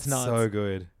 That's nuts. so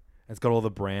good. It's got all the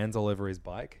brands all over his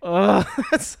bike. Oh,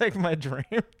 that's like my dream.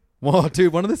 Whoa,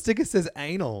 dude, one of the stickers says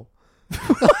anal.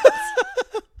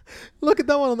 Look at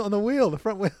that one on the wheel. The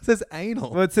front wheel says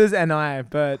anal. Well, it says NI,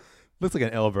 but Looks like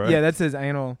an L, bro. yeah, that says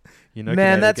anal. You know,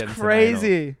 Man, Canada's that's getting some anal.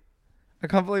 crazy. I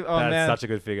can't believe. Oh That's man, such a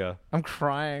good figure. I'm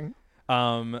crying.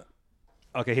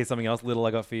 Okay, here's something else little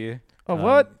I got for you. Oh,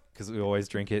 what? Because we always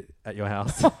drink it at your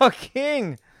house. Oh,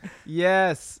 king.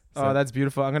 Yes. So- Oh, that's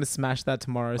beautiful. I'm gonna smash that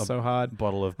tomorrow A so hard.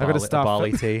 Bottle of I gotta barley, start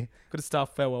barley tea. Got to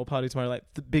start farewell party tomorrow, like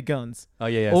the big guns. Oh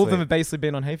yeah, All of sweet. them have basically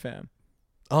been on Hey Fam.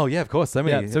 Oh yeah, of course. So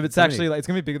many. Yeah, so it's so actually many. like it's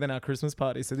gonna be bigger than our Christmas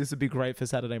party. So this would be great for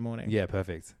Saturday morning. Yeah,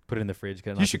 perfect. Put it in the fridge.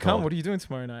 Get it You nice should and come. cold. What are you doing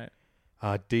tomorrow night?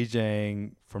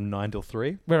 DJing from 9 till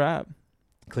 3. Where at?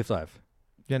 Cliff Dive.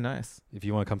 Yeah, nice. If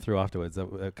you want to come through afterwards,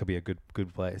 that could be a good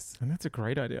place. And that's a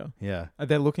great idea. Yeah.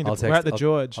 They're looking to. I'll We're at the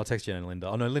George. I'll text Jen and Linda.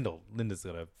 Oh no, Linda's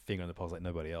got a finger on the pulse like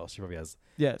nobody else. She probably has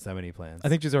Yeah. so many plans. I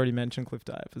think she's already mentioned Cliff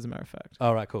Dive, as a matter of fact.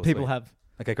 Oh right, cool. People sweet. have.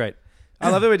 Okay, great. I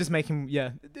love that we're just making.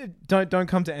 Yeah. Don't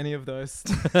come to any of those.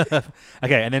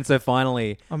 Okay, and then so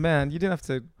finally, Oh man, you didn't have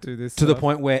to do this. to the stuff.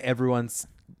 point where everyone's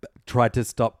tried to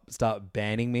start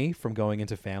banning me from going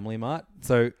into Family Mart.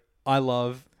 So I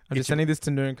love. I'm just sending this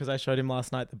to Noon because I showed him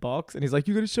last night the box, and he's like,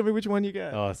 "You got to show me which one you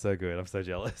get." Oh, so good. I'm so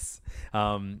jealous.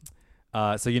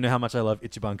 So you know how much I love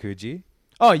Ichiban Kuji.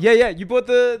 Oh yeah. You bought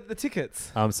the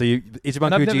tickets. So Ichiban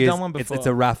And I've never Kuji done one it's before.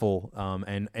 a raffle.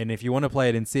 And if you want to play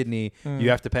it in Sydney, you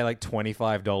have to pay like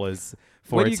 $25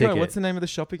 for Where a do you ticket. go? What's the name of the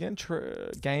shop again?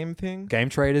 Game thing. Game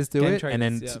Traders do Game it, and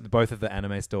then Traders, yeah. both of the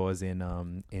anime stores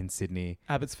in Sydney.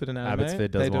 Abbotsford and Anime. Abbotsford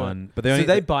does They do it. one, but they So only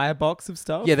they buy a box of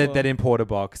stuff. yeah, or- they'd import a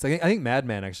box. I think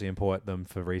Madman actually import them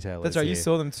for retailers. That's right. You here.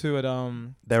 saw them too at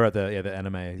They're at the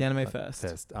anime Fest.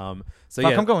 So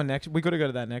Fuck, yeah, I'm going next. We got to go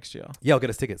to that next year. yeah, I'll get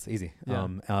us tickets. Easy.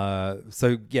 Yeah.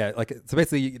 So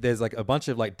basically, there's like a bunch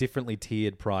of like differently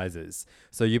tiered prizes.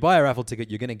 So you buy a raffle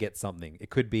ticket, you're gonna get something. It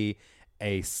could be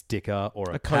a sticker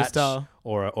or a patch coaster.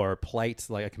 or a plate,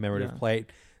 like a commemorative Yeah. plate.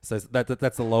 So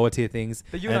that's the lower tier things.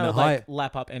 But you And and I the would like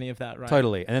lap up any of that, right?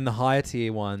 totally. And then the higher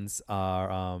tier ones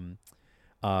are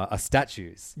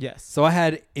statues. Yes. So I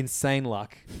had insane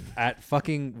luck at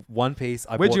fucking One Piece.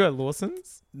 Where'd you go?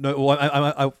 Lawson's? No,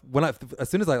 well, as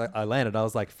soon as I landed, I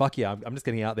was like, "Fuck yeah, I'm just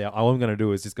getting out there. All I'm going to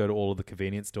do is just go to all of the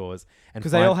convenience stores and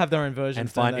Because they all have their own versions. and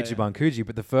don't find they? Ichiban Kuji."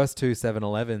 But the first two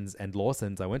 7-Elevens and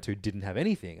Lawson's I went to didn't have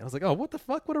anything. I was like, "Oh, what the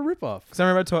fuck? What a ripoff!" Because I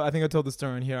remember, I think I told the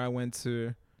story in here. I went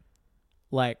to,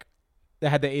 like, they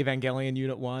had the Evangelion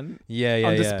Unit 1 Yeah,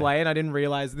 on display, and I didn't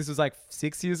realize this was like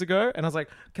 6 years ago. And I was like,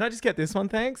 "Can I just get this one,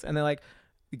 thanks?" And they're like,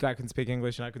 the guy can speak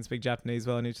English and I can speak Japanese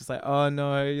well, and he's just like, "Oh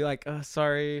no," you're like, "Oh,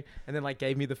 sorry," and then like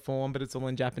gave me the form, but it's all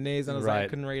in Japanese, and I was like, I Right.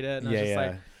 couldn't read it, and I Yeah, was just yeah.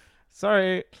 like,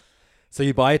 "Sorry." So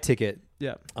you buy a ticket.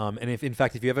 Yeah. And if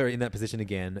you're ever in that position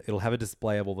again, it'll have a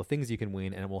display of all the things you can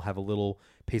win, and it will have a little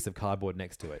piece of cardboard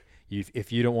next to it.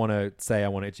 If you don't want to say I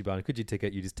want an Ichiban Kuji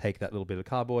ticket, you just take that little bit of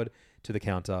cardboard to the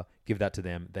counter, give that to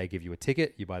them. They give you a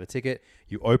ticket. You buy the ticket.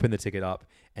 You open the ticket up,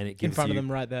 and it gives In front you of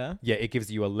them right there. Yeah, it gives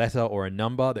you a letter or a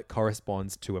number that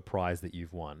corresponds to a prize that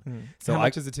you've won. So how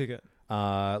much is the ticket?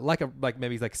 Like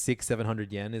maybe like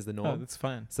 600-700 yen is the norm. Oh, that's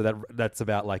fine. So that's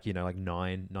about like like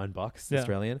 $9 Yeah,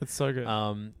 Australian. That's so good.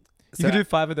 So You could do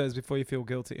 5 of those before you feel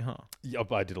guilty, huh? Yeah,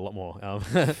 I did a lot more.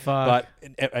 Fuck. But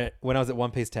when I was at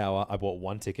One Piece Tower, I bought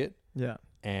one ticket Yeah.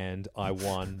 and I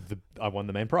won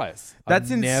the main prize.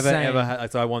 That's I've never insane. ever had.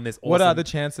 So I won this. Awesome, What are the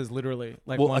chances, literally?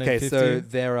 Like well, 1 okay, in 50?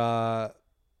 so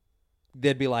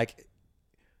there'd be like,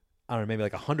 I don't know, maybe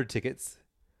like 100 tickets,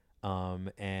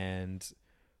 and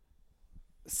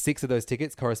 6 of those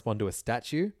tickets correspond to a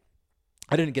statue.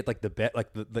 I didn't get like the bet,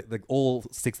 like the all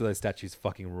 6 of those statues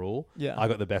fucking rule. Yeah. I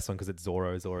got the best one because it's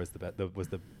Zoro. Zoro's was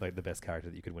the best character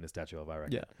that you could win a statue of, I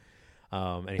reckon. Yeah.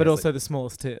 And he But has, also like, the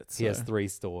smallest tits. he has so- 3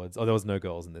 swords. Oh, there was no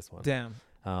girls in this one. Damn.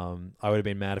 I would have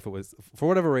been mad if it was, for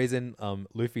whatever reason,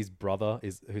 Luffy's brother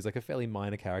who's like a fairly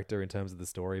minor character in terms of the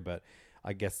story, but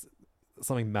I guess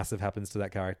something massive happens to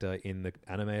that character in the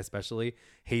anime, especially.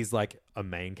 He's like a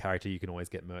main character you can always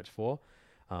get merch for.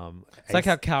 It's like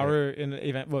how Kaoru in an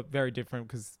event, well, very different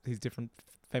because he's different,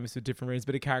 famous for different reasons,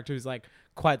 but a character who's like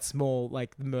quite small,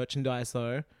 like the merchandise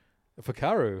though. For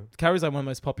Kaoru. Kaoru's like one of the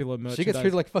most popular merchandise. She gets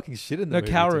treated like fucking shit in the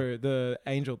movie. No, Kaoru, the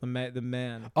angel, the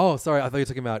man. Oh, sorry. I thought you were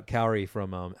talking about Kaori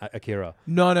from Akira.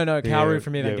 No. Kaoru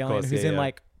from of Evangelion, course, who's yeah, in yeah.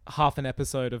 like half an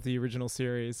episode of the original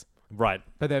series. Right.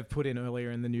 But they've put in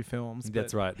earlier in the new films.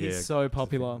 That's right. He's yeah. so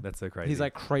popular. That's so crazy. He's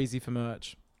like crazy for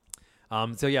merch.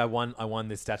 So yeah, I won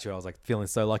this statue. I was like feeling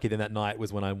so lucky. Then that night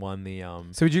was when I won the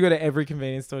So would you go to every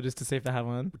convenience store just to see if they have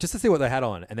one? just to see what they had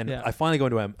on, and then Yeah. I finally go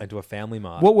into a Family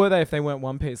Mart. What were they if they weren't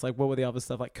One Piece? Like what were the other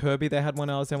stuff? Like Kirby, they had one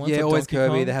I was there once. Yeah, like always Donkey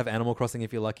Kirby. Kong? They have Animal Crossing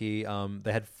if you're lucky.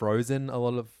 They had Frozen. A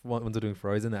lot of ones are doing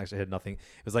Frozen. They actually had nothing.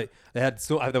 It was like they had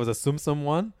there was a Tsum Tsum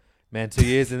one. Man, 2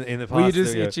 years in the past. Were you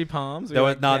just yeah. itchy palms? There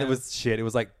was shit. It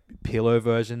was like pillow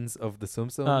versions of the Tsum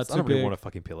Tsums. I too don't really big. want a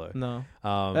fucking pillow.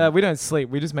 No. We don't sleep.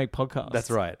 We just make podcasts. That's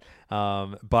right.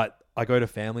 But I go to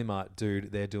Family Mart,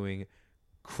 dude. They're doing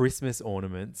Christmas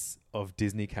ornaments of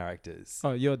Disney characters.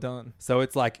 Oh, you're done. So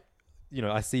it's like,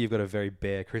 I see you've got a very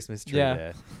bare Christmas tree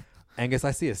there. Angus,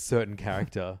 I see a certain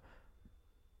character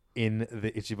in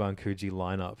the Ichiban Kuji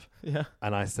lineup. Yeah.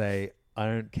 And I say, I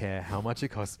don't care how much it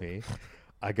costs me.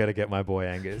 I got to get my boy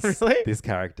Angus Really? this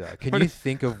character. Can you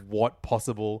think of what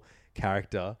possible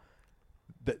character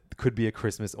that could be a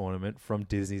Christmas ornament from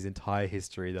Disney's entire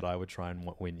history that I would try and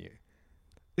win you?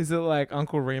 Is it like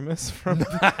Uncle Remus from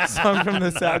Song from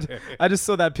the South? I just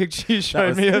saw that picture you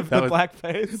showed me of the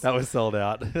blackface. That was sold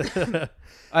out.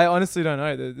 I honestly don't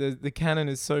know. The canon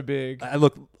is so big.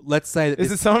 Look, let's say that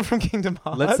Is it someone from Kingdom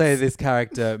Hearts? Let's say this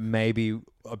character may be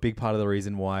a big part of the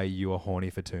reason why you are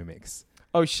horny for Tumix.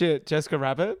 Oh shit, Jessica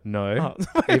Rabbit? No.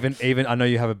 Oh. even I know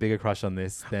you have a bigger crush on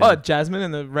this than Oh, Jasmine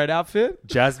in the red outfit?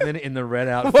 Jasmine in the red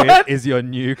outfit What? is your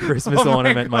new Christmas Oh my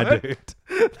ornament, my God.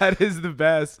 dude. That is the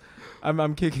best.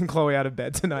 I'm kicking Chloe out of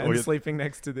bed tonight and you- sleeping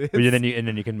next to this. Well, and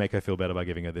then you can make her feel better by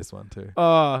giving her this one too.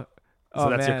 So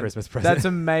that's your man. Christmas present. That's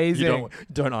amazing. You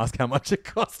don't ask how much it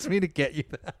cost me to get you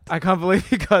that. I can't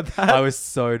believe you got that. I was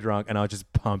so drunk and I was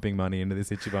just pumping money into this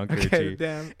Ichiban Kuchi. Okay,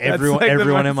 damn. Everyone That's like the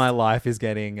in most- my life is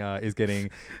getting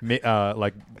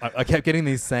like I kept getting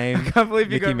these same I can't believe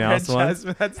you Mickey got Mouse Red ones.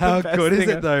 Jasmine. That's How the best good is thing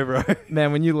it though, bro?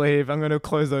 Man, when you leave, I'm going to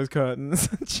close those curtains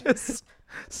and just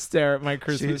stare at my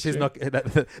Christmas She's tree. not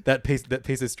that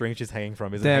piece of string she's hanging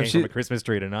from isn't Damn, hanging from a Christmas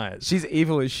tree tonight. She's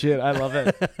evil as shit. I love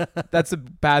it. That's a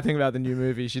bad thing about the new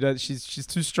movie. She's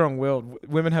too strong-willed.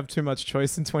 Women have too much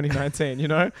choice in 2019,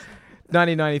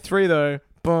 1993 though,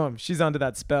 boom, she's under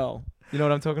that spell. You know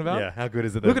what I'm talking about? Yeah, how good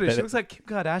is it? Look at her. She looks like Kim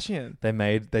Kardashian.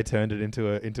 They turned it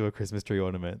into a Christmas tree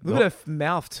ornament. Look at her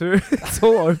mouth too. It's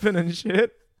all open and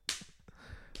shit.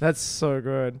 That's so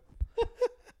good.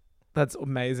 That's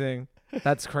amazing.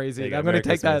 That's crazy. There you go. I'm going to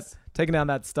Merry take Christmas. taking down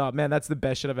that star. Man, that's the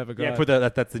best shit I've ever got. Yeah, put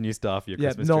that's the new star for your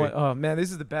Christmas tree. Oh man,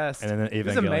 this is the best. And then this is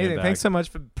Evangelion amazing. bag. Thanks so much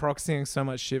for proxying so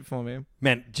much shit for me.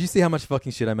 Man, do you see how much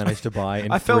fucking shit I managed to buy in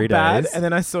 3 I felt days? bad, and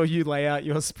then I saw you lay out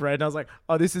your spread, and I was like,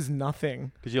 "Oh, this is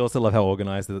nothing." Did you also love how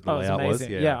organized the Oh, it was layout was?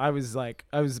 amazing. Yeah, I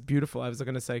was beautiful. I was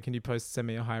going to say, "Can you send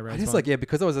me a high res?" I just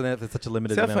because I was in there for such a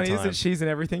limited See how amount funny of is time. that she's in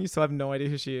everything? You still have no idea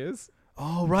who she is.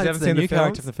 Oh right, You it's haven't the seen new the character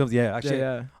films? from the films. Yeah, actually,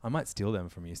 Yeah. I might steal them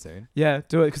from you soon. Yeah,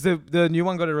 do it because the new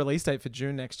one got a release date for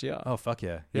June next year. Oh fuck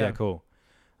yeah, Yeah. yeah, cool.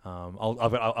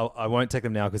 I won't take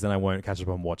them now because then I won't catch up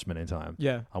on Watchmen in time.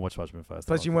 Yeah. I'll watch Watchmen first.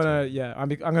 Plus, you want to, I'm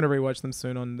going to rewatch them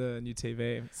soon on the new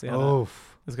TV. See how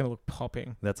it's going to look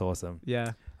popping. That's awesome.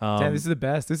 Yeah. Damn, this is the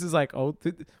best. This is like old.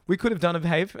 We could have done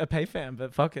a pay fan,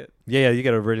 but fuck it. Yeah, you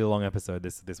get a really long episode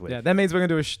this week. Yeah, that means we're going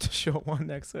to do a short one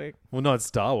next week. Well, no, it's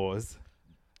Star Wars.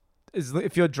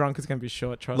 If you're drunk, it's going to be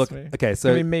short. Trust Look, me. okay, It's so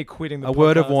going to be me quitting the a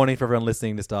word of podcast. warning for everyone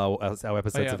listening to our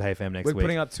episodes Oh, yeah. of Hey Fam next We're week.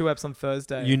 putting up 2 eps on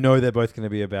Thursday. You know they're both going to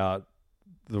be about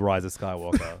the rise of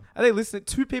Skywalker. Are they listening?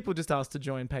 2 people just asked to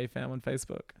join PayFam on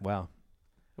Facebook. Wow.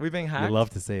 Are we being hacked? We'd love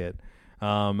to see it.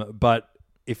 But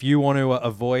if you want to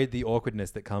avoid the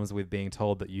awkwardness that comes with being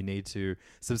told that you need to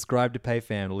subscribe to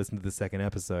PayFam to listen to the second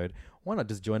episode, why not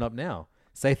just join up now?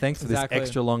 Say thanks for this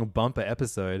extra long bumper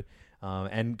episode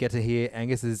and get to hear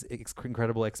Angus's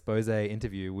incredible expose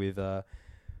interview with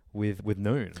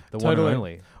Noon, the one and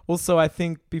only. Also, I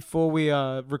think before we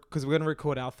because we're going to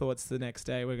record our thoughts the next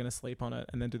day, we're going to sleep on it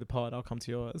and then do the pod. I'll come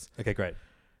to yours. Okay, great.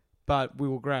 But we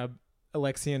will grab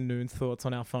Alexi and Noon's thoughts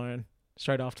on our phone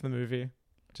straight after the movie,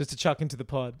 just to chuck into the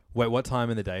pod. Wait, what time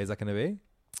in the day is that going to be?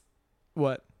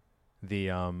 What? The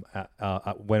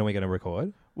when are we going to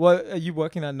record? Well, are you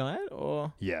working that night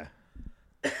or? Yeah.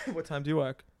 What time do you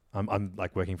work? I'm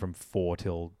like working from 4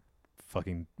 till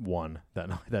fucking 1 that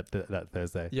night, that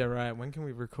Thursday. Yeah, right. When can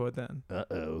we record then?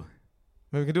 Uh-oh.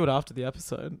 Maybe we can do it after the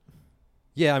episode.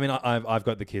 Yeah, I mean, I've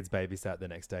got the kids babysat the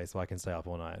next day, so I can stay up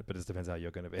all night. But it just depends how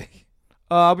you're going to be.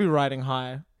 I'll be riding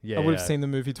high. Yeah, I would have yeah. seen the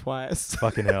movie twice.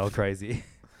 Fucking hell, crazy.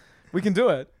 We can do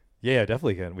it. Yeah,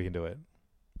 definitely can. We can do it.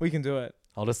 We can do it.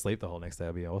 I'll just sleep the whole next day.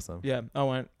 It'll be awesome. Yeah, I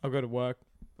won't. I'll go to work.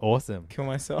 Awesome. Kill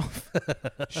myself.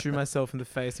 Shoot myself in the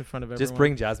face in front of everyone. Just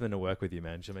bring Jasmine to work with you,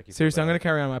 man. She'll make you. Seriously, I'm going going to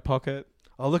carry on my pocket.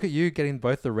 Oh, look at you getting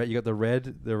both the red. You got the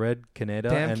red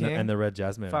Canada and the red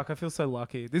Jasmine. Fuck, I feel so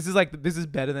lucky. This is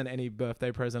better than any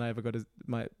birthday present I ever got in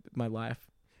my life.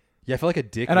 Yeah, I feel like a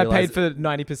dick. And I paid for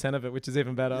 90% of it, which is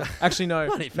even better. Actually, no,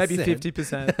 90%. maybe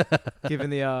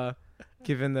 50%,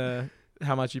 given the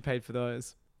how much you paid for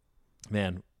those.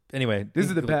 Man. Anyway, this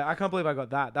is the best. I can't believe I got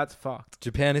that. That's fucked.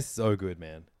 Japan is so good,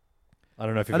 man. I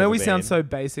don't know if you've I know ever we been. sound so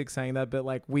basic saying that, but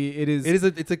like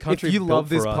it's a country. If you built love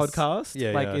this for us. podcast,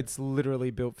 Yeah. it's literally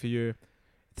built for you.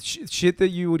 Shit that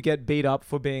you would get beat up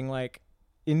for being like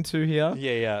into here.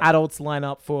 Yeah. Adults line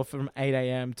up from 8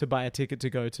 a.m. to buy a ticket to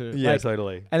go to. Yeah, Like,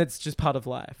 totally. And it's just part of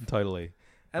life. Totally.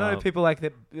 I know people like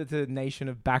the nation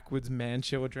of backwoods man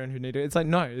children who need it. It's like,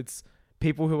 no, it's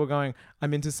people who are going,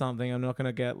 I'm into something. I'm not going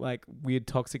to get like weird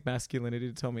toxic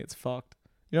masculinity to tell me it's fucked.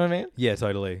 You know what I mean? Yeah,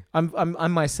 totally.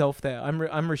 I'm myself there.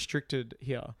 I'm restricted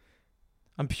here.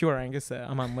 I'm pure Angus there.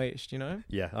 I'm unleashed, you know?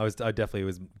 Yeah, I definitely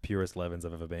was purest Levins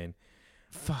I've ever been.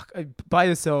 Fuck. By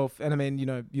yourself. And I mean, you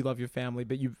know, you love your family,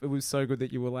 but it was so good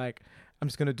that you were like, I'm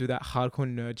just going to do that hardcore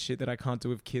nerd shit that I can't do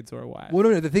with kids or a wife. Well,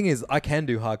 no, the thing is, I can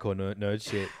do hardcore nerd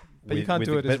shit. But you can't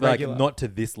do it as but regular. Like, not to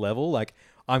this level. Like,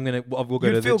 we'll go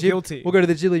You'd to feel the guilty. We'll go to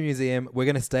the Ghibli Museum. We're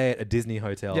going to stay at a Disney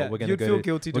hotel. Yeah, we're going you'd to feel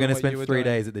guilty We're doing going to what spend you were 3 doing.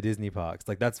 days at the Disney parks.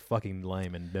 Like, that's fucking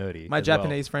lame and nerdy. My as well.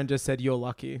 Japanese friend just said, you're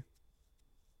lucky.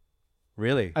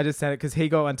 Really? I just said it because he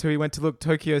went to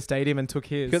Tokyo Stadium and took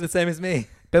his. You got the same as me.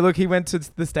 But look, he went to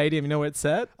the stadium. You know where it's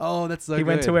set? Oh, that's so He good.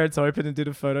 went to where it's open and did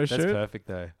a photo shoot. That's perfect,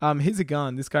 though. He's a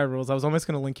gun. This guy rules. I was almost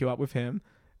going to link you up with him.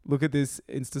 Look at this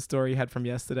Insta story he had from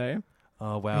yesterday.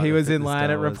 Oh, wow. He was in line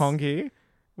at Roppongi,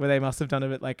 where they must have done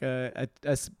it like a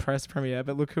press premiere.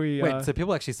 But look who he... Wait, so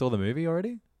people actually saw the movie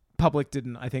already? Public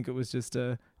didn't. I think it was just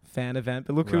a fan event.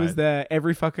 But look who was there.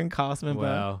 Every fucking cast member.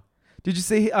 Wow. Did you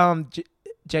see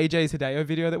JJ's Hideo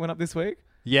video that went up this week?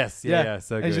 Yes. Yeah.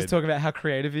 So and good. he's just talking about how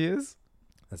creative he is.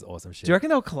 That's awesome shit. Do you reckon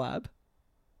they'll collab?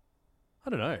 I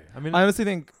don't know. I mean, I honestly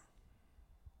think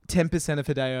 10% of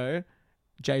Hideo,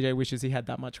 JJ wishes he had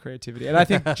that much creativity. And I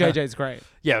think JJ's great.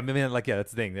 Yeah, I mean, like, yeah,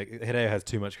 that's the thing. Like, Hideo has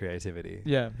too much creativity.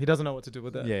 Yeah, he doesn't know what to do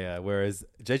with it. Yeah. Whereas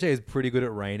JJ is pretty good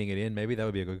at reining it in. Maybe that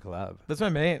would be a good collab. That's what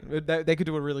I mean. They could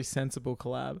do a really sensible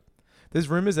collab. There's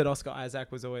rumors that Oscar Isaac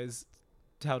was always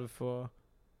touted for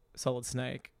Solid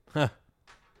Snake. Huh.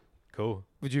 Cool.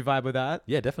 Would you vibe with that?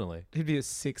 Yeah, definitely. He'd be a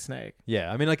sick Snake. Yeah,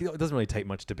 I mean, like, it doesn't really take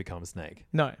much to become Snake.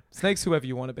 No, Snake's whoever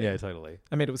you want to be. Yeah, totally.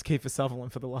 I mean, it was Kiefer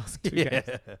Sutherland for the last 2 games.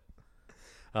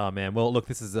 Oh, man. Well, look,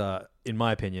 this is, in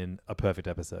my opinion, a perfect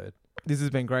episode. This has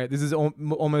been great. This is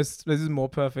almost more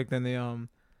perfect than the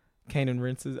Kanan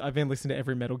Rinses. I've been listening to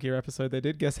every Metal Gear episode they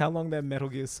did. Guess how long their Metal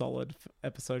Gear Solid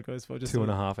episode goes for? Just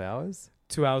 2.5 hours?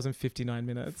 2 hours and 59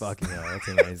 minutes. Fucking hell, that's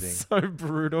amazing. So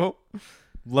brutal.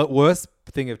 Worst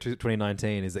thing of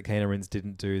 2019 is that Kane and Rins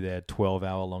didn't do their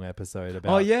 12-hour-long episode about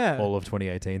all of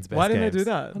 2018's best Why didn't games. they do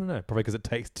that? I don't know. Probably because it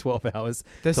takes 12 hours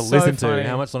They're to so listen funny. to.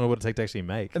 How much longer would it take to actually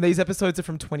make? And these episodes are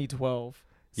from 2012.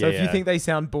 So if you think they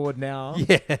sound bored now,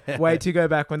 wait to go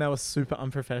back when they were super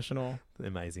unprofessional.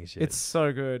 Amazing shit. It's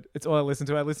so good. It's all I listen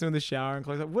to. I listen in the shower and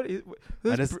close up. What is?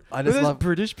 I just love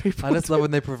British people. I just love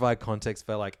when they provide context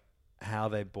for like how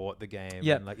they bought the game.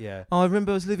 Yeah. And, like, yeah. I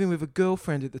remember I was living with a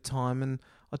girlfriend at the time, and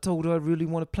I told her I really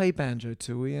want to play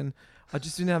Banjo-Tooie, and I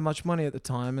just didn't have much money at the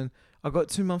time, and I got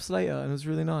 2 months later, and it was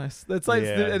really nice. That's like,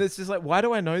 and it's just like, why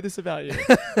do I know this about you?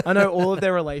 I know all of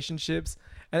their relationships,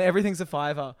 and everything's a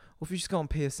 $5. Well, if you just go on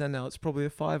PSN now, it's probably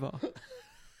a $5. And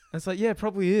it's like, yeah, it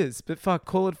probably is, but fuck,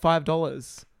 call it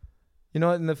 $5. You're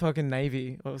not in the fucking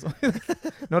Navy or something.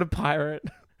 Not a pirate.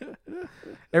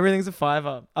 Everything's a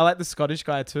 $5. I like the Scottish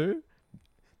guy too.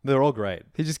 They're all great.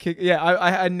 He just kicked. Yeah,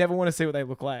 I never want to see what they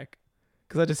look like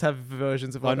because I just have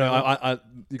versions of. I know.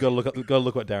 You gotta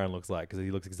look what Darren looks like because he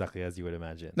looks exactly as you would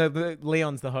imagine. No,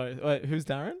 Leon's the host. Wait, who's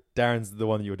Darren? Darren's the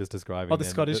one you were just describing. Oh, the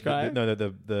Scottish guy.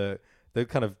 The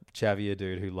kind of chavier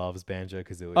dude who loves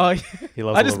Banjo-Kazooie. Oh, he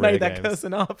loves. I just made that games.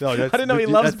 person up. No, I didn't know he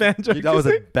loves Banjo-Kazooie. That was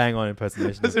a bang-on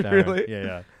impersonation. Was of it Darren. really?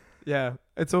 Yeah. Yeah,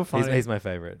 it's all funny. He's my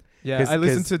favorite. Yeah, I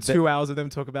listened to 2 hours of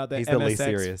them talk about the he's the least MSX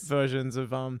serious versions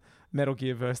of Metal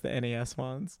Gear versus the NES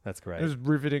ones. That's great. It was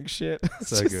riveting shit.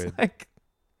 So good.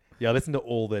 Yeah, I listened to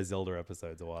all their Zelda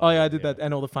episodes a while. Oh yeah, I did that,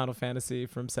 and all the Final Fantasy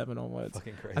from 7 onwards.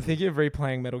 Fucking crazy. I think you're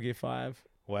replaying Metal Gear 5.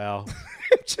 Wow.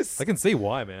 Just, I can see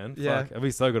why, man. Yeah. Fuck, it'd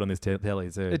be so good on this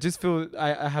telly too. It just feels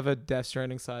I have a Death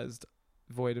Stranding sized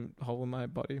void and hole in my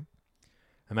body.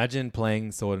 Imagine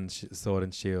playing Sword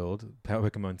and Shield,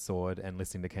 Pokemon Sword, and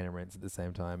listening to Cane and Rinse at the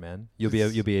same time, man. You'll be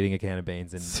eating a can of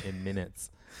beans in minutes.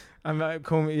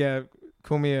 Call me a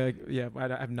I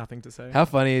have nothing to say. How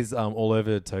funny is all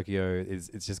over Tokyo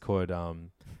it's just called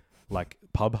like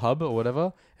Pub Hub or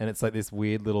whatever, and it's like this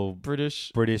weird little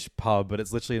British pub, but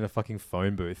it's literally in a fucking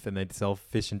phone booth, and they sell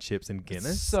fish and chips and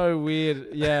Guinness. It's so weird.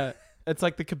 Yeah. It's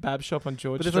like the kebab shop on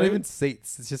George Street. But there's not even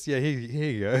seats. It's just, here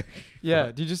you go.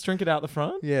 Yeah. Do you just drink it out the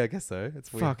front? Yeah, I guess so.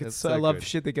 It's weird. Fuck, I love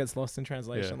shit that gets lost in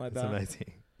translation like that. It's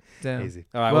amazing. Damn. Easy.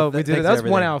 All right. Well, we did it. That was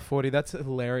 1 hour 40. That's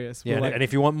hilarious. Yeah, and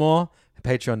if you want more,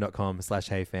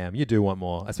 patreon.com/HeyFam. You do want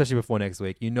more, especially before next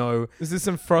week. This is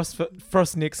some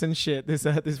Frost Nixon shit,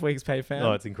 this week's Pay Fam.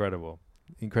 Oh, it's incredible.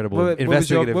 Incredible. What was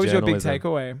your big journalism.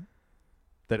 takeaway?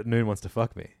 That Noon wants to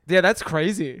fuck me. Yeah, that's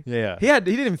crazy. Yeah. He didn't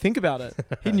even think about it.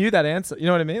 He knew that answer. You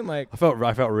know what I mean? Like I felt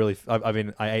really.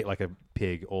 I ate like a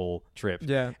pig all trip.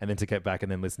 Yeah. And then to get back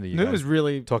and then listen to you Noon guys was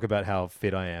really talk about how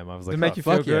fit I am. I was like, Did it make you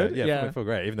feel good? Yeah, I feel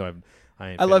great. Even though I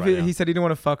ain't I fit love right it. now. He said he didn't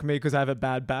want to fuck me because I have a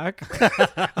bad back.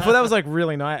 I thought that was like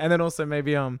really nice. And then also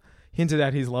maybe hinted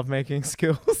at his lovemaking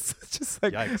skills. Just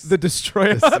like Yikes. the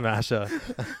destroyer. The smasher.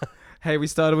 Hey, we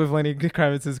started with Lenny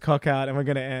Kravitz's cock out and we're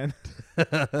going to end.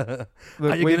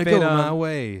 Look, Are you going to go my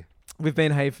way? We've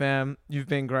been Hey Fam. You've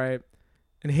been great.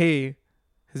 And he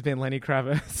has been Lenny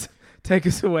Kravitz. Take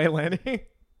us away, Lenny. I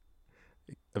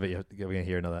bet we're going to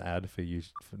hear another ad for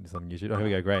some YouTube. Oh, here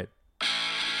we go. Great.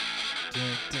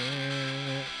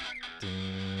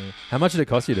 How much did it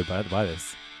cost you to buy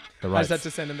this? The I rights? just had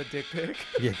to send him a dick pic.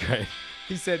 Yeah, great.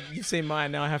 He said, "You've seen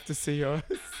mine, now I have to see yours."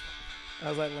 I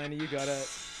was like, Lenny, you got it.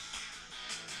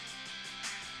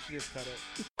 You just cut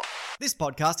it. This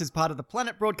podcast is part of the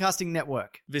Planet Broadcasting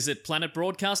Network. Visit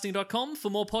planetbroadcasting.com for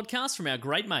more podcasts from our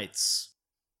great mates.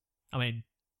 I mean,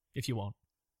 if you want.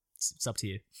 It's up to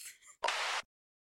you.